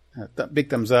 big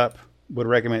thumbs up. Would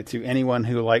recommend it to anyone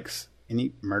who likes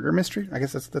any murder mystery. I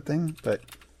guess that's the thing, but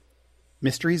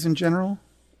mysteries in general.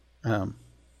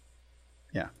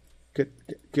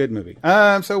 Good movie.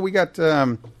 So we got.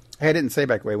 I didn't say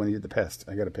back away when he did the Pest.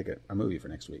 I got to pick a movie for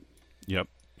next week. Yep.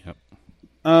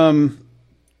 I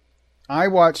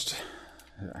watched.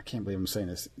 I can't believe I'm saying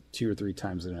this 2 or 3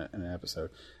 times in an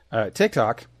episode.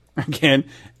 TikTok again,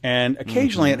 and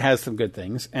occasionally it has some good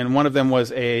things. And one of them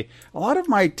was a lot of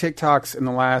my TikToks in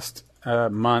the last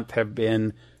month have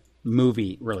been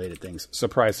movie related things.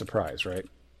 Surprise, surprise, right?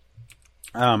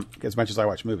 As much as I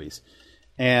watch movies.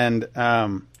 And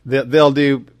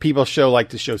people like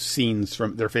to show scenes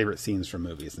from their favorite scenes from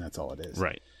movies, and that's all it is.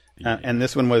 Right. And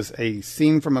this one was a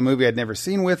scene from a movie I'd never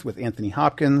seen with Anthony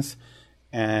Hopkins.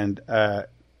 And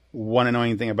one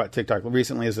annoying thing about TikTok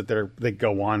recently is that they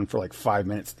go on for like 5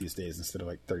 minutes these days instead of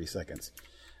like 30 seconds.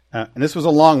 And this was a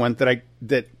long one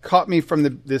that caught me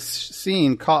from this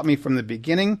scene caught me from the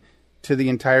beginning to the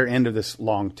entire end of this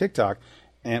long TikTok,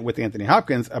 and with Anthony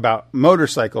Hopkins about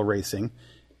motorcycle racing.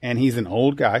 And he's an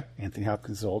old guy. Anthony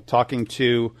Hopkins is old, talking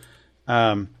to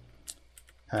a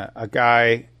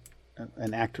guy,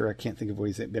 an actor. I can't think of what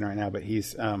he's been right now, but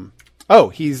he's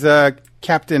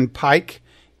Captain Pike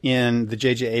in the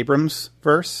J.J. Abrams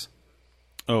verse.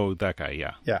 Oh, that guy,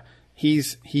 yeah. Yeah.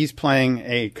 He's playing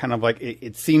a kind of like,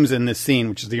 it seems in this scene,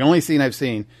 which is the only scene I've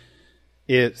seen,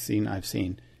 is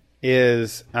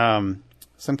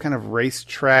some kind of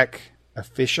racetrack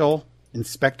official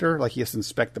inspector, like he has to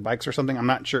inspect the bikes or something. I'm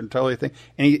not sure totally thing.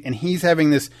 And he's having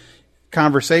this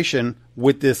conversation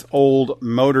with this old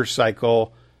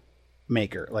motorcycle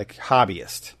maker, like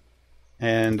hobbyist.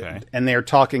 And they're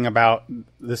talking about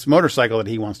this motorcycle that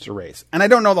he wants to race. And I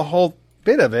don't know the whole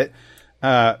bit of it,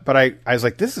 but I was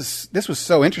like, this was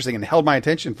so interesting and held my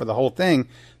attention for the whole thing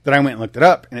that I went and looked it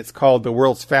up, and it's called The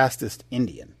World's Fastest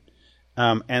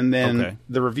And then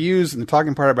the reviews and the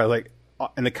talking part about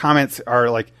and the comments are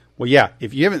like, Well, yeah,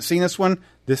 if you haven't seen this one,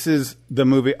 this is a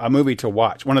movie to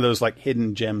watch. One of those like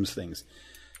hidden gems things.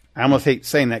 I almost hate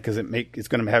saying that because it's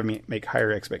going to have me make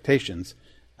higher expectations.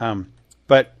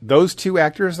 But those two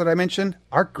actors that I mentioned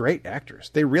are great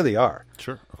actors. They really are.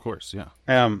 Sure, of course, yeah.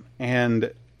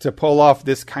 And to pull off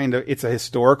this kind of, it's a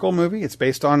historical movie. It's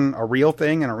based on a real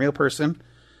thing and a real person.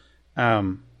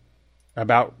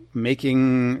 About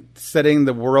setting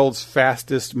the world's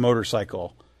fastest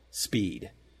motorcycle speed.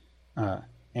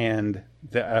 And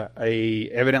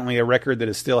evidently a record that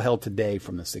is still held today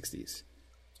from the 60s,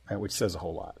 which says a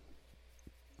whole lot.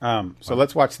 So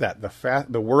let's watch that.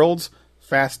 The world's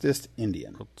fastest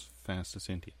Indian. World's fastest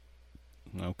Indian.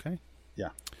 Okay.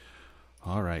 Yeah.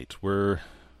 All right. We're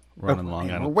running long.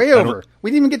 Man, we're way over.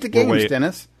 We didn't even get to games,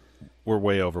 Dennis. We're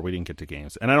way over. We didn't get to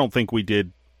games. And I don't think we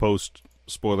did post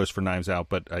spoilers for Knives Out,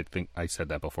 but I think I said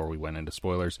that before we went into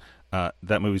spoilers.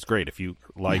 That movie's great. If you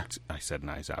liked, I said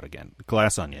Knives Out again,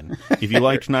 Glass Onion. If you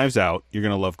liked Knives Out, you're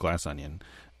going to love Glass Onion.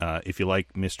 If you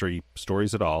like mystery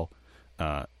stories at all,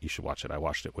 you should watch it. I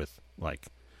watched it with like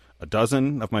a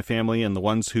dozen of my family, and the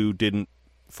ones who didn't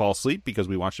fall asleep because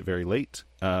we watched it very late,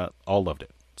 all loved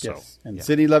it. So, yes. And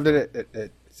Sydney loved it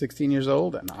at 16 years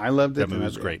old, and I loved it. That movie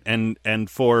was great. And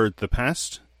for The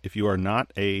Pest, if you are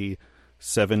not a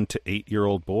 7 to 8 year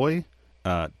old boy,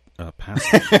 pass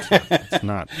it. It's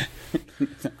not.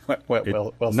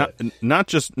 Well said. Not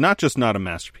just not a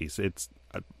masterpiece. It's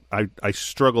I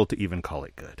struggle to even call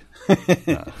it good.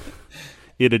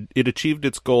 It achieved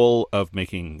its goal of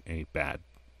making a bad,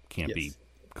 campy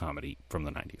comedy from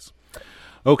the 90s.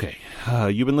 Okay,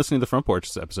 you've been listening to The Front Porch.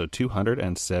 This is episode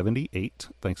 278.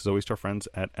 Thanks as always to our friends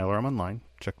at LRM Online.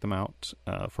 Check them out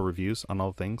for reviews on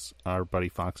all things. Our buddy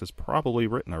Fox has probably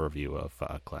written a review of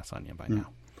Glass Onion by now.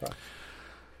 Probably.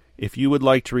 If you would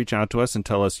like to reach out to us and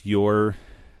tell us your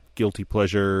guilty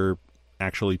pleasure,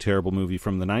 actually terrible movie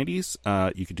from the 90s,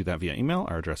 you can do that via email.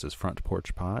 Our address is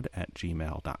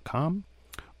frontporchpod@gmail.com.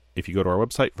 If you go to our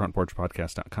website,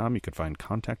 frontporchpodcast.com, you can find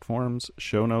contact forms,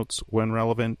 show notes when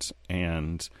relevant,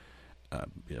 and at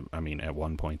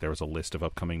one point there was a list of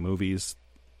upcoming movies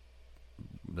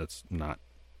that's not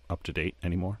up to date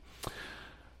anymore.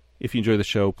 If you enjoy the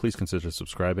show, please consider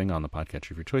subscribing on the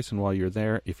podcatcher of your choice, and while you're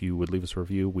there, if you would leave us a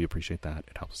review, we appreciate that.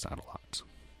 It helps us out a lot.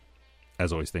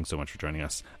 As always, thanks so much for joining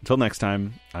us. Until next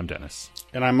time, I'm Dennis.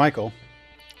 And I'm Michael.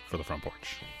 For The Front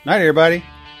Porch. Night, everybody.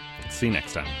 See you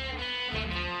next time.